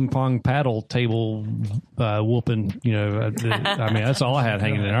was a ping pong paddle table whooping, I mean, that's all I had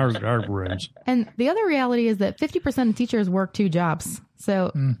hanging in our rooms. And the other reality is that 50% of teachers work 2 jobs.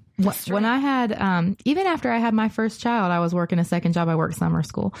 So when I had, even after I had my first child, I was working a second job. I worked summer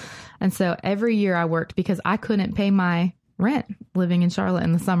school. And so every year I worked because I couldn't pay my rent living in Charlotte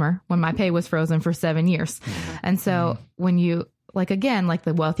in the summer when my pay was frozen for 7 years. And so when you... again,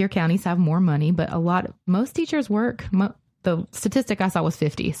 the wealthier counties have more money, but most teachers work, the statistic I saw was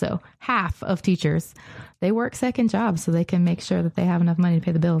 50. So half of teachers, they work second jobs so they can make sure that they have enough money to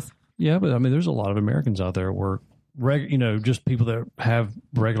pay the bills. Yeah, but I mean, there's a lot of Americans out there who work, just people that have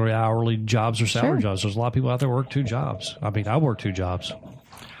regular hourly jobs or salary jobs. There's a lot of people out there who work 2 jobs. I mean, I work 2 jobs.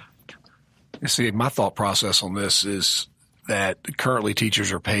 See, my thought process on this is that currently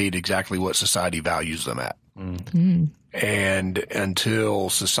teachers are paid exactly what society values them at. And until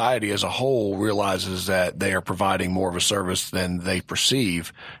society as a whole realizes that they are providing more of a service than they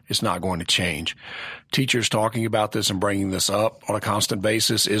perceive, it's not going to change. Teachers talking about this and bringing this up on a constant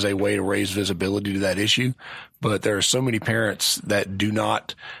basis is a way to raise visibility to that issue. But there are so many parents that do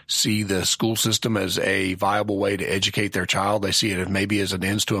not see the school system as a viable way to educate their child. They see it maybe as an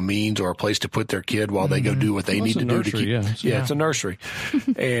ends to a means or a place to put their kid while they go do what they need to do to keep. Yeah, it's a nursery.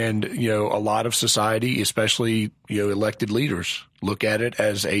 And, a lot of society, especially, elected leaders, look at it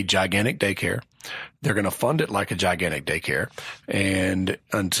as a gigantic daycare. They're going to fund it like a gigantic daycare. And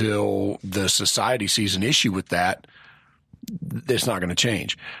until the society sees an issue with that, it's not going to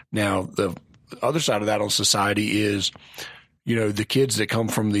change. Now, the other side of that on society is, the kids that come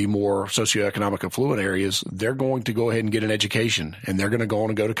from the more socioeconomic affluent areas, they're going to go ahead and get an education, and they're going to go on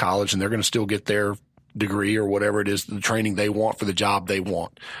and go to college, and they're going to still get their degree or whatever it is, the training they want for the job they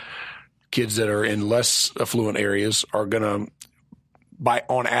want. Kids that are in less affluent areas are going to,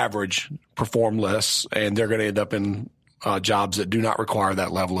 on average, perform less, and they're going to end up in jobs that do not require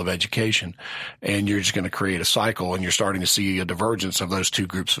that level of education. And you're just going to create a cycle, and you're starting to see a divergence of those 2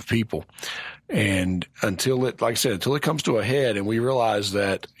 groups of people. And until it comes to a head and we realize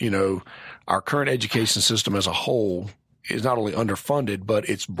that, our current education system as a whole is not only underfunded, but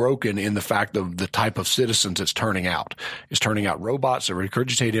it's broken in the fact of the type of citizens it's turning out. It's turning out robots that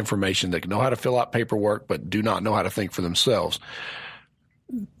regurgitate information, that know how to fill out paperwork, but do not know how to think for themselves.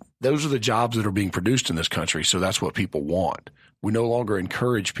 Those are the jobs that are being produced in this country. So that's what people want. We no longer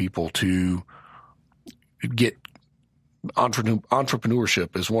encourage people to get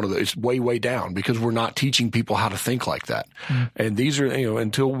entrepreneurship is it's way, way down because we're not teaching people how to think like that. And these are,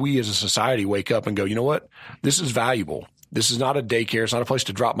 until we as a society wake up and go, you know what, this is valuable. This is not a daycare. It's not a place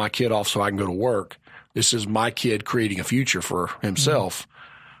to drop my kid off so I can go to work. This is my kid creating a future for himself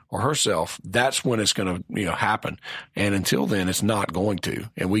or herself. That's when it's going to, happen. And until then, it's not going to.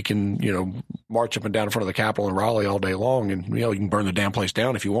 And we can, march up and down in front of the Capitol in Raleigh all day long and, you can burn the damn place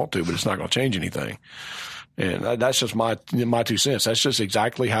down if you want to, but it's not going to change anything. And that's just my 2 cents. That's just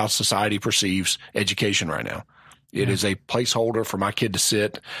exactly how society perceives education right now. It is a placeholder for my kid to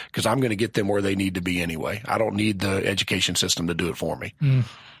sit because I'm going to get them where they need to be anyway. I don't need the education system to do it for me.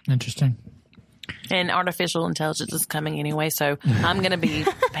 Interesting. And artificial intelligence is coming anyway, so I'm going to be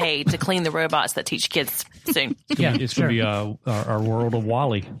paid to clean the robots that teach kids soon. Yeah, it's going to be our world of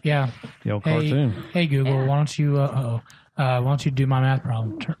WALL-E. Yeah. The old cartoon. Hey Google, why don't you why don't you do my math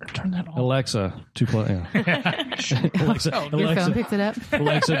problem? Turn that on. Alexa, 2 + Your phone picks it up.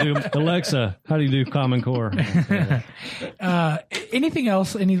 Alexa, how do you do Common Core? Anything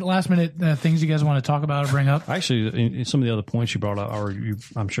else? Any last minute things you guys want to talk about or bring up? Actually, some of the other points you brought up,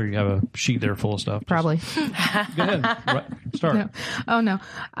 I'm sure you have a sheet there full of stuff. Probably. Go ahead. Start. No. Oh no.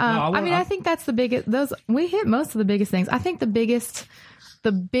 I think that's the biggest. We hit most of the biggest things. I think the biggest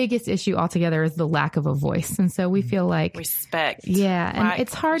issue altogether is the lack of a voice. And so we feel like respect. Yeah. And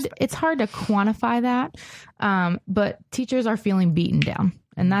it's hard to quantify that. But teachers are feeling beaten down.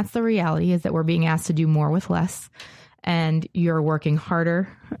 And that's the reality, is that we're being asked to do more with less, and you're working harder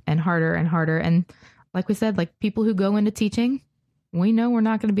and harder and harder. And like we said, like people who go into teaching, we know we're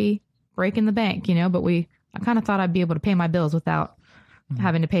not going to be breaking the bank, but I kind of thought I'd be able to pay my bills without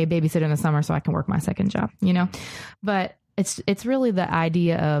having to pay a babysitter in the summer so I can work my second job, but it's really the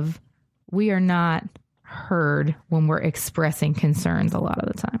idea of we are not heard when we're expressing concerns a lot of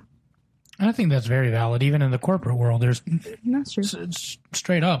the time. And I think that's very valid. Even in the corporate world, there's That's true.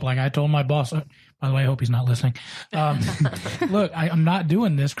 straight up. Like I told my boss, by the way, I hope he's not listening. Look, I'm not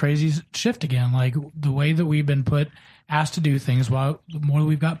doing this crazy shift again. Like the way that we've been asked to do things, the more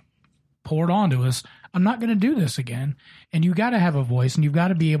we've got poured onto us, I'm not going to do this again. And you got to have a voice, and you've got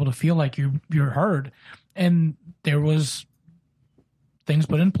to be able to feel like you're heard. And there was things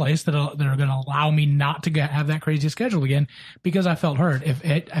put in place that are going to allow me not to have that crazy schedule again, because I felt heard.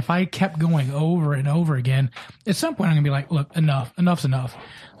 If I kept going over and over again, at some point I'm going to be like, look, enough's enough.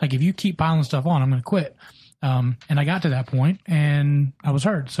 Like if you keep piling stuff on, I'm going to quit. And I got to that point and I was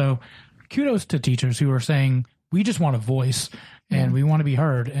heard. So kudos to teachers who are saying, we just want a voice and we want to be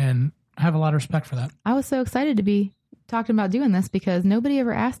heard, and I have a lot of respect for that. I was so excited to be talking about doing this because nobody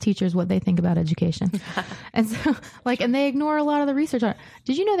ever asked teachers what they think about education. And so and they ignore a lot of the research on it.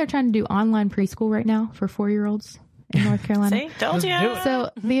 Did you know they're trying to do online preschool right now for 4-year-olds in North Carolina? See, told you. So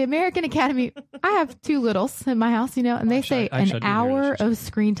the American Academy, I have 2 littles in my house, and they say an hour of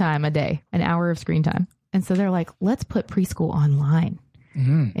screen time a day, an hour of screen time. And so they're like, let's put preschool online.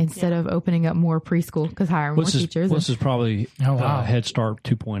 Instead of opening up more preschool, because hiring more teachers. This is probably Head Start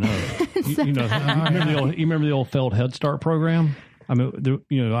 2.0. You remember the old failed Head Start program? I mean, I don't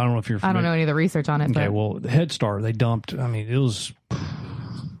know if you're familiar. I don't know any of the research on it. Okay, well, Head Start, they dumped, it was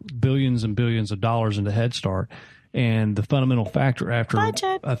billions and billions of dollars into Head Start. And the fundamental factor after,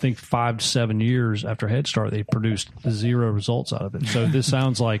 I think, 5 to 7 years after Head Start, they produced 0 results out of it. So this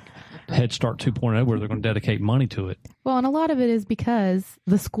sounds like Head Start 2.0, where they're going to dedicate money to it. Well, and a lot of it is because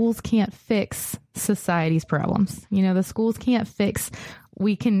the schools can't fix society's problems. The schools can't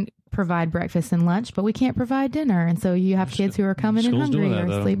we can provide breakfast and lunch, but we can't provide dinner. And so you have kids who are coming in hungry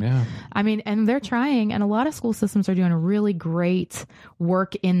or sleeping. Yeah. And they're trying, and a lot of school systems are doing a really great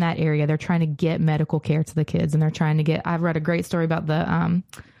work in that area. They're trying to get medical care to the kids, and they're trying to get, I've read a great story about the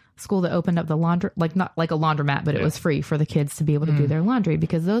school that opened up the laundry, not like a laundromat, but it was free for the kids to be able to do their laundry,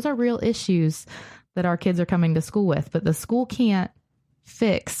 because those are real issues that our kids are coming to school with, but the school can't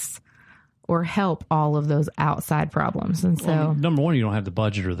fix or help all of those outside problems. And so, number one, you don't have the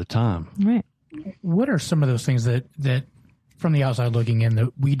budget or the time. Right. What are some of those things that from the outside looking in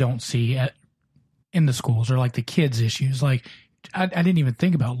that we don't see in the schools, or like the kids' issues? Like I didn't even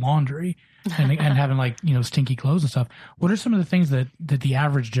think about laundry and having stinky clothes and stuff. What are some of the things that the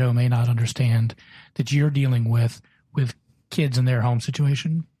average Joe may not understand that you're dealing with kids in their home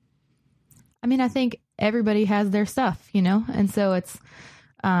situation? I think everybody has their stuff, and so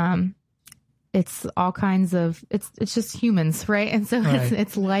it's all kinds of, it's just humans, right? And so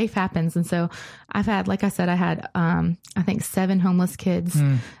it's life happens. And so I've had, like I said, I had, I think 7 homeless kids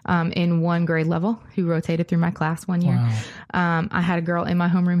in 1 grade level who rotated through my class one year. Wow. I had a girl in my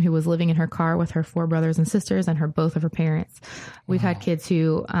homeroom who was living in her car with her 4 brothers and sisters and both of her parents. We've had kids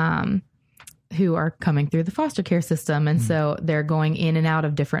who are coming through the foster care system. And so they're going in and out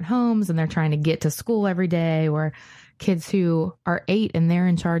of different homes, and they're trying to get to school every day, or kids who are 8 and they're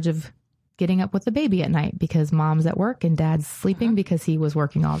in charge of getting up with the baby at night because mom's at work and dad's sleeping because he was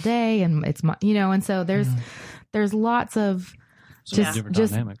working all day, and it's and so there's lots of just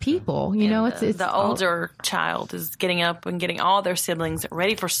people, it's the older child is getting up and getting all their siblings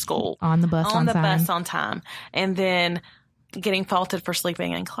ready for school on the bus on time, and then getting faulted for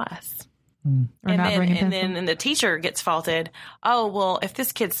sleeping in class. And then the teacher gets faulted. Oh, well, if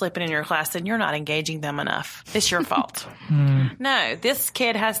this kid's sleeping in your class, then you're not engaging them enough. It's your fault. No, this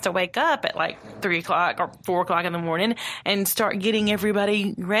kid has to wake up at like 3 o'clock or 4 o'clock in the morning and start getting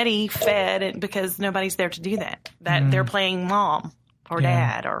everybody ready, fed, and because nobody's there to do that. They're playing mom or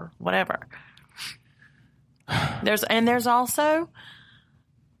dad or whatever. There's also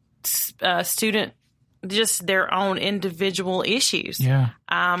student, just their own individual issues. Yeah.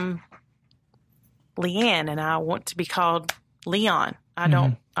 Leanne, and I want to be called Leon. I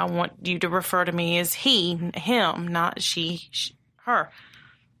want you to refer to me as him, not she, her.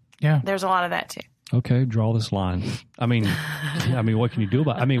 Yeah. There's a lot of that too. Okay, draw this line. What can you do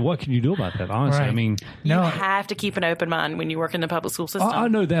about that? Honestly, right. You have to keep an open mind when you work in the public school system. I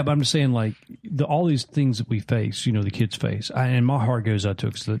know that, but I'm just saying, all these things that we face, the kids face, and my heart goes out to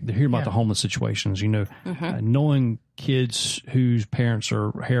it, because they hear about the homeless situations, knowing kids whose parents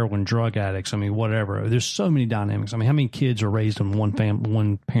are heroin drug addicts. Whatever. There's so many dynamics. How many kids are raised in one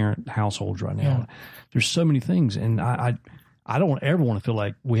parent households right now? Yeah. There's so many things, and I don't ever want to feel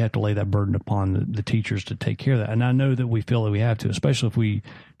like we have to lay that burden upon the teachers to take care of that. And I know that we feel that we have to, especially if we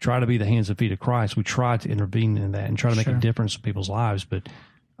try to be the hands and feet of Christ. We try to intervene in that and try to make a difference in people's lives. But,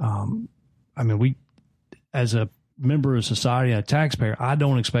 we, as a member of society and a taxpayer, I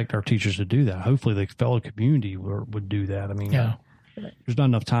don't expect our teachers to do that. Hopefully the fellow community would do that. There's not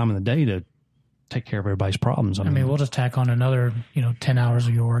enough time in the day take care of everybody's problems. I mean, we'll just tack on another, 10 hours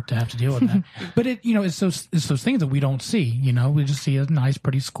of your work to have to deal with that. But it's those things that we don't see. We just see a nice,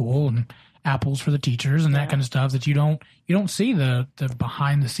 pretty school and apples for the teachers and that kind of stuff that you don't see the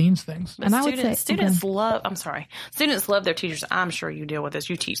behind the scenes things. And I would say students love their teachers. I'm sure you deal with this.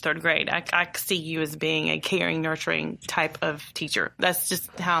 You teach third grade. I see you as being a caring, nurturing type of teacher. That's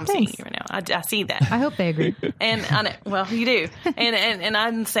just how I'm seeing you right now. I see that. I hope they agree. And you do. And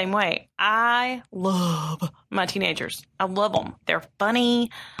I'm the same way. I love my teenagers. I love them. They're funny.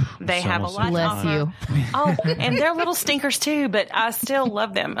 They have a lot to offer. Oh, and they're little stinkers too, but I still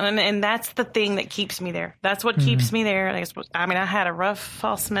love them. And that's the thing that keeps me there. That's what keeps me there. I had a rough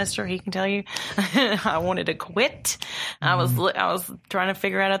fall semester. He can tell you. I wanted to quit. I was trying to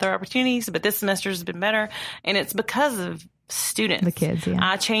figure out other opportunities, but this semester has been better, and it's because of students, the kids. Yeah.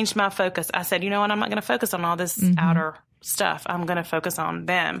 I changed my focus. I said, you know what? I'm not going to focus on all this outer stuff. I'm going to focus on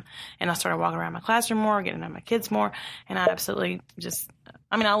them. And I started walking around my classroom more, getting to know my kids more, and I absolutely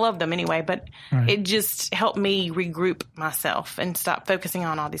I love them anyway, but it just helped me regroup myself and stop focusing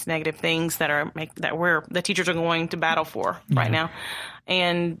on all these negative things that the teachers are going to battle for right now,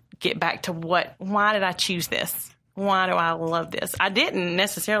 and get back to why did I choose this? Why do I love this? I didn't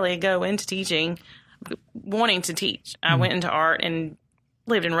necessarily go into teaching wanting to teach. I went into art and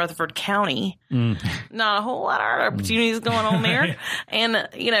lived in Rutherford County. Not a whole lot of art opportunities going on there. And,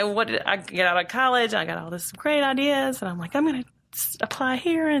 what did I get out of college? I got all this great ideas, and I'm like, I'm going to apply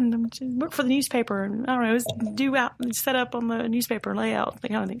here and work for the newspaper, and I don't know, set up on the newspaper layout.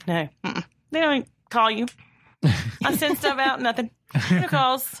 No, they don't call you. I send stuff out, nothing. No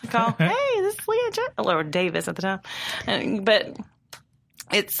calls. Call. Hey, this is Leah or Davis at the time, but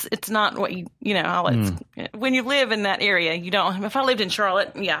it's not what when you live in that area, you don't. If I lived in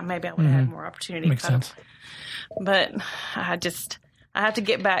Charlotte, maybe I would have had more opportunity. Makes sense. But I have to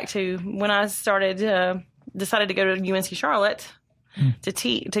get back to when I decided to go to UNC Charlotte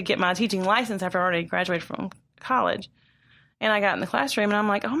to get my teaching license after I already graduated from college. And I got in the classroom and I'm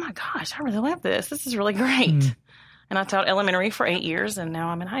like, oh my gosh, I really love this. This is really great. And I taught elementary for 8 years, and now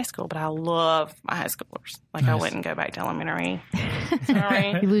I'm in high school. But I love my high schoolers. Nice. I wouldn't go back to elementary.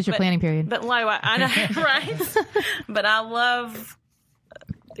 Sorry. You lose your planning period. But I know, right? But I love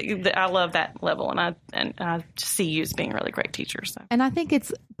that level, and I see you as being a really great teacher. So. And I think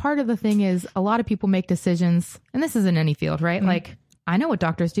it's part of the thing is a lot of people make decisions, and this is in any field, right? Like, I know what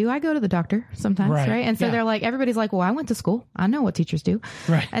doctors do. I go to the doctor sometimes, right? And so they're like, everybody's like, well, I went to school. I know what teachers do.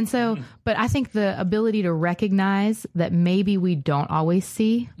 Right. And so, but I think the ability to recognize that maybe we don't always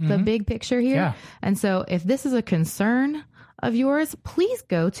see the big picture here. Yeah. And so if this is a concern of yours, please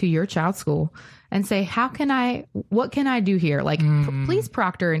go to your child's school and say, what can I do here? Like, please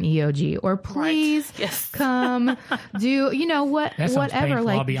proctor an EOG, or please come do, whatever.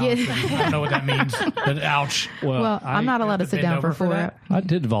 Like, I'll be honest with you. I don't know what that means. But ouch. Well, I'm not allowed to sit down for 4 hours. I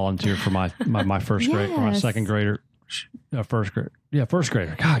did volunteer for my first grade, or my second grader. First grade. Yeah, first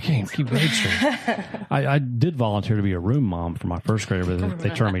grader. God, I can't keep grade straight. I did volunteer to be a room mom for my first grader, but they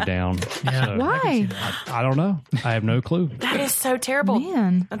turned me down. Yeah. So, why? I don't know. I have no clue. That is so terrible.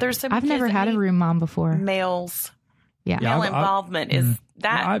 Man. There's so many I've never had a room mom before. Males. Yeah. Male involvement is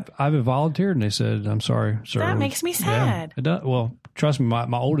that. I've volunteered, and they said, I'm sorry, sir. That makes me sad. Yeah, it does. Well, trust me,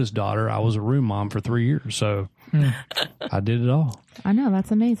 my oldest daughter, I was a room mom for 3 years, so I did it all. I know,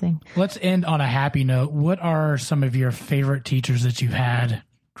 that's amazing. Let's end on a happy note. What are some of your favorite teachers that you've had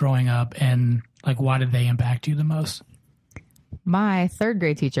growing up, and why did they impact you the most? My third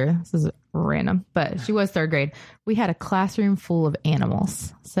grade teacher, this is random, but she was third grade. We had a classroom full of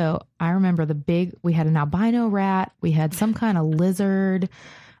animals. So I remember we had an albino rat. We had some kind of lizard.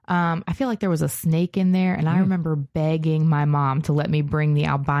 I feel like there was a snake in there, and I remember begging my mom to let me bring the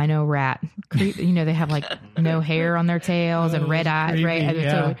albino rat. They have no hair on their tails and red eyes, creepy, right?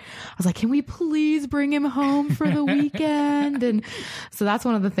 And so I was like, can we please bring him home for the weekend? And so that's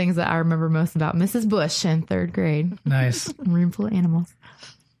one of the things that I remember most about Mrs. Bush in third grade. Nice. A room full of animals.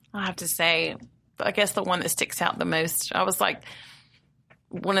 I have to say, I guess the one that sticks out the most, I was like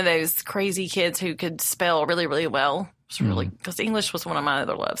one of those crazy kids who could spell really, really well. Really, because English was one of my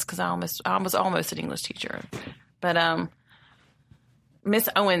other loves, because I was almost an English teacher. But Miss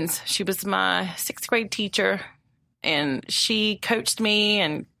Owens, she was my sixth grade teacher, and she coached me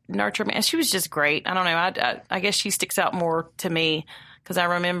and nurtured me, and she was just great. I don't know, I guess she sticks out more to me, because I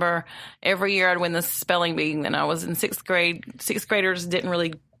remember every year I'd win the spelling bee, and I was in sixth grade. Sixth graders didn't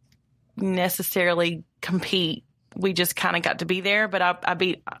really necessarily compete. We just kind of got to be there, but I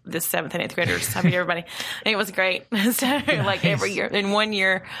beat the 7th and 8th graders. I beat everybody. And it was great. So every year. In 1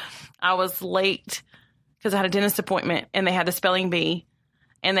 year, I was late because I had a dentist appointment, and they had the spelling bee.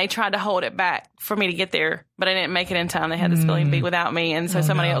 and they tried to hold it back for me to get there, but I didn't make it in time. They had the spelling bee without me, and so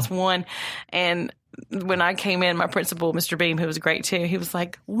somebody else won. And when I came in, my principal, Mr. Beam, who was great too, he was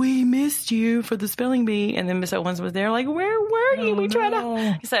like, "We missed you for the spelling bee." And then Miss Owens was there, like, "Where were you?" We tried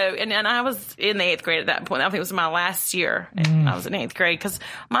to. So, and I was in the 8th grade at that point. I think it was my last year. And I was in 8th grade because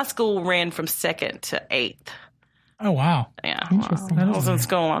my school ran from 2nd to 8th. Oh, wow. Yeah. Interesting. I was in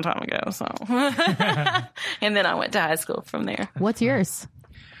school a long time ago. So, and then I went to high school from there. What's yours?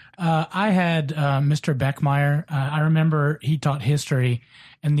 I had Mr. Beckmeyer. I remember he taught history,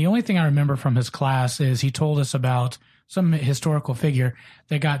 and the only thing I remember from his class is he told us about some historical figure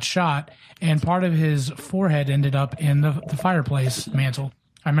that got shot, and part of his forehead ended up in the fireplace mantle.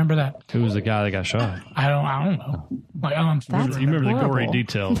 I remember that. Who was the guy that got shot? I don't know. Like, you remember the gory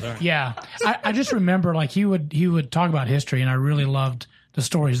details? Yeah, I just remember like he would talk about history, and I really loved the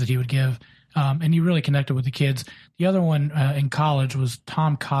stories that he would give. And he really connected with the kids. The other one in college was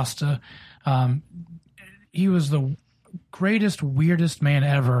Tom Costa. He was the greatest, weirdest man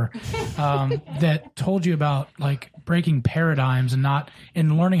ever that told you about like breaking paradigms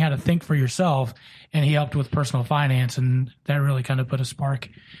and learning how to think for yourself. And he helped with personal finance, and that really kind of put a spark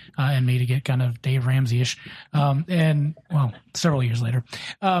in me to get kind of Dave Ramsey-ish. And well, several years later,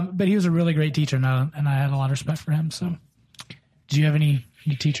 but he was a really great teacher, and I had a lot of respect for him. So, did you have any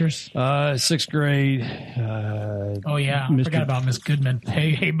teachers? 6th grade. Oh yeah, I forgot about Miss Goodman.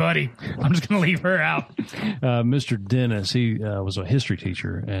 Hey, buddy, I'm just going to leave her out. Mr. Dennis, he was a history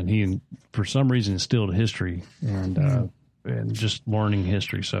teacher, and he, for some reason, instilled history and just learning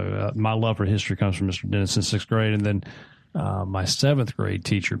history. So my love for history comes from Mr. Dennis in 6th grade, and then my 7th grade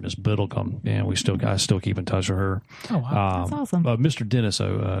teacher, Miss Biddlecombe, and I still keep in touch with her. Oh wow, that's awesome. Mr. Dennis,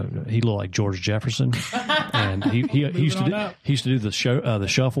 he looked like George Jefferson, and he used to do the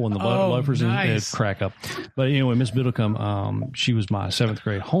shuffle and the loafers, nice. and it'd crack up. But anyway, Miss Biddlecombe, she was my 7th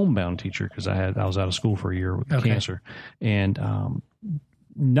grade homebound teacher because I was out of school for a year with cancer, and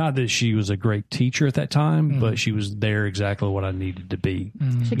not that she was a great teacher at that time, but she was there exactly what I needed to be.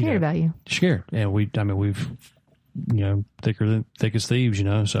 She cared about you. She cared, and we've thick as thieves,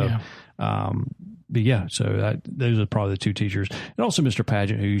 so but yeah, so those are probably the two teachers, and also Mr.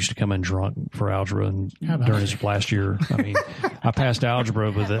 Pageant, who used to come in drunk for algebra, and during his last year, I mean, I passed algebra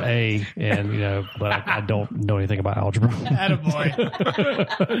with an A, and but I don't know anything about algebra. Attaboy.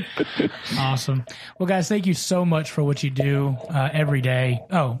 Awesome. Well, guys, thank you so much for what you do every day.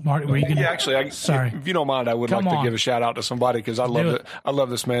 Oh, Marty, were you going to? Yeah, actually, sorry. If you don't mind, I would like to give a shout out to somebody because I love it. I love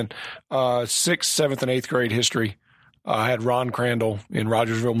this man. 6th, 7th, and 8th grade history. I had Ron Crandall in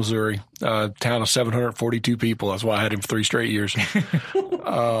Rogersville, Missouri, town of 742 people. That's why I had him for 3 straight years.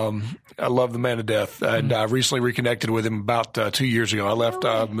 I love the man to death. And I recently reconnected with him about 2 years ago. I left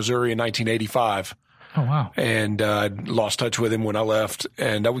Missouri in 1985. Oh, wow. And lost touch with him when I left.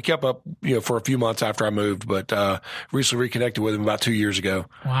 And we kept up, for a few months after I moved, but recently reconnected with him about 2 years ago.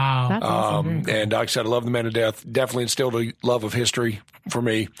 Wow. That's awesome. And like I said, I love the man to death. Definitely instilled a love of history for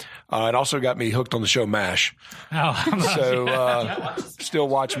me. It also got me hooked on the show MASH. Oh, so still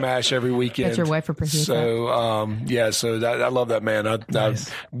watch MASH every weekend. That's your wife appreciates that. So, so I love that man. Nice.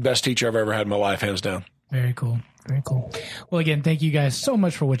 Best teacher I've ever had in my life, hands down. Very cool. Very cool. Well, again, thank you guys so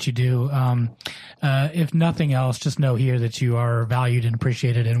much for what you do. If nothing else, just know here that you are valued and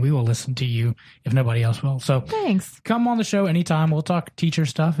appreciated, and we will listen to you if nobody else will. So thanks. Come on the show anytime. We'll talk teacher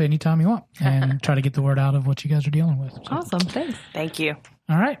stuff anytime you want and try to get the word out of what you guys are dealing with. So. Awesome. Thanks. Thank you.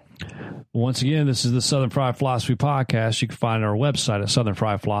 All right. Once again, this is the Southern Fried Philosophy Podcast. You can find our website at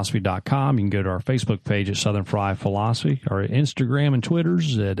southernfriedphilosophy.com. You can go to our Facebook page at Southern Fried Philosophy, our Instagram and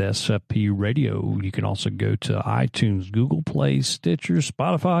Twitters at SFP Radio. You can also go to iTunes, Google Play, Stitcher,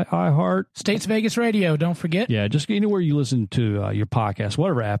 Spotify, iHeart. States Vegas Radio, don't forget. Yeah, just anywhere you listen to your podcast,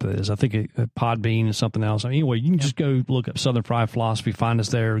 whatever app it is. I think Podbean is something else. Anyway, you can just go look up Southern Fried Philosophy, find us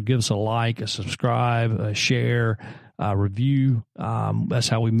there, give us a like, a subscribe, a share, review. That's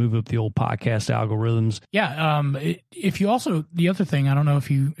how we move up the old podcast algorithms. Yeah. If you also, the other thing, I don't know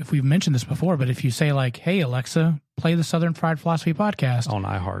if we've mentioned this before, but if you say like, "Hey Alexa, play the Southern Fried Philosophy podcast" on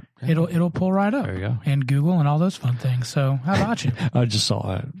iHeart, it'll pull right up. There you go. And Google and all those fun things. So how about you? I just saw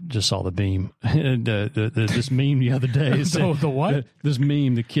the meme. This meme the other day. The what? This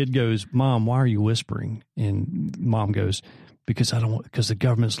meme. The kid goes, "Mom, why are you whispering?" And Mom goes, because the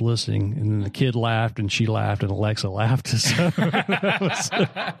government's listening. And then the kid laughed, and she laughed, and Alexa laughed. So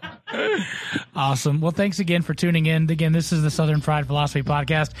awesome. Well, thanks again for tuning in. Again, this is the Southern Fried Philosophy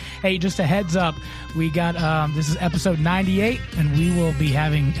Podcast. Hey, just a heads up, we got this is episode 98, and we will be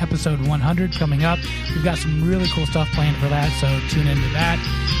having episode 100 coming up. We've got some really cool stuff planned for that, so tune into that.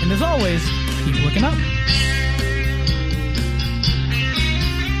 And as always, keep looking up.